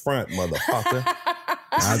through the front, motherfucker.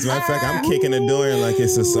 As a matter of fact, I'm kicking the door in like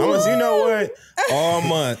it's a summer. You know what? All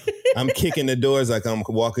month, I'm kicking the doors like I'm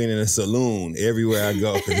walking in a saloon everywhere I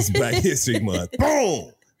go because it's Black History Month.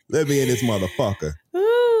 Boom! Let me in this motherfucker.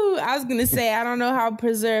 Ooh, I was gonna say I don't know how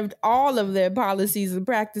preserved all of their policies and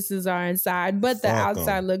practices are inside, but the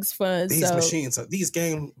outside looks fun. These machines, these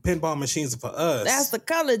pinball machines are for us. That's the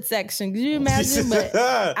colored section. Could you imagine? But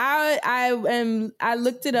I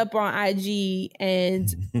looked it up on IG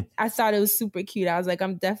and I thought it was super cute. I was like,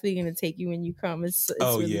 I'm definitely gonna take you when you come. It's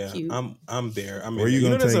really cute. I'm there. Where you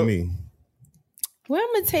gonna take me? Where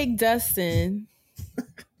I'm gonna take Dustin.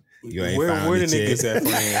 You ain't where the niggas at,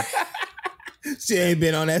 friend? She ain't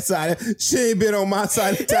been on that side. She ain't been on my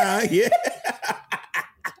side of town yet.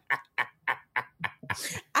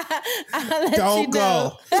 Don't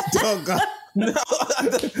go. Don't go. No.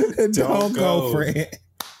 Don't go, friend.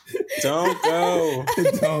 Don't go.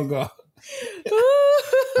 Don't go.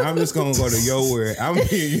 I'm just gonna go to your world. I'm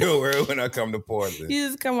in your world when I come to Portland. You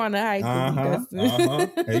just come on a hike with me,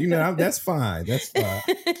 Dustin. Hey, you know that's fine. That's fine.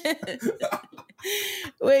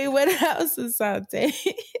 Wait, what else is Asante?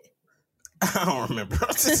 I don't remember.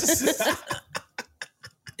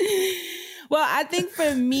 Well, I think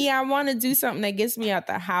for me, I want to do something that gets me out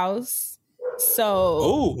the house.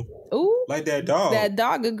 So, ooh, like that dog. That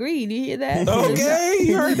dog agreed. You hear that? Okay,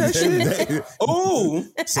 you heard that shit. Oh,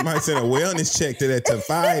 somebody sent a wellness check to that to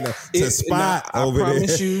spot over there. I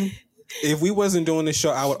promise you. If we wasn't doing this show,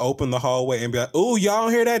 I would open the hallway and be like, "Ooh, y'all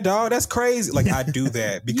don't hear that dog? That's crazy!" Like I do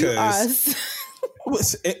that because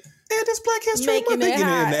it's Black History Month. They get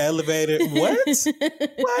in the elevator. What?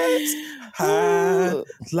 Hot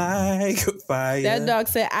like fire. That dog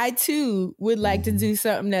said, "I too would like to do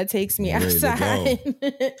something that takes me outside."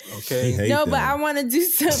 Okay. No, but I want to do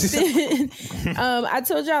something. I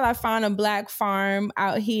told y'all I found a black farm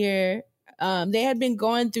out here. They had been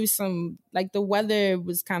going through some, like the weather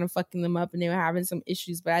was kind of fucking them up and they were having some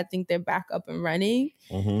issues, but I think they're back up and running.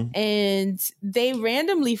 And they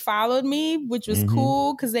randomly followed me, which was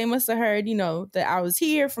cool because they must have heard, that I was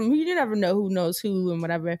here from, you never know who knows who and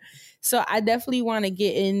whatever. So I definitely want to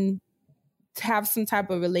get in, to have some type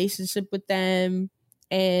of relationship with them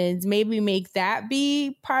and maybe make that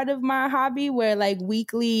be part of my hobby where like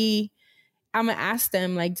weekly, I'm going to ask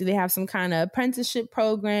them, like, do they have some kind of apprenticeship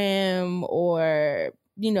program or,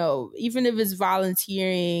 even if it's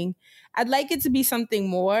volunteering, I'd like it to be something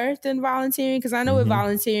more than volunteering. Because I know with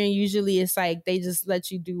volunteering, usually it's like they just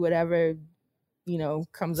let you do whatever,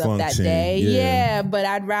 comes up that day. Yeah. But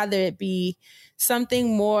I'd rather it be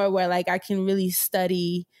something more where like I can really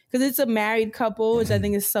study. Because it's a married couple, which I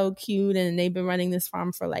think is so cute. And they've been running this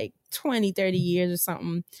farm for like 20, 30 years or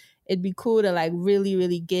something. It'd be cool to like really,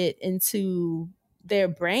 really get into their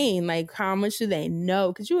brain. Like how much do they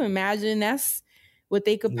know? Could you imagine that's what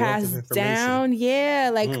they could pass down?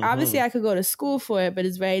 Yeah. Like obviously I could go to school for it, but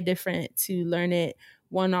it's very different to learn it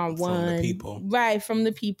one-on-one. From the people. Right. From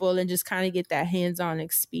the people and just kind of get that hands-on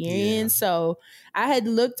experience. Yeah. So I had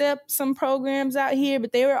looked up some programs out here,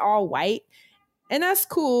 but they were all white. And that's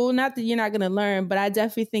cool. Not that you're not going to learn, but I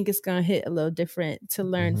definitely think it's going to hit a little different to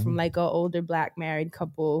learn from like an older black married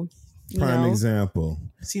couple. Prime example.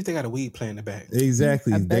 See if they got a weed play in the back.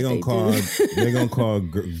 Exactly. They're gonna call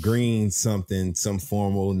green something, some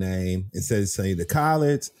formal name. Instead of saying the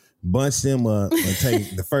college, bunch them up and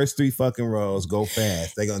take the first 3 fucking rows. Go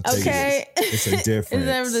fast. They're gonna take it. It's a difference. It's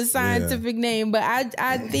never the scientific name, but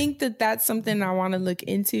I think that's something I want to look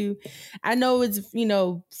into. I know it's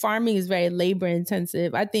farming is very labor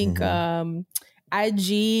intensive. I think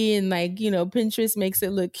IG and Pinterest makes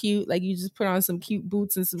it look cute. Like you just put on some cute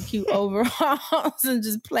boots and some cute overalls and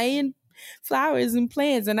just playing flowers and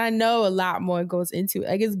plants. And I know a lot more goes into it.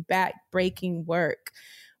 Like it's back-breaking work.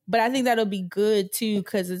 But I think that'll be good too,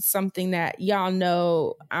 because it's something that y'all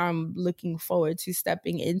know I'm looking forward to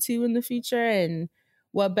stepping into in the future. And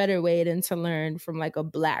what better way than to learn from like a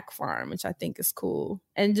Black farm, which I think is cool.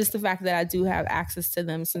 And just the fact that I do have access to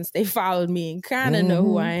them since they followed me and kind of know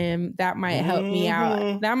who I am, that might help me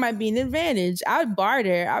out. That might be an advantage. I'd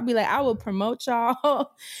barter. I'd be like, I will promote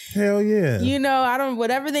y'all. Hell yeah.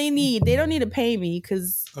 Whatever they need. They don't need to pay me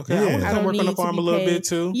because I don't work on the farm a little bit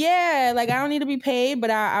too. Yeah, like I don't need to be paid, but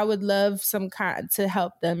I would love some kind to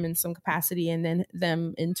help them in some capacity, and then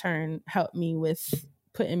them in turn help me with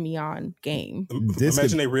putting me on game.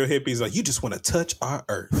 Imagine they real hippies like, you just want to touch our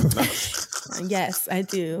earth. Yes, I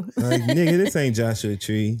do. Like, nigga, this ain't Joshua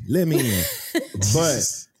Tree. Let me in.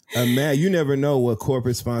 But man, you never know what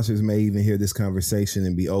corporate sponsors may even hear this conversation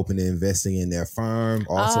and be open to investing in their farm,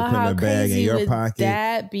 also putting a bag in your pocket.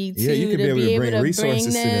 That be too, you could be able to bring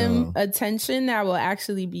resources bring them attention that will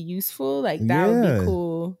actually be useful. Like that would be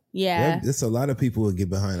cool. Yeah. There's a lot of people who get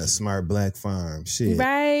behind a smart Black farm. Shit.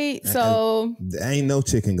 Right. So ain't no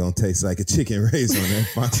chicken gonna taste like a chicken raised on that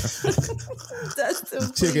farm.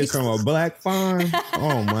 That's chickens from a Black farm.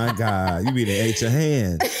 Oh my God. You be to ate your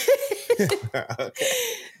hand.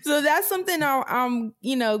 So that's something I'm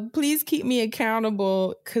please keep me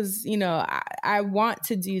accountable because, I want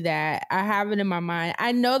to do that. I have it in my mind.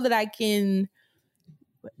 I know that I can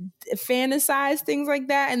fantasize things like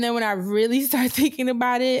that. And then when I really start thinking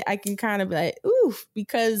about it, I can kind of be like, oof,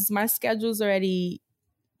 because my schedule's already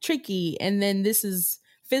tricky. And then this is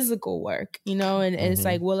physical work, and it's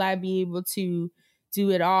like, will I be able to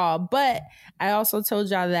do it all? But I also told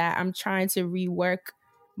y'all that I'm trying to rework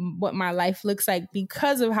what my life looks like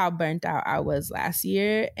because of how burnt out I was last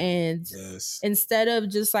year. And instead of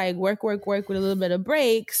just like work with a little bit of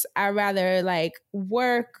breaks, I rather like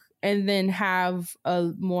work and then have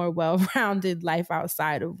a more well-rounded life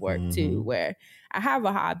outside of work too, where I have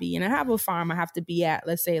a hobby and I have a farm I have to be at,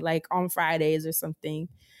 let's say like on Fridays or something.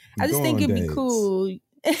 I just think it'd be cool.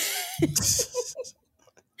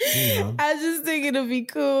 I just think it'll be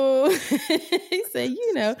cool. He said,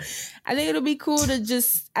 I think it'll be cool to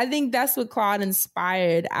I think that's what Claude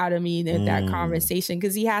inspired out of me in that conversation,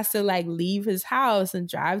 because he has to like leave his house and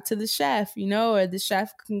drive to the chef, or the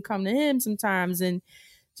chef can come to him sometimes, and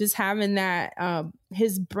just having that,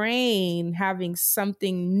 his brain having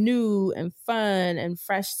something new and fun and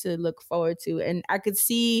fresh to look forward to. And I could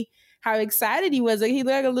see how excited he was. Like he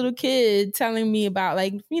looked like a little kid telling me about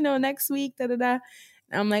like, next week, da-da-da.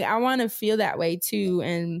 I'm like, I want to feel that way too.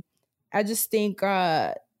 And I just think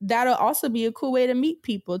that'll also be a cool way to meet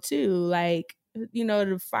people too. Like,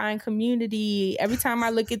 to find community. Every time I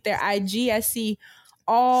look at their IG, I see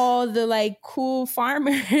all the like cool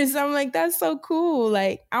farmers. I'm like, that's so cool.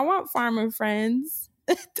 Like, I want farmer friends.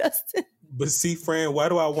 Dustin. But see, friend, why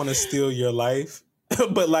do I want to steal your life?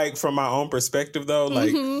 But like from my own perspective though,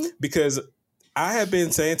 like, because I have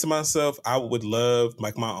been saying to myself, I would love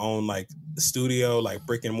like my own like studio, like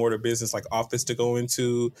brick and mortar business, like office to go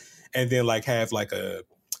into, and then like have like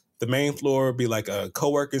the main floor be like a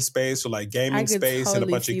co-working space or like gaming space, and a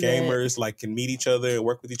bunch of gamers like can meet each other and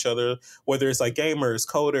work with each other, whether it's like gamers,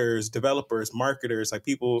 coders, developers, marketers, like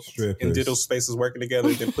people in digital spaces working together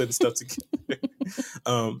and then putting stuff together.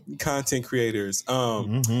 Content creators.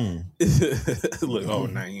 Look,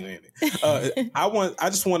 now you ain't it. I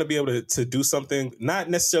just want to be able to do something, not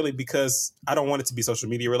necessarily because I don't want it to be social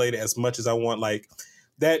media related as much as I want like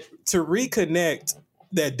that to reconnect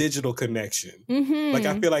that digital connection. Like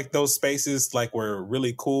I feel like those spaces like were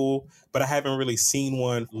really cool, but I haven't really seen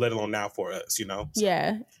one, let alone now for us, So,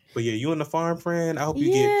 yeah. But yeah, you and the farm friend, I hope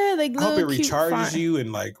you I hope it recharges you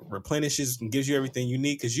and like replenishes and gives you everything you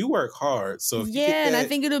need, because you work hard. So and I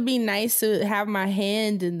think it'll be nice to have my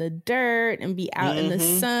hand in the dirt and be out in the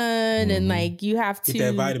sun, and like you have to get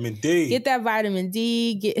that vitamin D. Get that vitamin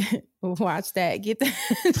D. Watch that. Get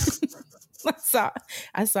that.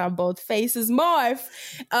 I saw both faces morph.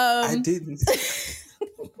 I didn't.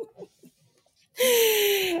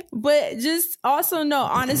 But just also know,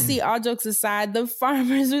 honestly, all jokes aside, the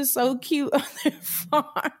farmers are so cute on their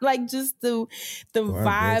farm. Like just the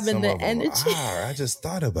vibe and the energy. I just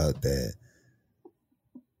thought about that.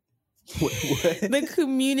 The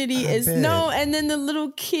community is and then the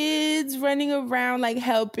little kids running around like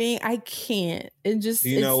helping. I can't. It just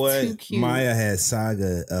know what? Too cute. Maya had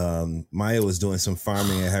Saga. Maya was doing some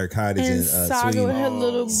farming at her cottage in Saga Sweden. with her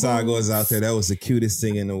little Saga was out there. That was the cutest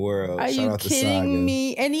thing in the world. Are you kidding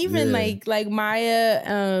me? And even like Maya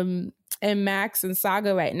and Max and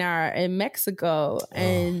Saga right now are in Mexico,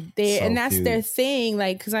 and that's cute. Their thing.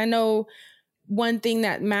 Like, because I know. One thing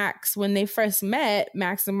that Max, when they first met,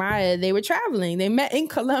 Max and Maya, they were traveling. They met in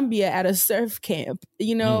Colombia at a surf camp,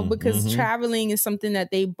 because traveling is something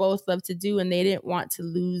that they both love to do and they didn't want to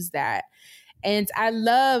lose that. And I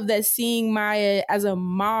love that seeing Maya as a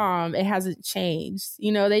mom, it hasn't changed.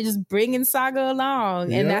 They just bringing Saga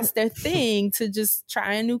along and that's their thing to just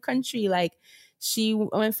try a new country. Like, she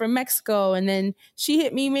went from Mexico and then she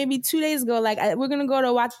hit me maybe 2 days ago. Like, we're going to go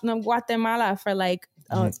to Guatemala for like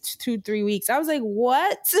 2-3 weeks. I was like,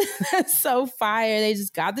 what? That's so fire. They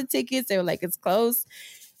just got the tickets. They were like, it's close.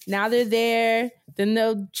 Now they're there. Then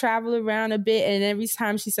they'll travel around a bit. And every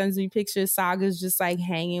time she sends me pictures, Saga's just like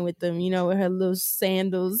hanging with them, with her little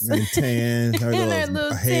sandals. And tan, her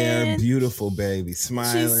little hair. Tan. Beautiful baby.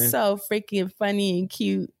 Smiling. She's so freaking funny and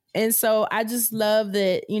cute. And so I just love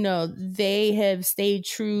that, they have stayed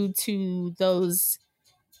true to those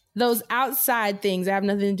outside things that have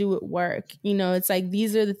nothing to do with work. It's like,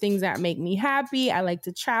 these are the things that make me happy. I like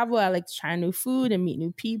to travel. I like to try new food and meet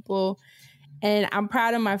new people. And I'm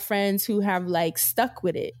proud of my friends who have like stuck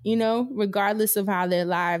with it, regardless of how their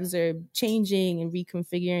lives are changing and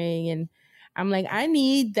reconfiguring. And I'm like, I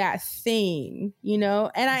need that thing,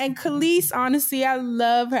 And Khalees, honestly, I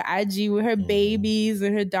love her IG with her babies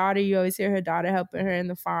and her daughter. You always hear her daughter helping her in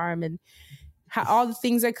the farm and how all the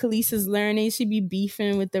things that Khalees is learning. She be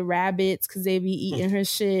beefing with the rabbits because they be eating her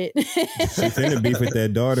shit. She finna beef with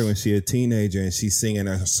that daughter when she a teenager and she's singing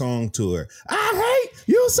a song to her. I hate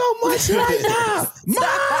you so much right now,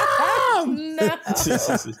 Mom! No.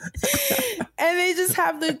 And they just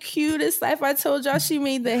have the cutest life. I told y'all she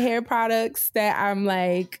made the hair products that I'm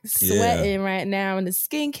like sweating right now and the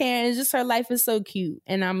skincare. And just her life is so cute.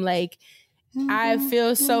 And I'm like, I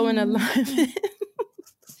feel so in alignment.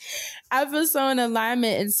 I feel so in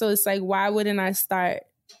alignment. And so it's like, why wouldn't I start,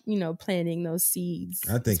 planting those seeds?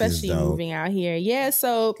 I think especially it's dope. Moving out here. Yeah.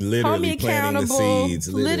 So literally hold me accountable.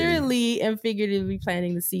 Literally and figuratively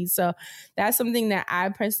planting the seeds. So that's something that I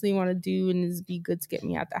personally want to do and it'd be good to get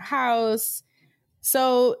me out the house.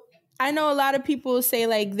 So I know a lot of people say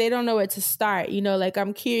like, they don't know where to start. Like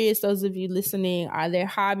I'm curious, those of you listening, are there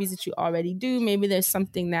hobbies that you already do? Maybe there's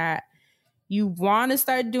something that you want to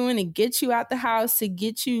start doing to get you out the house, to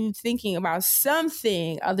get you thinking about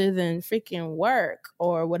something other than freaking work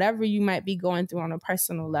or whatever you might be going through on a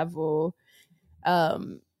personal level.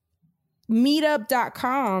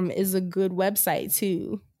 Meetup.com is a good website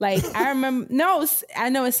too. Like I remember, I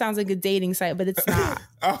know it sounds like a dating site, but it's not.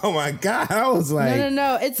 Oh my God. I was like,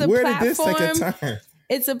 no. It's a where platform. Did this take a turn?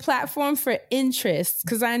 It's a platform for interests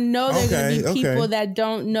because I know there are going to be people that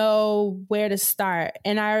don't know where to start.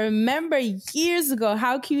 And I remember years ago,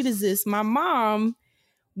 how cute is this? My mom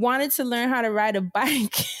wanted to learn how to ride a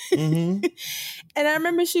bike. And I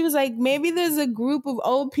remember she was like, maybe there's a group of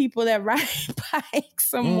old people that ride bikes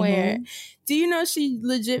somewhere. Do you know she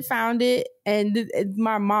legit found it? And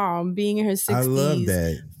my mom, being in her 60s, I love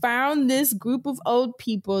that. Found this group of old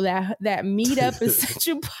people that meet up in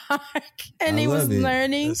Central Park, and they was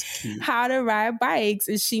learning how to ride bikes.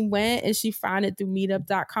 And she went and she found it through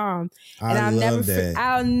meetup.com. And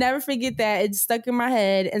I'll never forget that. It stuck in my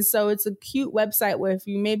head. And so it's a cute website where if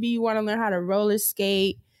you want to learn how to roller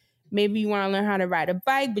skate, maybe you want to learn how to ride a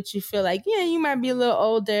bike, but you feel like, you might be a little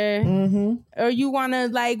older. Or you want to,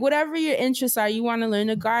 like, whatever your interests are, you want to learn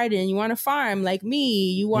to garden, you want to farm like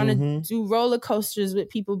me, you want to do roller coasters with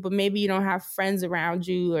people, but maybe you don't have friends around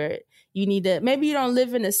you, or maybe you don't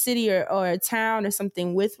live in a city or a town or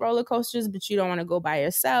something with roller coasters, but you don't want to go by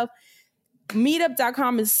yourself.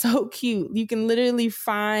 Meetup.com is so cute. You can literally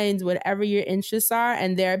find whatever your interests are,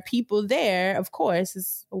 and there are people there, of course,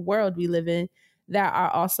 it's a world we live in, that are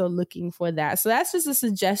also looking for that. So that's just a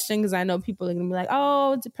suggestion because I know people are going to be like,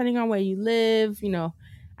 oh, depending on where you live,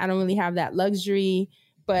 I don't really have that luxury,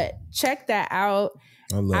 but check that out.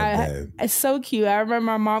 I love that. It's so cute. I remember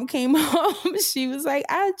my mom came home. She was like,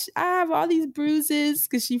 I have all these bruises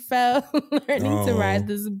because she fell learning to ride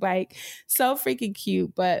this bike. So freaking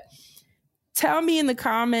cute. But tell me in the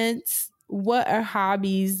comments, what are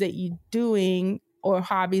hobbies that you're doing or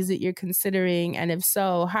hobbies that you're considering? And if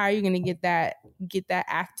so, how are you going to get that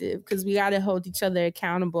active? Because we got to hold each other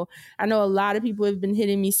accountable. I know a lot of people have been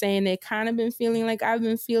hitting me saying they kind of been feeling like I've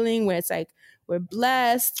been feeling, where it's like, we're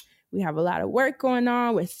blessed, We have a lot of work going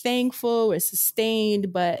on. We're thankful, we're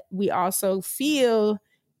sustained, but we also feel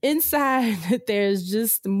inside that there's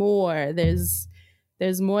just more. There's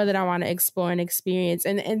more that I want to explore and experience.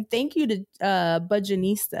 And thank you to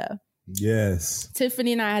Budgetnista. Yes.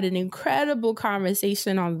 Tiffany and I had an incredible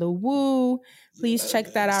conversation on the Woo. Please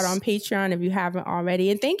check that out on Patreon if you haven't already.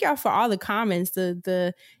 And thank y'all for all the comments.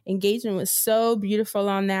 The engagement was so beautiful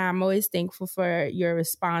on that. I'm always thankful for your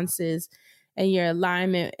responses and your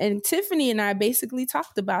alignment. And Tiffany and I basically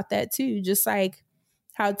talked about that too. Just like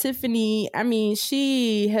how Tiffany, I mean,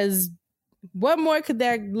 she has, what more could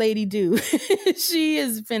that lady do? She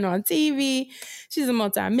has been on TV. She's a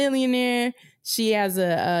multimillionaire. She has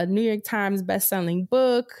a New York Times bestselling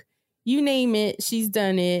book. You name it, she's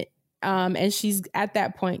done it. And she's at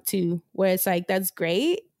that point too, where it's like, that's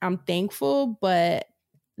great. I'm thankful, but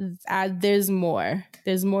there's more.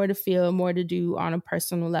 There's more to feel, more to do on a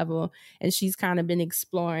personal level. And she's kind of been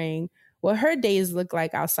exploring what her days look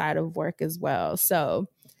like outside of work as well. So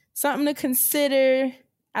something to consider.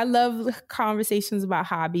 I love conversations about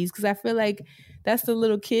hobbies because I feel like that's the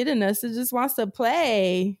little kid in us that just wants to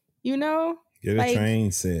play, you know? Get a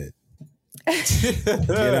train set.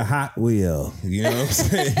 Get a Hot Wheel. You know what I'm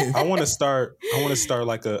saying? I want to start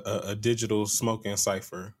like a digital smoking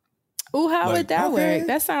cipher. Ooh, how would that work?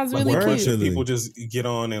 That sounds really cute. People just get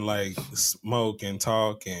on and like smoke and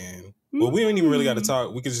talk and well, we don't even really got to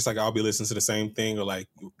talk. We could just like I'll be listening to the same thing or like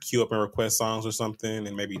queue up and request songs or something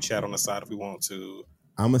and maybe chat on the side if we want to.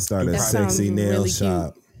 I'm gonna start a sexy nail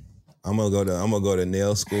shop. I'm gonna go to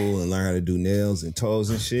nail school and learn how to do nails and toes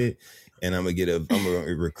and shit. And I'm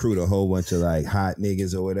gonna recruit a whole bunch of like hot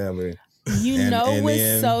niggas or whatever. You know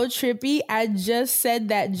what's so trippy? I just said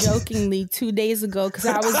that jokingly 2 days ago because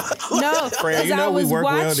I was watching. Well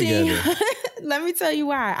let me tell you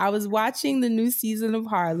why. I was watching the new season of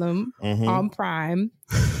Harlem on Prime.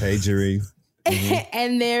 Hey, Jerry.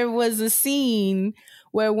 And there was a scene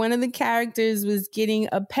where one of the characters was getting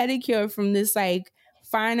a pedicure from this like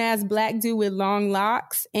fine ass black dude with long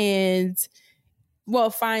locks and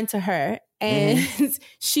fine to her. And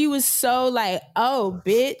she was so like, oh,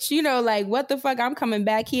 bitch, you know, like, what the fuck? I'm coming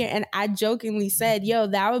back here. And I jokingly said, yo,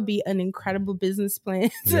 that would be an incredible business plan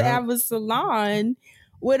to have a salon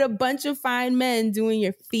with a bunch of fine men doing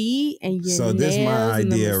your feet and your nails this my idea,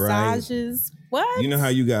 and the massages. Right? What? You know how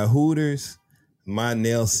you got Hooters? My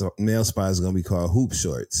nail spot is going to be called Hoop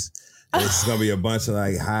Shorts. It's going to be a bunch of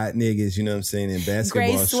like hot niggas, you know what I'm saying, in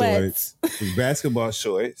basketball shorts. Basketball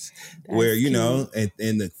shorts where, you know,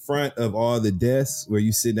 in the front of all the desks where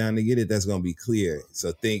you sit down to get it, that's going to be clear.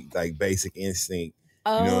 So think like Basic Instinct.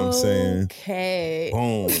 You know what I'm saying? Okay.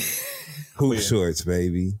 Boom. Hoop Shorts,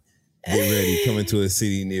 baby. Get ready. Coming to a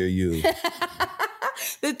city near you.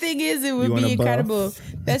 The thing is, it would be incredible.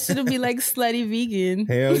 That should be like Slutty Vegan.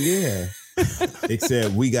 Hell yeah.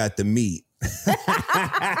 Except we got the meat.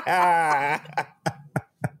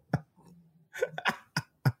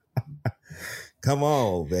 Come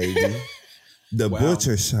on, baby. The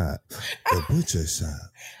butcher shop. The butcher shop.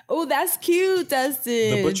 Oh, that's cute,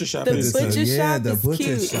 Dustin. The butcher shop is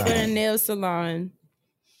cute for a nail salon.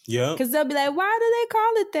 Yeah. Because they'll be like, why do they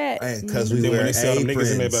call it that? Because we wear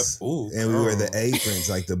aprons. And we wear the aprons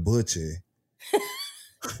like the butcher.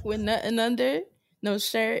 With nothing under? No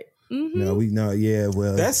shirt?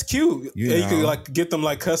 Well, that's cute. You could like get them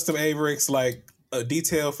like custom Avirex, like a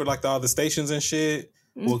detail for like all the stations and shit.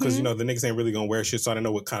 Well, because you know the niggas ain't really gonna wear shit, so I don't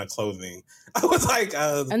know what kind of clothing. I was like,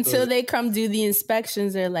 until they come do the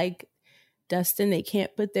inspections, they're like, Dustin, they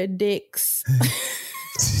can't put their dicks.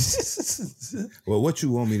 Well, what you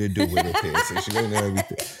want me to do with it here? Since you know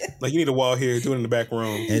everything, like you need a wall here, do it in the back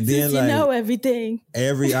room, and then like you know everything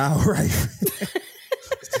every hour, right?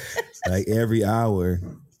 Like every hour.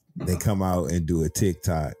 They come out and do a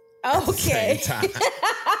TikTok. Okay. At the same time.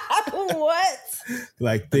 What?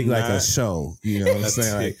 Like think like a show. You know what I'm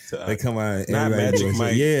saying? Like they come out and everybody doing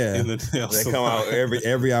Mike they come out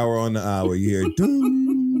every hour on the hour. You hear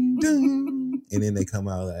doom, doom. And then they come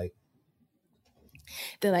out like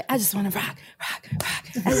they're like, I just want to rock.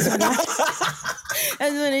 I just want to rock. I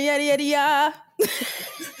just want to yada yada.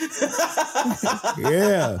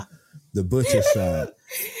 Yeah. The butcher shop.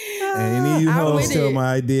 And any of you hoes steal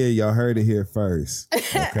my idea, y'all heard it here first.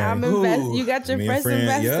 Okay? I'm invested. You got your first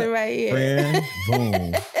investor right here. Friend,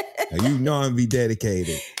 boom. Now you know I'm be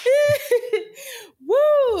dedicated.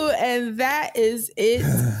 Woo! And that is it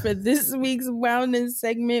for this week's wellness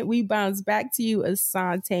segment. We bounce back to you,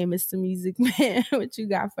 Asante, Mr. Music Man. What you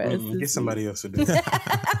got for us? Get somebody else to do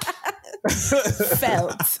that.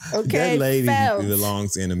 Felt. Okay. That lady Felt.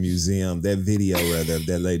 belongs in a museum. That video, rather, of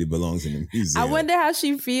that lady belongs in a museum. I wonder how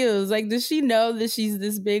she feels. Like, does she know that she's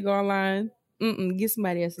this big online? Get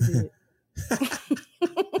somebody else to do it.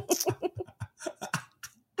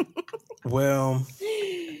 Well,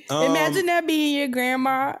 imagine that being your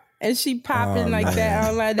grandma and she popping that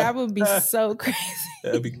online. That would be so crazy.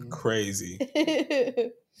 That'd be crazy.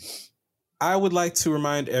 I would like to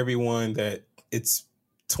remind everyone that it's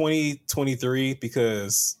 2023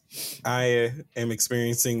 because I am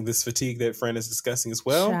experiencing this fatigue that Fran is discussing as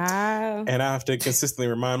well. Child. And I have to consistently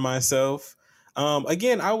remind myself.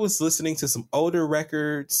 Again, I was listening to some older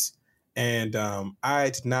records and I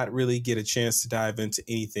did not really get a chance to dive into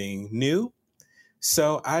anything new.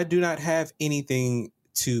 So I do not have anything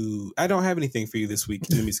I don't have anything for you this week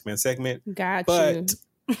in the Music Man segment. Got but,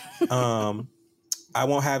 you. I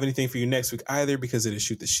won't have anything for you next week either because it is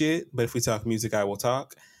Shoot the Shit. But if we talk music, I will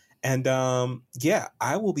talk. And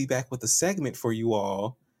I will be back with a segment for you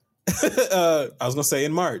all. I was going to say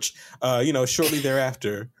in March, shortly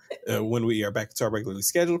thereafter, when we are back to our regularly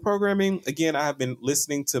scheduled programming. Again, I have been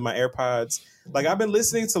listening to my AirPods. Like I've been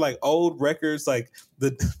listening to like old records, like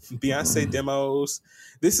the Beyonce demos.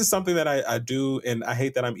 This is something that I do, and I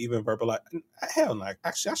hate that I'm even verbalizing. Hell no.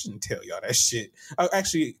 Actually, I shouldn't tell y'all that shit.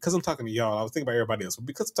 Actually, because I'm talking to y'all, I was thinking about everybody else. But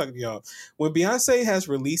because I'm talking to y'all, when Beyonce has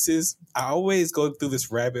releases, I always go through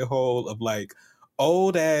this rabbit hole of like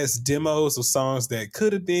old ass demos of songs that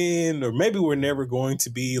could have been, or maybe were never going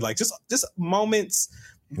to be, like just moments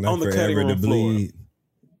on the cutting room floor.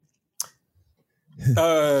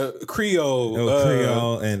 Creole.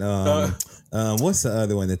 Creole and what's the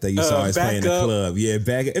other one that they used to always play in the club? Yeah,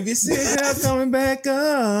 back up. If you see a girl coming back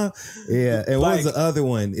up. Yeah. And what was the other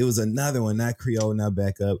one? It was another one, not Creole, not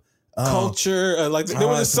back up. Culture. There was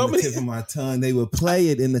just so many. Tip of my tongue. They would play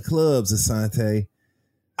it in the clubs, Asante.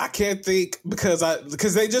 I can't think because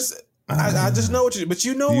they just. I just know what but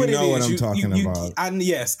you know what it is. You know what I'm talking about.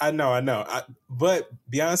 Yes, I know. But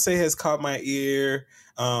Beyonce has caught my ear.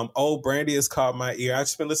 Old Brandy has caught my ear. I've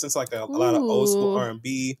just been listening to like a lot of old school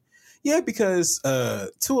R&B. Yeah, because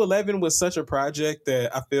 211 was such a project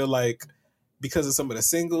that I feel like because of some of the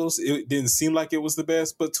singles, it didn't seem like it was the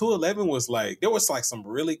best. But 211 was like, there was like some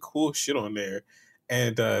really cool shit on there.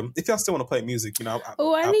 And if y'all still want to play music,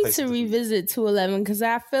 I need to revisit 211 because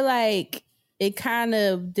I feel like it kind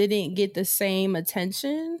of didn't get the same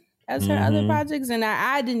attention as her other projects. And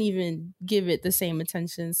I didn't even give it the same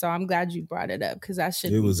attention. So I'm glad you brought it up because I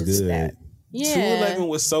should revisit that. Yeah. 211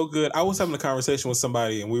 was so good. I was having a conversation with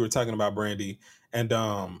somebody and we were talking about Brandy and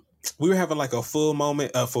we were having like a full moon,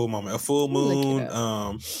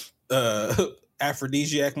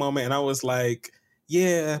 aphrodisiac moment. And I was like,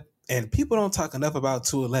 yeah. And people don't talk enough about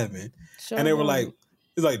 211. Sure. And they were like,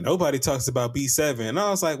 it's like nobody talks about B7. And I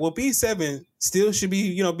was like, well, B7 still should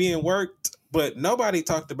be, being worked, but nobody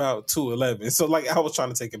talked about 211. So like I was trying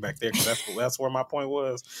to take it back there because that's where my point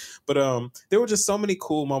was. But there were just so many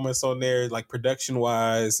cool moments on there, like production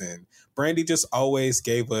wise, and Brandy just always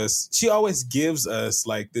gives us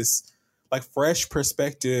like this like fresh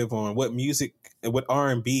perspective on what music and what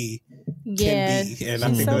R&B can be. And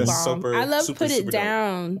I think that's super. I love Put It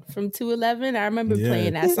Down from 211. I remember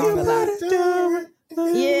playing that song a lot.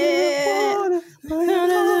 Yeah. I'm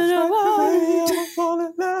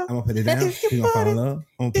gonna put it down. You gonna fall in love?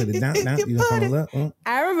 I'm gonna put it down. Now you gonna fall in love?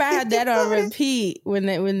 I remember I had that on repeat when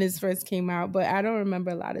this first came out, but I don't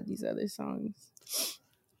remember a lot of these other songs.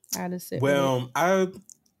 I had to sit. Well, I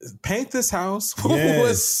Paint This House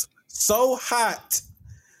was so hot.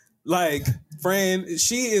 Like, Fran,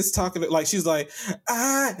 she is talking like she's like,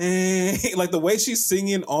 like the way she's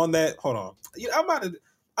singing on that. Hold on,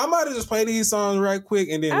 I might have just play these songs right quick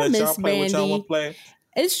and then let y'all play what y'all want to play.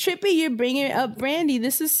 It's trippy you're bringing up Brandy.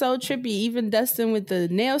 This is so trippy. Even Dustin with the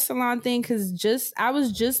nail salon thing, because I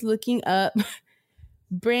was just looking up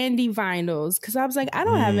Brandy vinyls because I was like, I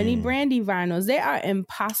don't have any Brandy vinyls. They are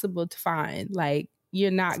impossible to find. Like,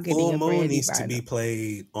 you're not getting Full a Moon Brandy needs vinyl. to be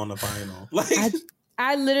played on a vinyl. Like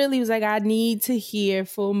I literally was like, I need to hear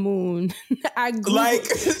Full Moon. On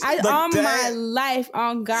my life,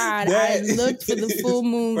 on God, I looked for the Full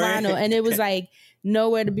Moon vinyl and it was like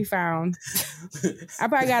nowhere to be found. I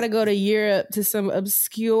probably got to go to Europe to some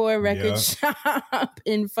obscure record shop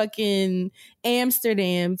in fucking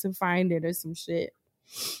Amsterdam to find it or some shit.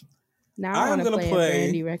 Now I want to play a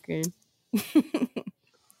Brandy record.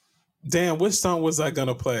 Damn, which song was I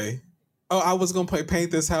gonna play? Oh, I was gonna play Paint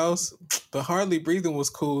This House, but Hardly Breathing was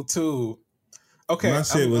cool too. Okay, my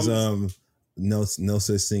shit was no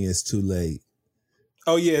such thing as Too Late.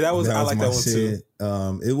 Oh yeah, I like that one shit.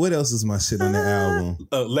 too. What else is my shit on the album?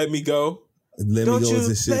 Let Me Go. Let don't me go you is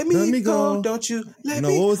the shit. let me go. Don't you let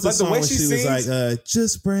me. What was the like song the way when she was like,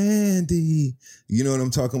 just Brandy? You know what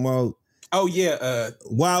I'm talking about? Oh yeah,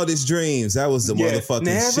 Wildest Dreams. That was the motherfucking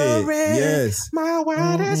Never shit. read Yes, my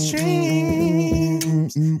wildest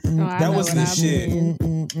dreams. That was the shit.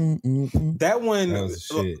 That one. That was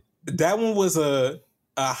the shit. That one was a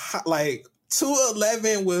hot, like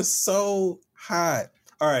 211 was so hot.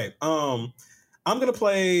 All right, I'm gonna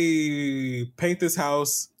play Paint This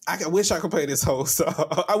House. I wish I could play this whole song.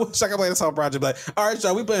 I wish I could play this whole project. But all right,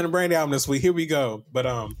 y'all, we playing the Brandy album this week. Here we go. But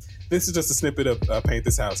this is just a snippet of Paint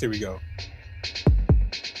This House. Here we go.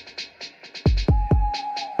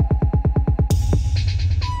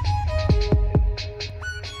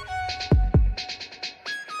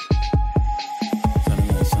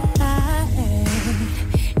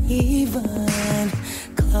 Even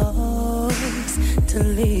close to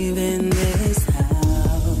leaving this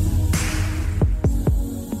house.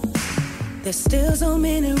 There's still so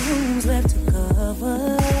many rooms left to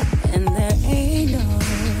cover, and there ain't no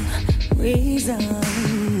reason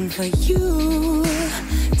for you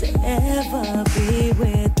to ever be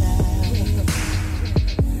without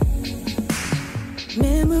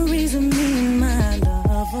memories of me and my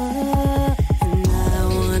lover. And I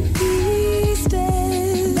want these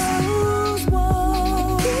days, those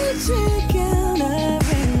walls, kitchen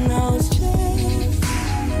countering those chairs,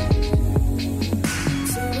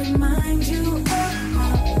 to remind you of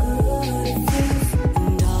how good it feels,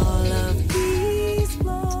 and all of these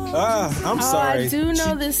flaws. I'm sorry. I do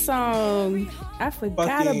know this song. I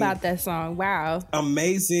forgot about that song. Wow.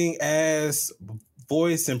 Amazing ass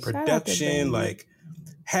voice and production. Like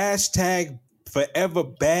hashtag forever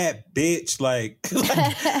bad bitch. Like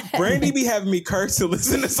Brandy be having me curse to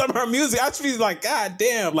listen to some of her music. I just be like, God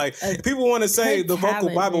damn. Like people want to say the vocal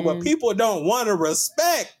Bible, but people don't want to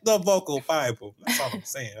respect the vocal Bible. That's all I'm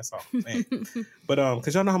saying. But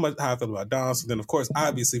because y'all know how I feel about Dawn. So then of course,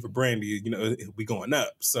 obviously for Brandy, you know, it'll be going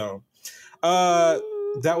up. So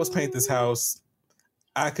that was Paint This House.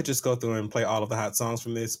 I could just go through and play all of the hot songs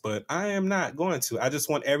from this, but I am not going to. I just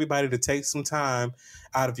want everybody to take some time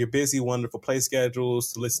out of your busy, wonderful play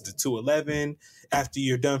schedules to listen to 211. After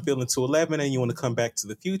you're done feeling 211 and you want to come back to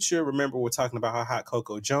the future, remember we're talking about how hot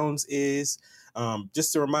Coco Jones is.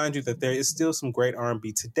 Just to remind you that there is still some great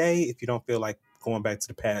R&B today if you don't feel like going back to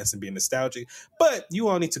the past and being nostalgic. But you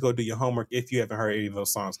all need to go do your homework if you haven't heard any of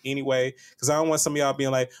those songs anyway, because I don't want some of y'all being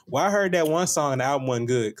like, well, I heard that one song and the album wasn't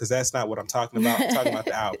good, because that's not what I'm talking about. I'm talking about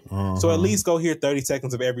the album. So at least go hear 30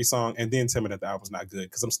 seconds of every song and then tell me that the album's not good,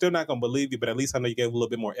 because I'm still not going to believe you, but at least I know you gave a little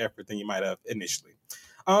bit more effort than you might have initially.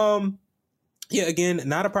 Yeah, again,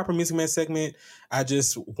 not a proper Music Man segment. I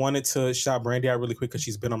just wanted to shout Brandy out really quick because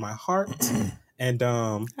she's been on my heart. And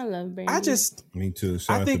I love Brandy. Me too.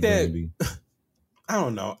 I think that I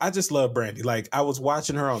don't know. I just love Brandy. Like, I was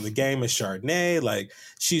watching her on The Game of Chardonnay. Like,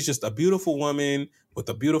 she's just a beautiful woman with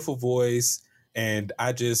a beautiful voice. And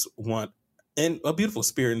I just want, and a beautiful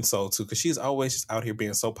spirit and soul, too, because she's always just out here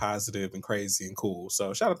being so positive and crazy and cool.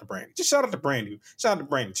 So, shout out to Brandy. Just shout out to Brandy. Shout out to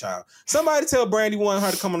Brandy, child. Somebody tell Brandy we want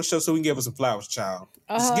her to come on the show so we can give her some flowers, child.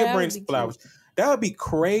 Just give Brandy some flowers. Cute. That would be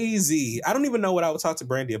crazy. I don't even know what I would talk to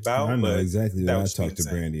Brandy about. I know exactly what I would talk to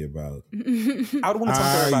Brandy about. I would want to talk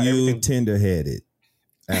to her about everything. Are you tender-headed?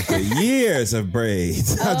 After years of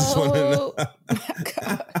braids. I just want to know.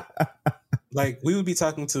 Like, we would be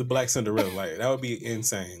talking to Black Cinderella. Like, that would be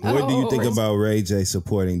insane. What do you think about Ray J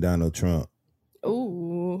supporting Donald Trump?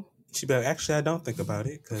 Ooh. She'd be like, actually, I don't think about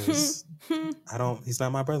it because he's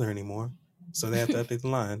not my brother anymore. So they have to update the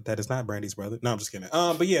line. That is not Brandy's brother. No, I'm just kidding.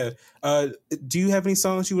 But yeah, do you have any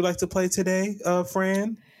songs you would like to play today,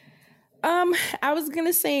 Fran? I was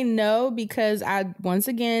gonna say no because I once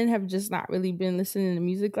again have just not really been listening to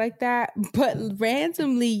music like that. But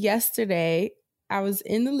randomly yesterday, I was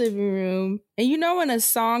in the living room, and you know when a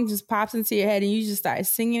song just pops into your head and you just start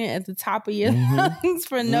singing it at the top of your lungs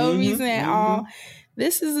for no reason at all.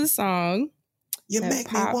 This is a song. You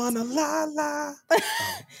make me wanna la la.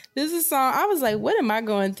 This is a song. I was like, what am I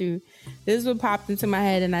going through? This is what popped into my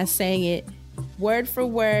head, and I sang it word for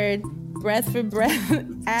word, breath for breath,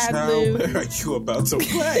 ad-lib. Where are you about to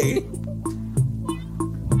play?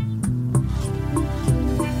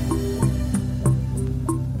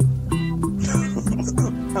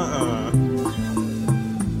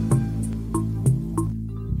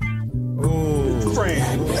 Oh,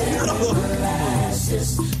 Fran.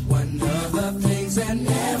 One of the things that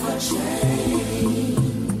never change.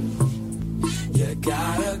 You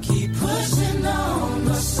gotta keep pushing on.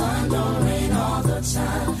 The sun don't rain all the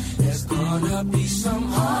time. There's gonna be some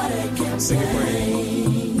heartache and pain.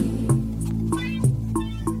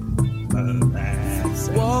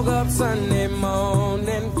 woke up Sunday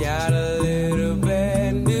morning, got a little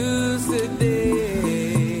bad news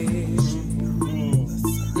today.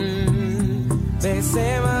 They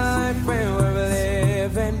say my life ain't worth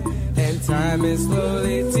living, and time is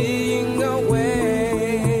slowly ticking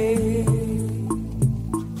away.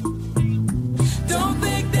 Don't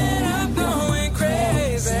think that I'm going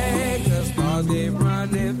crazy, 'cause thoughts keep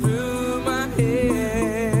running through my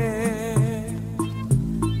head.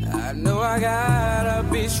 I know I gotta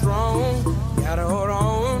be strong, gotta hold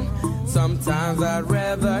on. Sometimes I'd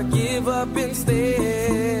rather give up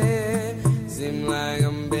instead. Seem like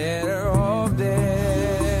I'm better off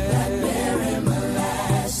dead. Blackberry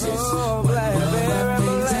molasses. Oh, blackberry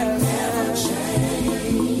molasses.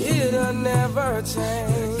 It'll never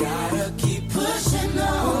change. Gotta keep pushing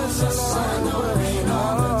on. The sun don't rain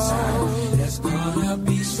all the time. There's gonna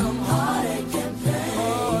be some heartache and pain.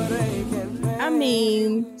 I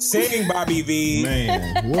mean, Sing Bobby V.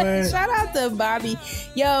 Man, what? shout out to Bobby.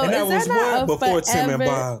 Yo, And that is was that not what a before Tim and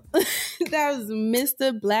forever- Bob. That was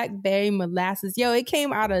Mr. Blackberry Molasses. Yo, it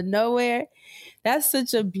came out of nowhere. That's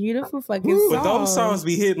such a beautiful fucking song. But those songs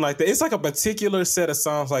be hitting like that. It's like a particular set of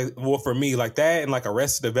songs, like, well, for me, like that and like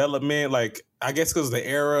Arrested Development. Like, I guess because of the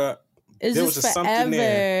era, It's there just was just forever. something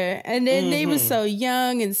there. And then they were Mhm. so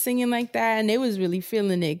young and singing like that, and they was really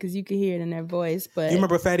feeling it because you could hear it in their voice. But You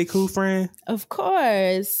remember Fatty Cool Friend? of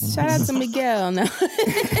course, shout out to Miguel. No.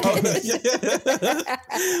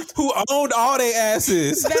 Who owned all their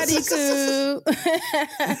asses. Very cool.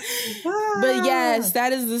 But yes,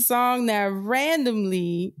 that is the song that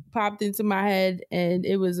randomly popped into my head, and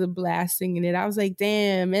it was a blast singing it. I was like,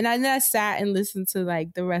 damn. And then I sat and listened to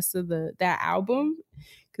like the rest of that album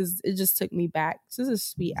because it just took me back. This is a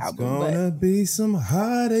sweet album. Gonna be some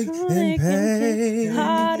heartache and pain.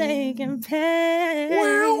 Heartache and pain.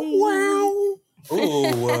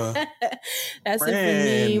 Ooh, That's it for me.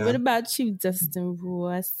 Friend. What about you, Dustin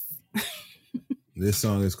Ross? This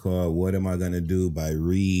song is called "What Am I Gonna Do" by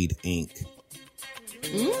Reed Inc.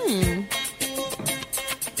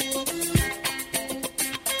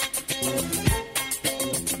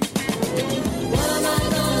 What am I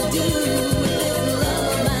gonna do with this love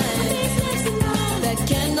of mine that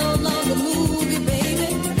can no longer move you, baby?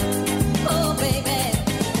 Oh, baby.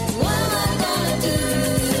 What am I gonna do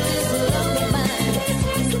with this love of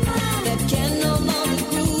mine that can no longer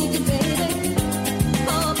groove you, baby?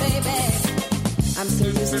 Oh, baby. I'm so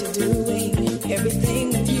used to doing everything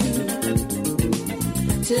with you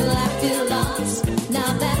till I feel lost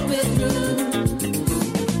now that we're through.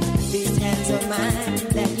 These hands of mine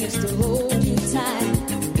that used to hold you tight,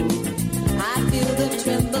 I feel them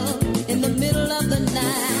tremble in the middle of the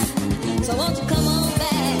night. So won't you come on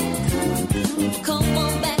back? Come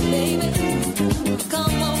on back, baby.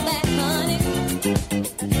 Come on back, honey.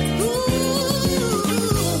 Ooh,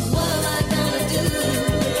 what am I gonna do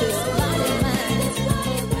with this body of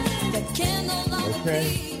mine that can no longer Okay.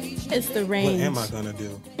 be? It's the What range. am I gonna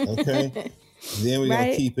do? Okay. Then we're Right?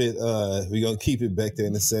 gonna keep it. We're gonna keep it back there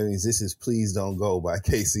in the 70s. This is "Please Don't Go" by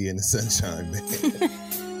Casey and the Sunshine Band.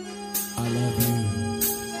 I love you.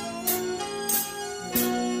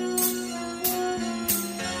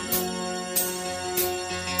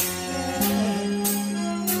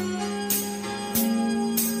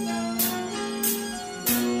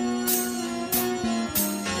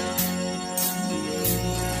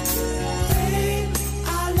 Babe,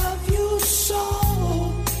 I love you so.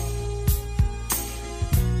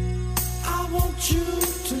 I want you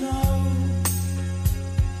to know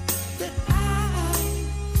that I'm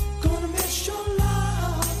gonna miss your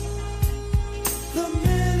love the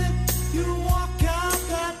minute you walk out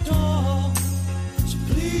that door. So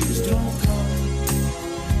please don't go.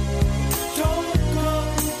 Don't go.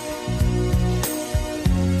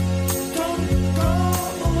 Don't go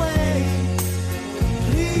away.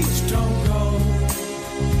 Please don't go.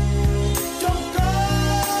 Don't go.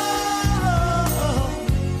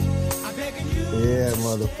 I'm begging you. Yeah,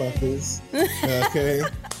 motherfuckers. Okay.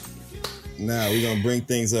 Now we're gonna bring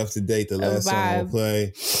things up to date. The last song we'll vibe.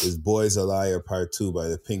 play is "Boys a Liar" Part 2 by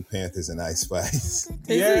the Pink Panthers and Ice Spice.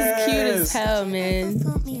 This is cute as hell, man.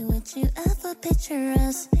 Told me, would you ever picture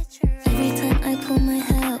us? Every time I pull my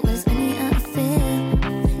hair, was any outfit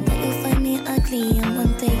that you'll find me ugly and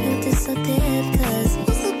one day you'll disappear. 'Cause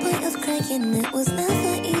what's the point of crying? It was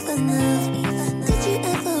never even enough. Did you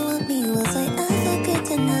ever want me? Was I ever good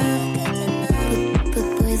enough? But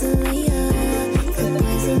boys a liar, but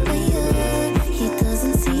boys a liar. He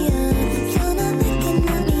doesn't see her. You're not looking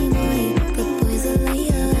at me, boy. But boys a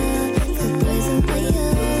liar, but boys a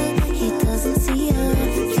liar. He doesn't see her.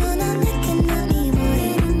 You're not looking at me, boy.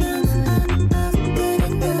 Good enough, good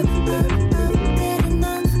enough, good enough, good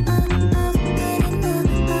enough.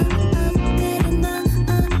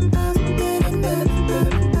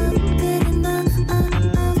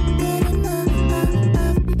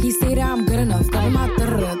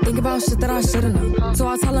 that I shouldn't know. So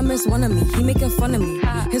I tell him it's one of me. He making fun of me.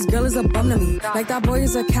 His girl is a bum to me. Like that boy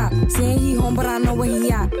is a cap. Saying he home, but I know where he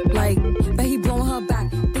at. Like, bet he blowing her back.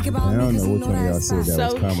 Think about I me don't because know he which know one of y'all that's said fast.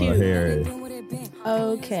 that was Kamala Harris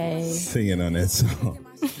Okay. singing on that song.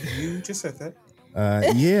 You just said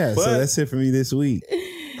that. Yeah, But- so that's it for me this week.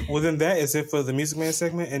 Well, then that is it for the Music Man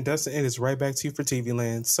segment. And Dustin, it is right back to you for TV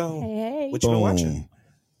Land. So, Hey. what you been watching?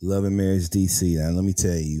 Love and Marriage DC. Now, let me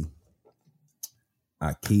tell you,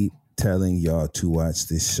 I keep telling y'all to watch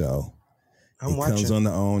this show. I'm it watching. comes on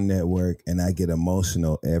the OWN network, and I get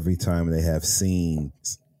emotional every time they have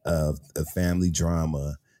scenes of a family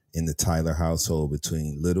drama in the Tyler household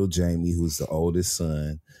between little Jamie, who's the oldest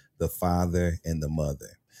son, the father, and the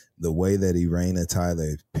mother. The way that Irena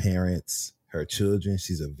Tyler parents her children,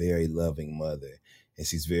 she's a very loving mother, and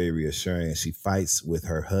she's very reassuring. And she fights with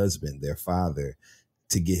her husband, their father,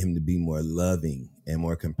 to get him to be more loving and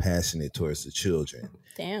more compassionate towards the children.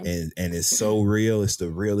 Damn. And it's so real. It's the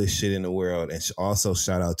realest shit in the world. And also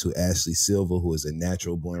shout out to Ashley Silva, who is a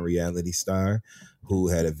natural born reality star, who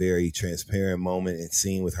had a very transparent moment and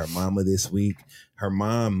scene with her mama this week. Her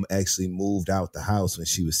mom actually moved out the house when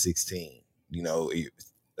she was 16. You know,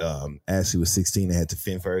 Ashley was 16 and had to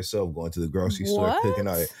fend for herself, going to the grocery store, cooking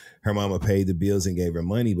all that. Her mama paid the bills and gave her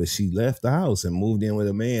money, but she left the house and moved in with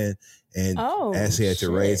a man. And Ashley had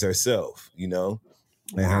to raise herself, you know.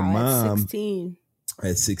 And her mom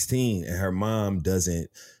at 16, and her mom doesn't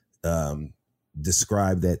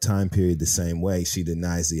describe that time period the same way. She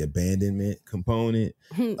denies the abandonment component.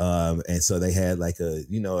 And so they had like a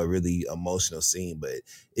really emotional scene, but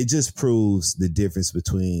it just proves the difference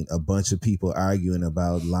between a bunch of people arguing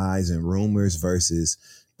about lies and rumors versus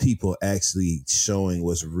people actually showing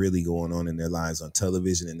what's really going on in their lives on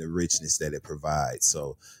television and the richness that it provides.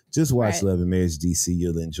 So just watch Love and Marriage DC.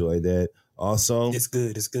 You'll enjoy that. Also, it's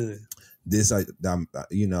good. It's good. This, I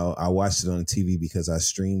watched it on the TV because I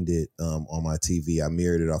streamed it on my TV. I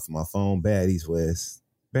mirrored it off of my phone. Baddies West.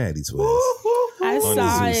 I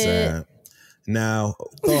saw it. Now,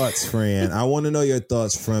 thoughts, friend. I want to know your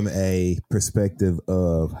thoughts from a perspective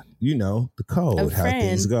of, the code, how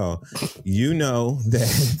things go. You know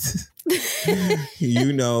that.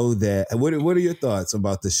 What are your thoughts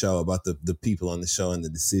about the show, about the people on the show and the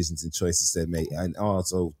decisions and choices that made? And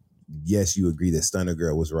also, yes, you agree that Stunner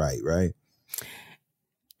Girl was right?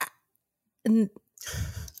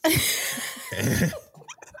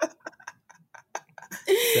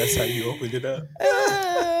 That's how you opened it up.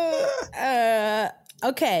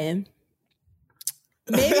 Okay.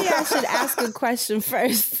 Maybe I should ask a question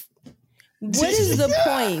first. What is the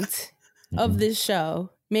point of this show?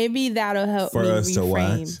 Maybe that'll help for me us reframe. To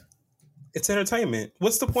watch. It's entertainment.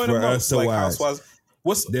 What's the point for of us to like watch. Housewives?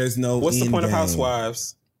 What's the point of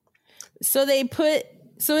Housewives? So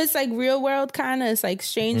it's like Real World kind of. It's like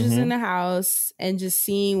strangers in the house and just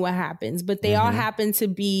seeing what happens. But they all happen to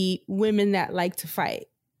be women that like to fight.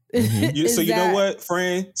 So you know what,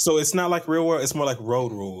 friend? So it's not like Real World. It's more like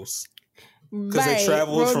Road Rules. Because they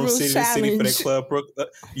travel from city to city for their club.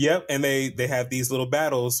 Yep. And they have these little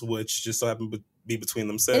battles, which just so happen to be between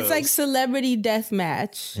themselves. It's like Celebrity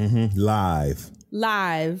Deathmatch.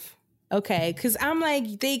 Live. Okay. Because I'm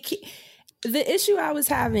like, the issue I was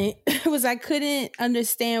having was I couldn't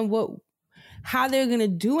understand how they're going to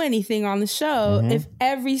do anything on the show if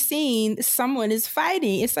every scene someone is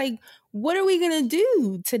fighting. It's like, what are we going to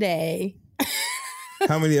do today?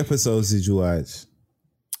 How many episodes did you watch?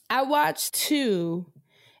 I watched 2.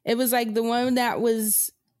 It was like the one that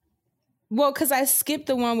was, because I skipped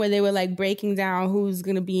the one where they were like breaking down who's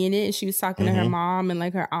going to be in it. And she was talking to her mom and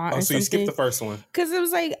like her aunt or something. You skipped the first one. Because it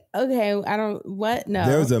was like, okay, no.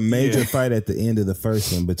 There was a major fight at the end of the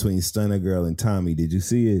first one between Stunner Girl and Tommy. Did you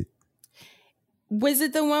see it? Was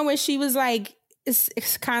it the one where she was like,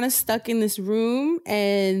 it's kind of stuck in this room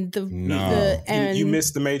and you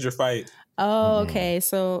missed the major fight. Oh, okay.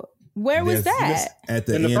 So where was that? At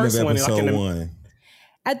the end of episode 1.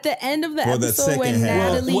 At the end of the episode when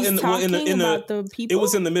Natalie's talking about the people? It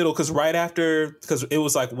was in the middle because right after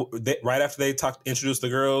they introduce the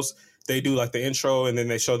girls, they do like the intro and then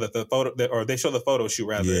they show that the photo shoot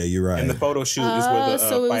rather. Yeah, you're right. And the photo shoot is where the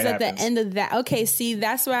so it was at happens. the end of that. Okay, see,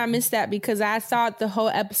 that's where I missed that because I thought the whole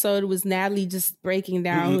episode was Natalie just breaking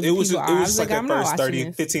down who the people are. It was like the first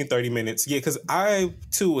 15-30 minutes. Yeah, because I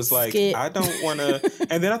too was like, I don't want to.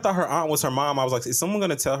 And then I thought her aunt was her mom. I was like, is someone going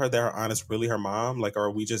to tell her that her aunt is really her mom? Like, or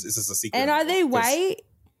are we just, is this a secret? And are they white?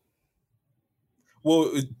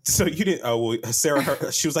 Well, so you didn't. Oh, well,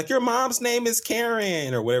 Sarah. She was like, "Your mom's name is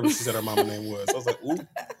Karen," or whatever she said her mom's name was. I was like, "Ooh," but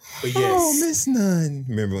yes. Oh, Miss Nunn.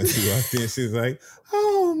 Remember when she walked in? She was like,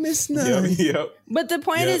 "Oh, on, Miss Nunn. Yep. But the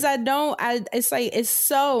point is, it's like, it's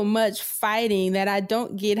so much fighting that I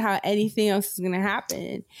don't get how anything else is going to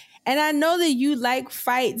happen. And I know that you like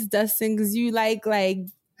fights, Dustin, because you like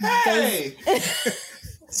Hey!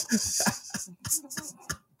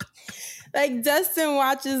 like Dustin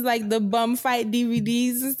watches like the bum fight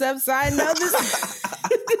DVDs and stuff. So I know this,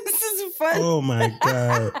 this is fun. Oh my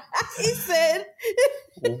God. He said,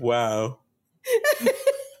 Wow.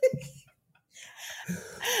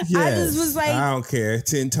 Yes, I just was like, I don't care.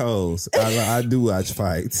 10 toes. I do watch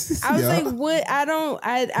fights. I was like, what?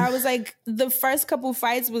 I was like, the first couple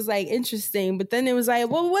fights was like interesting, but then it was like,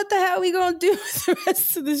 well, what the hell are we gonna do with the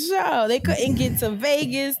rest of the show? They couldn't get to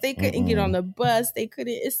Vegas. They couldn't get on the bus. They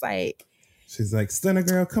couldn't. It's like, she's like, Stunner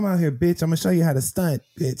girl, come out here, bitch. I'm gonna show you how to stunt,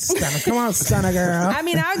 bitch. Stunner, come on, Stunner girl. I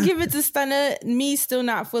mean, I'll give it to Stunner. Me still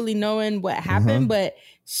not fully knowing what happened, but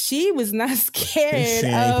she was not scared. She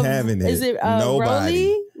ain't of, having it. Is it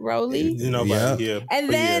Nobody. Rolly? Nobody. Yeah. And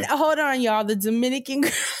But then hold on, y'all. The Dominican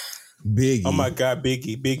girl. Biggie. Oh my God,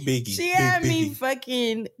 Biggie, big Biggie. She big had me Biggie.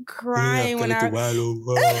 fucking crying when I.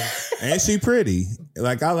 And she pretty.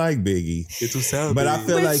 Like, I like Biggie. But I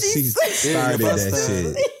feel like she started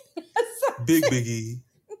that shit. Big Biggie.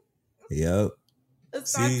 Yep.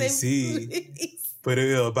 Sí. Pero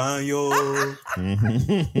el baño.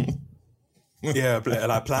 Yeah,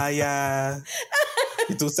 la playa.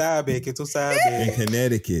 Que tú sabes. In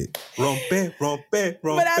Connecticut. Rompe.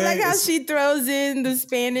 But I like how she throws in the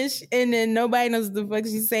Spanish and then nobody knows what the fuck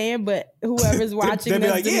she's saying, but whoever's watching They'll be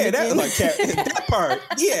like, yeah, Dominican. that part.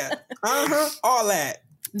 Yeah. All that.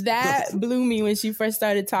 That blew me when she first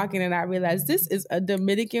started talking, and I realized this is a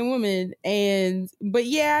Dominican woman. But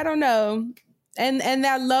yeah, I don't know. And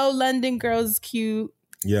that Low London girl's cute.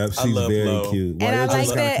 Yep, she's very Low. cute. And I like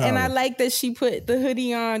that. And I like that she put the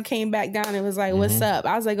hoodie on, came back down, and was like, "What's up?"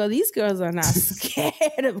 I was like, "Oh, these girls are not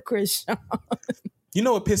scared of Krishan." You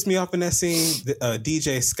know what pissed me off in that scene?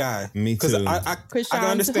 DJ Sky. Me too. Because I can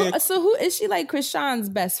understand. So who is she? Like Krishan's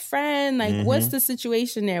best friend? Like, what's the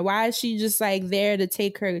situation there? Why is she just like there to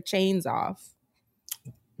take her chains off?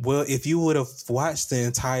 Well, if you would have watched the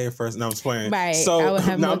entire first, no, I'm just playing. Right. So I would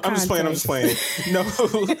have no, more I'm just playing. No.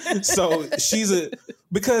 So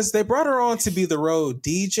because they brought her on to be the road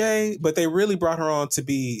DJ, but they really brought her on to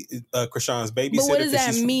be Krishan's babysitter. But what does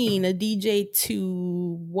that mean? A DJ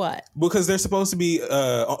to what? Because they're supposed to be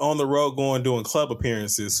on the road doing club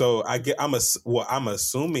appearances. So I'm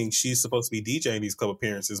assuming she's supposed to be DJing these club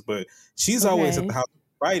appearances, but she's always at the house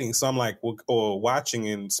writing. So I'm like, or watching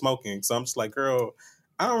and smoking. So I'm just like, girl,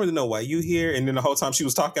 I don't really know why you here. And then the whole time she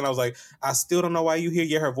was talking, I was like, I still don't know why you here.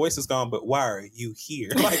 Yeah, her voice is gone, but why are you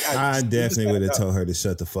here? Like, I definitely would have told her to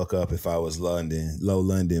shut the fuck up if I was Low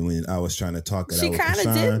London, when I was trying to talk it out. She kind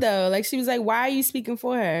of did though. Like she was like, "Why are you speaking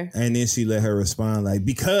for her?" And then she let her respond like,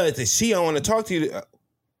 "Because she don't want to talk to you."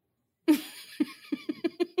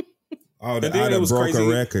 I'd have broke a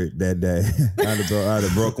record that day. I'd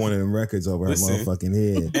have broke one of them records over her motherfucking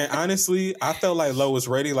head. And honestly, I felt like Lo was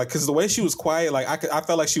ready, like, because the way she was quiet, like I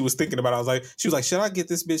felt like she was thinking about it. She was like, should I get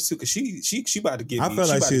this bitch too? Because she about to get me. I felt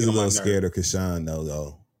like she was a little scared of Krishan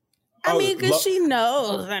though. I mean, because she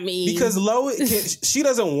knows. I mean, because Lo, she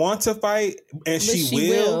doesn't want to fight, and she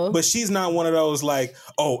will, but she's not one of those like,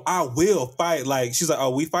 oh, I will fight. Like she's like, oh,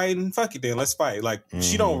 we fighting? Fuck it, then let's fight. Like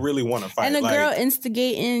she don't really want to fight. And the girl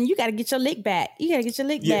instigating, you got to get your lick back. You got to get your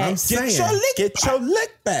lick back. I'm saying, get your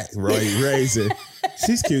lick back, Razor.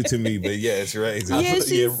 She's cute to me, but yeah, it's Razor.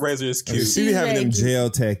 Yeah, Razor is cute. She be having them jail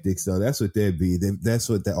tactics though. That's what that be. That's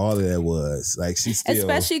what all of that was. Like she's still,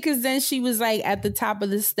 especially because then she was like at the top of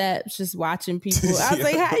the steps just watching people. I was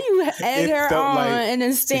like, how you egg her on like and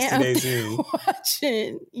then stand up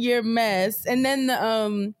watching your mess? And then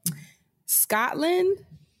the Scotland.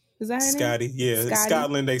 Is that her Scotty? name? Yeah, Scotty?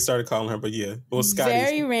 Scotland. They started calling her, but yeah, well, Scotty.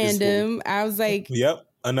 Very random. I was like, yep,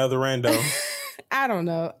 another rando. I don't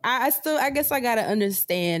know. I guess I gotta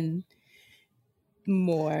understand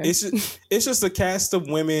more. It's just a cast of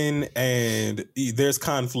women, and there's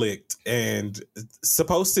conflict, and it's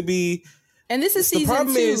supposed to be. And this is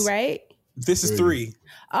season 2, right? This is 3.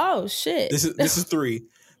 Oh shit! This is 3.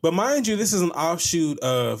 But mind you, this is an offshoot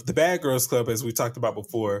of the Bad Girls Club, as we talked about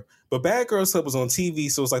before. But Bad Girls Club was on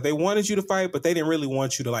TV, so it's like they wanted you to fight, but they didn't really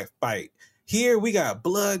want you to like fight. Here we got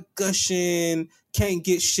blood gushing, can't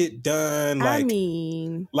get shit done.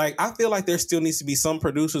 Like, I feel like there still needs to be some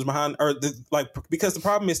producers behind, because the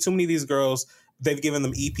problem is too many of these girls, they've given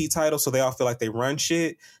them EP titles, so they all feel like they run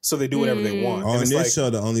shit, so they do whatever they want. On this show,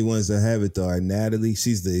 the only ones that have it though are Natalie.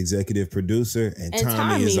 She's the executive producer, and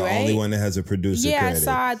Tommy is the only one that has a producer credit. I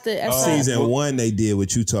saw it. Season 1 they did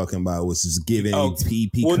what you talking about, which is giving EP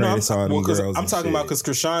credits to all them girls. I'm talking about because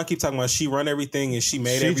Krishan keep talking about she run everything and she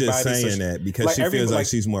made everybody. She's just saying that because she feels like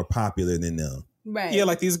she's more popular than them. Right. Yeah,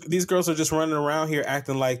 like these girls are just running around here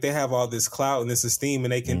acting like they have all this clout and this esteem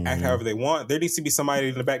and they can act however they want. There needs to be somebody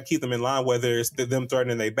in the back to keep them in line, whether it's them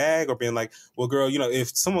threatening their bag or being like, well, girl, you know,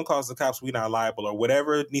 if someone calls the cops, we not liable or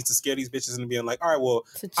whatever. Needs to scare these bitches into being like, all right, well,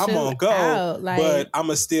 I'm gonna go, but I'm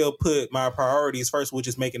gonna still put my priorities first, which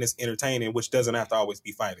is making this entertaining, which doesn't have to always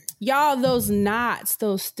be fighting. Y'all, those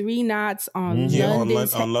 3 knots on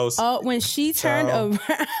London's on Lowe's. Oh, when she turned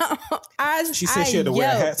around, she said she had to wear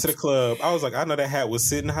a hat to the club. I was like, I know that hat was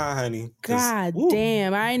sitting high, honey. God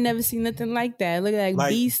damn, I ain't never seen nothing like that. Look like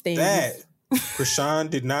bee stings. That. Krishan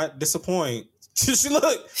did not disappoint. She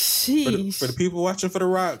look for the people watching for The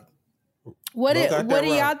Rock. What do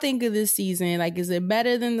y'all think of this season? Like, is it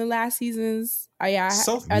better than the last seasons? Are there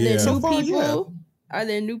new people? Yeah. Are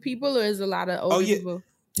there new people or is it a lot of old people?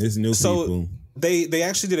 There's new people. They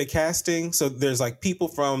actually did a casting. So there's like people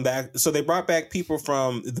from that. So they brought back people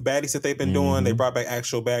from the baddies that they've been doing. They brought back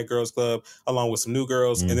actual Bad Girls Club along with some new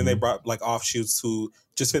girls. And then they brought like offshoots who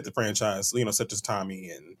just fit the franchise, you know, such as Tommy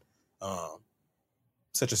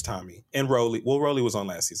and Rolly. Well, Rolly was on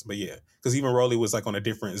last season, but yeah, because even Rolly was like on a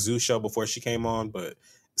different Zeus show before she came on. But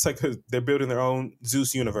it's like they're building their own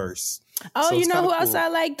Zeus universe. Oh, so you know who else I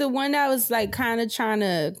like? The one that was like kind of trying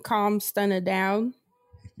to calm Stunner down.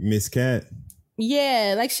 Miss Cat.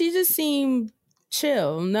 Yeah, like she just seemed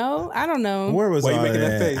chill. No, I don't know. Where was Why all you making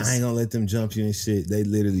that? that face? I ain't gonna let them jump you and shit. They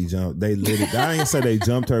literally jumped. I ain't gonna say they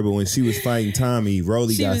jumped her, but when she was fighting Tommy,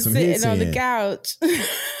 Rolly got some hits in. She was sitting on the couch.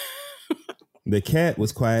 The cat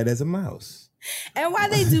was quiet as a mouse. And why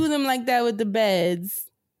they do them like that with the beds?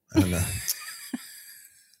 I know.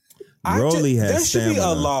 Rolly has there stamina. Should be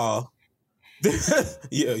a law.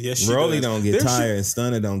 yeah. Rolly don't get tired, and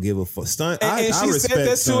Stunner don't give a fuck. I she respect said that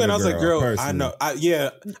too, Stunner and I was like, "Girl, personally. I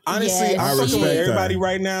know." Honestly, I'm fucking with everybody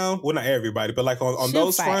right now. Well, not everybody, but like on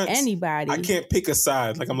those fronts, anybody. I can't pick a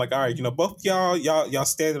side. Like I'm like, all right, you know, both y'all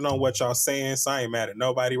standing on what y'all saying. So I ain't mad at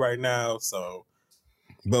nobody right now. So.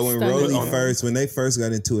 But when when they first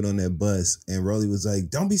got into it on that bus, and Rolly was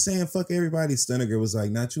like, "Don't be saying fuck everybody," Stunner Girl was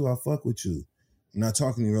like, "Not you, I'll fuck with you." I'm not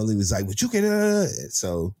talking to you. Rolly was like, "But you can."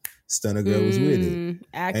 So Stunner Girl was with it.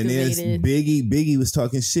 Activated. And then Biggie was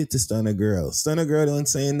talking shit to Stunner Girl. Stunner Girl don't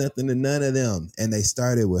saying nothing to none of them. And they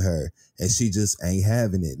started with her. And she just ain't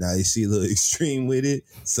having it. Now, is she a little extreme with it?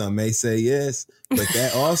 Some may say yes. But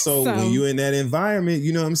that also, when you're in that environment,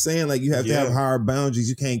 you know what I'm saying? Like, you have to have hard boundaries.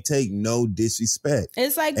 You can't take no disrespect.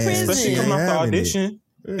 It's like prison. Especially coming off the audition.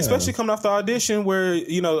 Yeah. Especially coming off the audition where,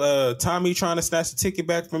 you know, Tommy trying to snatch the ticket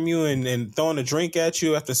back from you and throwing a drink at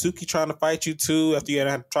you after Suki trying to fight you too, after you had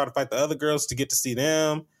to try to fight the other girls to get to see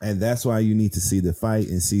them. And that's why you need to see the fight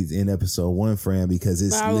and see in episode 1, Fran, because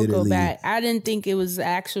it's literally... I will go back. I didn't think it was the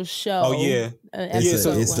actual show. Oh, yeah.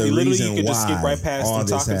 So it's the literally reason you could just why skip right past them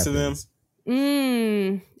talking to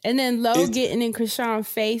them. And then Lo getting in Krishan's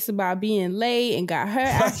face about being late and got her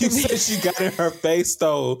activated. You said she got in her face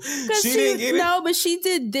though. She didn't get it. No, but she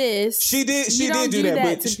did this. She did do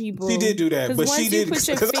that to people. She did do that. But she did because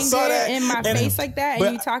you put your finger in my face like that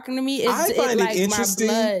and you talking to me, it like my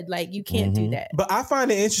blood. Like you can't do that. But I find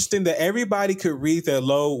it interesting that everybody could read that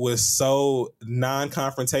Lo was so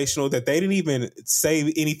non-confrontational that they didn't even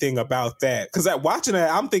say anything about that. Because watching that,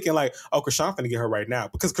 I'm thinking like, oh, Krishan finna get her right now.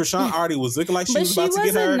 Because Krishan already was looking like she was about to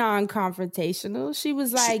get her. Non-confrontational. She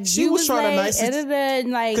was like, she was trying late, to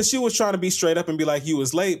like, because she was trying to be straight up and be like, you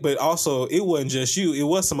was late, but also it wasn't just you, it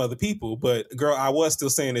was some other people. But girl, I was still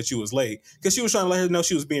saying that you was late because she was trying to let her know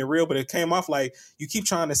she was being real, but it came off like you keep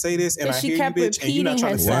trying to say this and I hear you, bitch, and you're not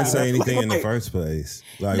trying to say anything in the first place.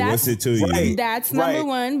 Like, what's it to you? That's number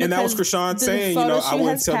one. And that was Krishan saying, you know, I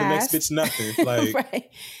wouldn't tell the next bitch nothing.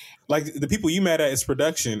 Like, like the people you mad at is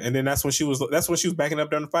production, and then that's when she was backing up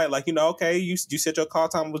during the fight. Like, you know, okay, you said your call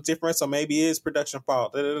time was different, so maybe it is production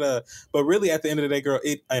fault. But really, at the end of the day, girl,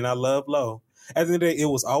 and I love Lo. At the end of the day, it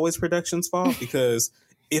was always production's fault because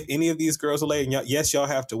if any of these girls are late, and yes, y'all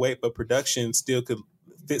have to wait, but production still could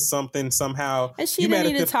fit something somehow. And she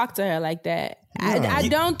didn't need to talk to her like that. No. I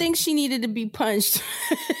don't think she needed to be punched.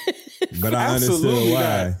 But I understood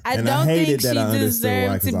why. I don't think she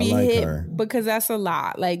deserved to be hit because that's a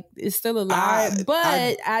lot. Like, it's still a lot.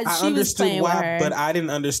 But she was playing with her. But I didn't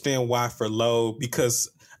understand why for Lo, because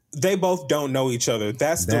they both don't know each other.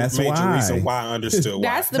 That's the major reason why I understood why.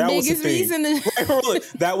 That's the biggest reason.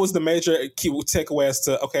 That was the major key takeaway as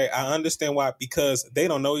to, okay, I understand why, because they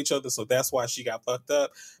don't know each other. So that's why she got fucked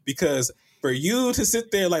up. Because for you to sit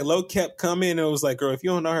there, like, Lo kept coming and it was like, girl, if you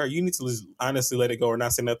don't know her, you need to just honestly let it go or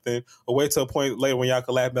not say nothing, or wait till a point later when y'all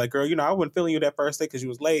can laugh, be like, girl, I wasn't feeling you that first day because you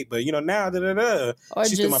was late, but now, or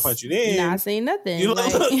she still might punch you then. Not saying nothing.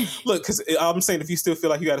 Look, because I'm saying if you still feel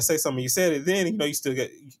like you got to say something, you said it then, you still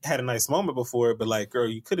had a nice moment before it, but like, girl,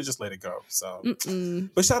 you could have just let it go. So,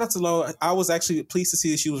 But shout out to Lo. I was actually pleased to see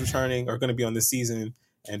that she was returning or going to be on this season.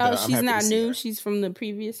 And, she's not new. She's from the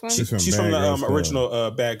previous one. She's from the original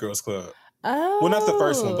Bad Girls Club. Oh, well, not the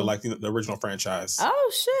first one, but like the original franchise.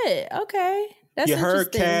 Oh shit! Okay, that's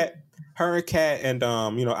interesting. her and Kat, and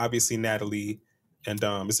obviously Natalie, and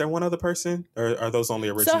is there one other person, or are those only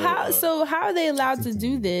original? So how are they allowed to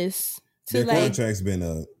do this? Their contract's been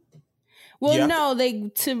up. Well, no,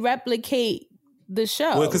 to replicate the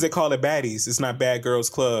show. Well, because they call it Baddies. It's not Bad Girls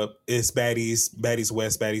Club. It's Baddies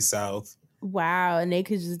West, Baddies South. Wow, and they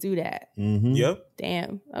could just do that. Mm-hmm. Yep.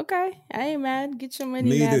 Damn. Okay, I ain't mad. Get your money.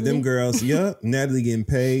 Neither Natalie. them girls. Yep. Natalie getting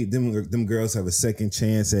paid. Them girls have a second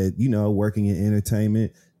chance at working in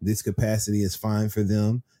entertainment. This capacity is fine for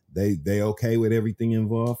them. They okay with everything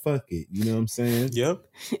involved. Fuck it. You know what I'm saying? Yep.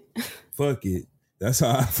 Fuck it. That's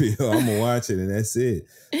how I feel. I'm gonna watch it and that's it.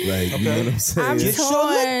 Like, you know what I'm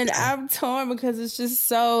saying? I'm torn because it's just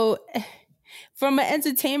so. From an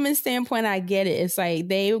entertainment standpoint, I get it. It's like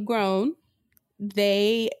they've grown.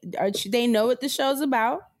 They know what the show's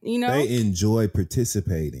about, They enjoy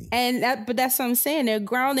participating. But that's what I'm saying. They're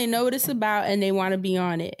grown, they know what it's about, and they want to be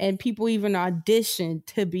on it. And people even audition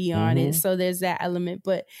to be on it. So there's that element.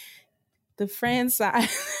 But the friend side.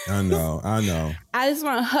 I know. I just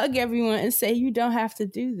want to hug everyone and say, you don't have to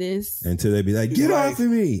do this. Until they be like, get off of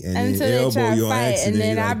me. And until they try to fight, and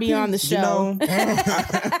then I'll be on the show.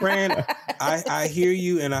 Friend, I hear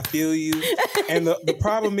you and I feel you. And the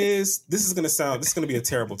problem is, this is going to be a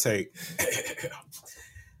terrible take.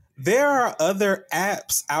 There are other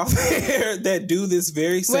apps out there that do this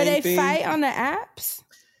very same thing. Where they fight on the apps?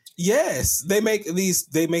 Yes, they make these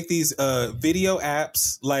video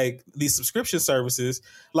apps, like these subscription services.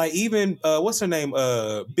 Like even what's her name?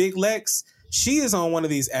 Big Lex. She is on one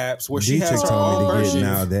of these apps where she has her own version.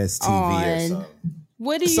 Now that's TV or something.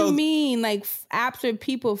 What do you mean? Like after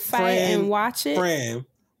people fight and watch it?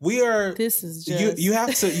 We are. This is just you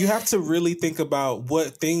have to really think about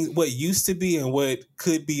what used to be and what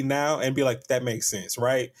could be now, and be like, that makes sense,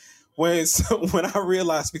 right? When I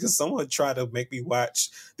realized, because someone tried to make me watch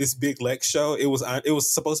this Big Lex show, it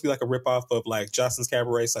was supposed to be like a ripoff of like Jocelyn's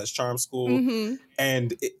Cabaret / Charm School,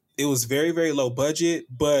 and it was very, very low budget,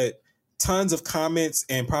 but tons of comments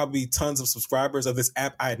and probably tons of subscribers of this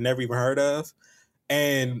app I had never even heard of,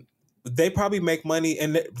 and they probably make money,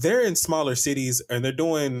 and they're in smaller cities and they're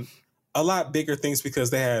doing a lot bigger things because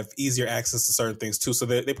they have easier access to certain things too. So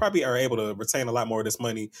they probably are able to retain a lot more of this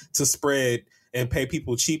money to spread and pay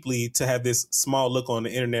people cheaply to have this small look on the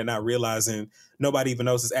internet, not realizing nobody even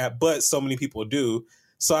knows this app, but so many people do.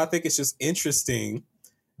 So I think it's just interesting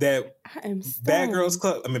that Bad Girls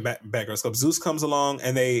Club, Zeus comes along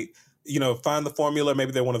and they, find the formula.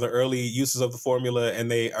 Maybe they're one of the early users of the formula and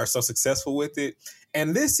they are so successful with it.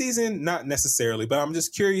 And this season, not necessarily, but I'm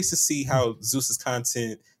just curious to see how Zeus's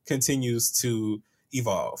content continues to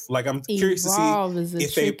evolve. Like, I'm curious to see. Evolve is a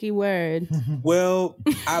tricky word. Well,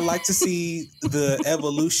 I like to see the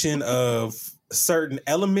evolution of certain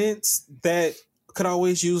elements that could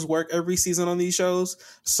always use work every season on these shows.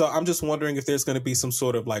 So I'm just wondering if there's going to be some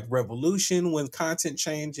sort of like revolution when content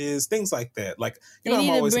changes, things like that. Like, I'm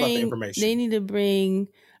always about the information. They need to bring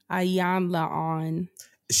Iyanla on.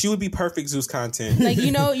 She would be perfect Zeus content. Like,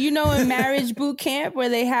 in Marriage Boot Camp where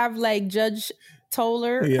they have like Judge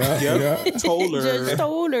Toller. Yeah. Toller. Judge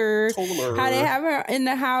Toller. How they have her in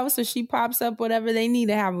the house or she pops up, whatever. They need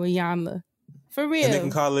to have Iyanla. For real. And they can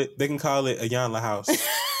call it Iyanla House.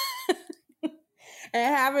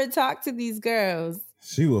 And have her talk to these girls.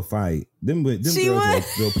 She will fight. Them girls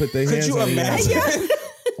will put their hands on her. Could you imagine?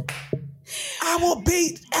 I will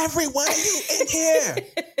beat every one of you in here.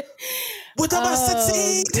 With a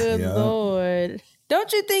city. Good Lord.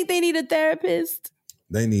 Don't you think they need a therapist?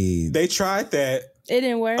 They tried that. It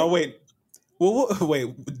didn't work. Oh, wait. Well,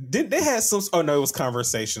 wait. Did they have some? Oh no, it was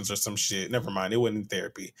conversations or some shit. Never mind. It wasn't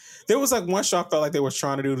therapy. There was like one show I felt like they were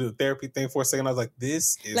trying to do the therapy thing for a second. I was like,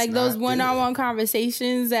 this is like not those one-on-one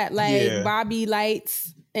conversations that like Bobby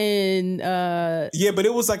Lights And yeah, but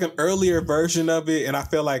it was like an earlier version of it, and I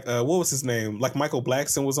feel like what was his name? Like Michael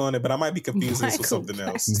Blackson was on it, but I might be confusing this with something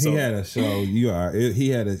else. He had a show. He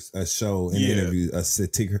had a show, an interview, a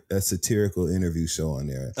satirical interview show on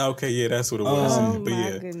there. Okay, yeah, that's what it was. But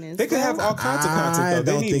yeah, goodness. they could have all kinds of content. Though. I don't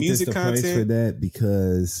They need think music this the place content for that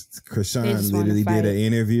because Krishan just wanna literally did fight. an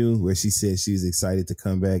interview where she said she was excited to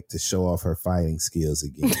come back to show off her fighting skills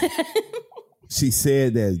again. She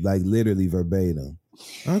said that like literally verbatim.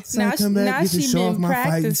 I'm excited to come back get to show off my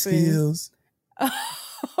fighting skills.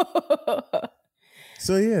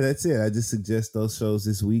 So yeah, that's it. I just suggest those shows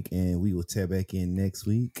this week, and we will tap back in next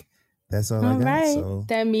week. That's all I got. right. So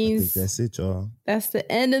That means that's it, y'all. that's the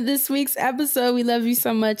end of this week's episode. We love you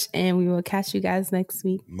so much, and we will catch you guys next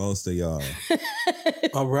week. Most of y'all.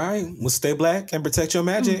 All right, well, stay black and protect your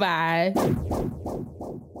magic. Bye.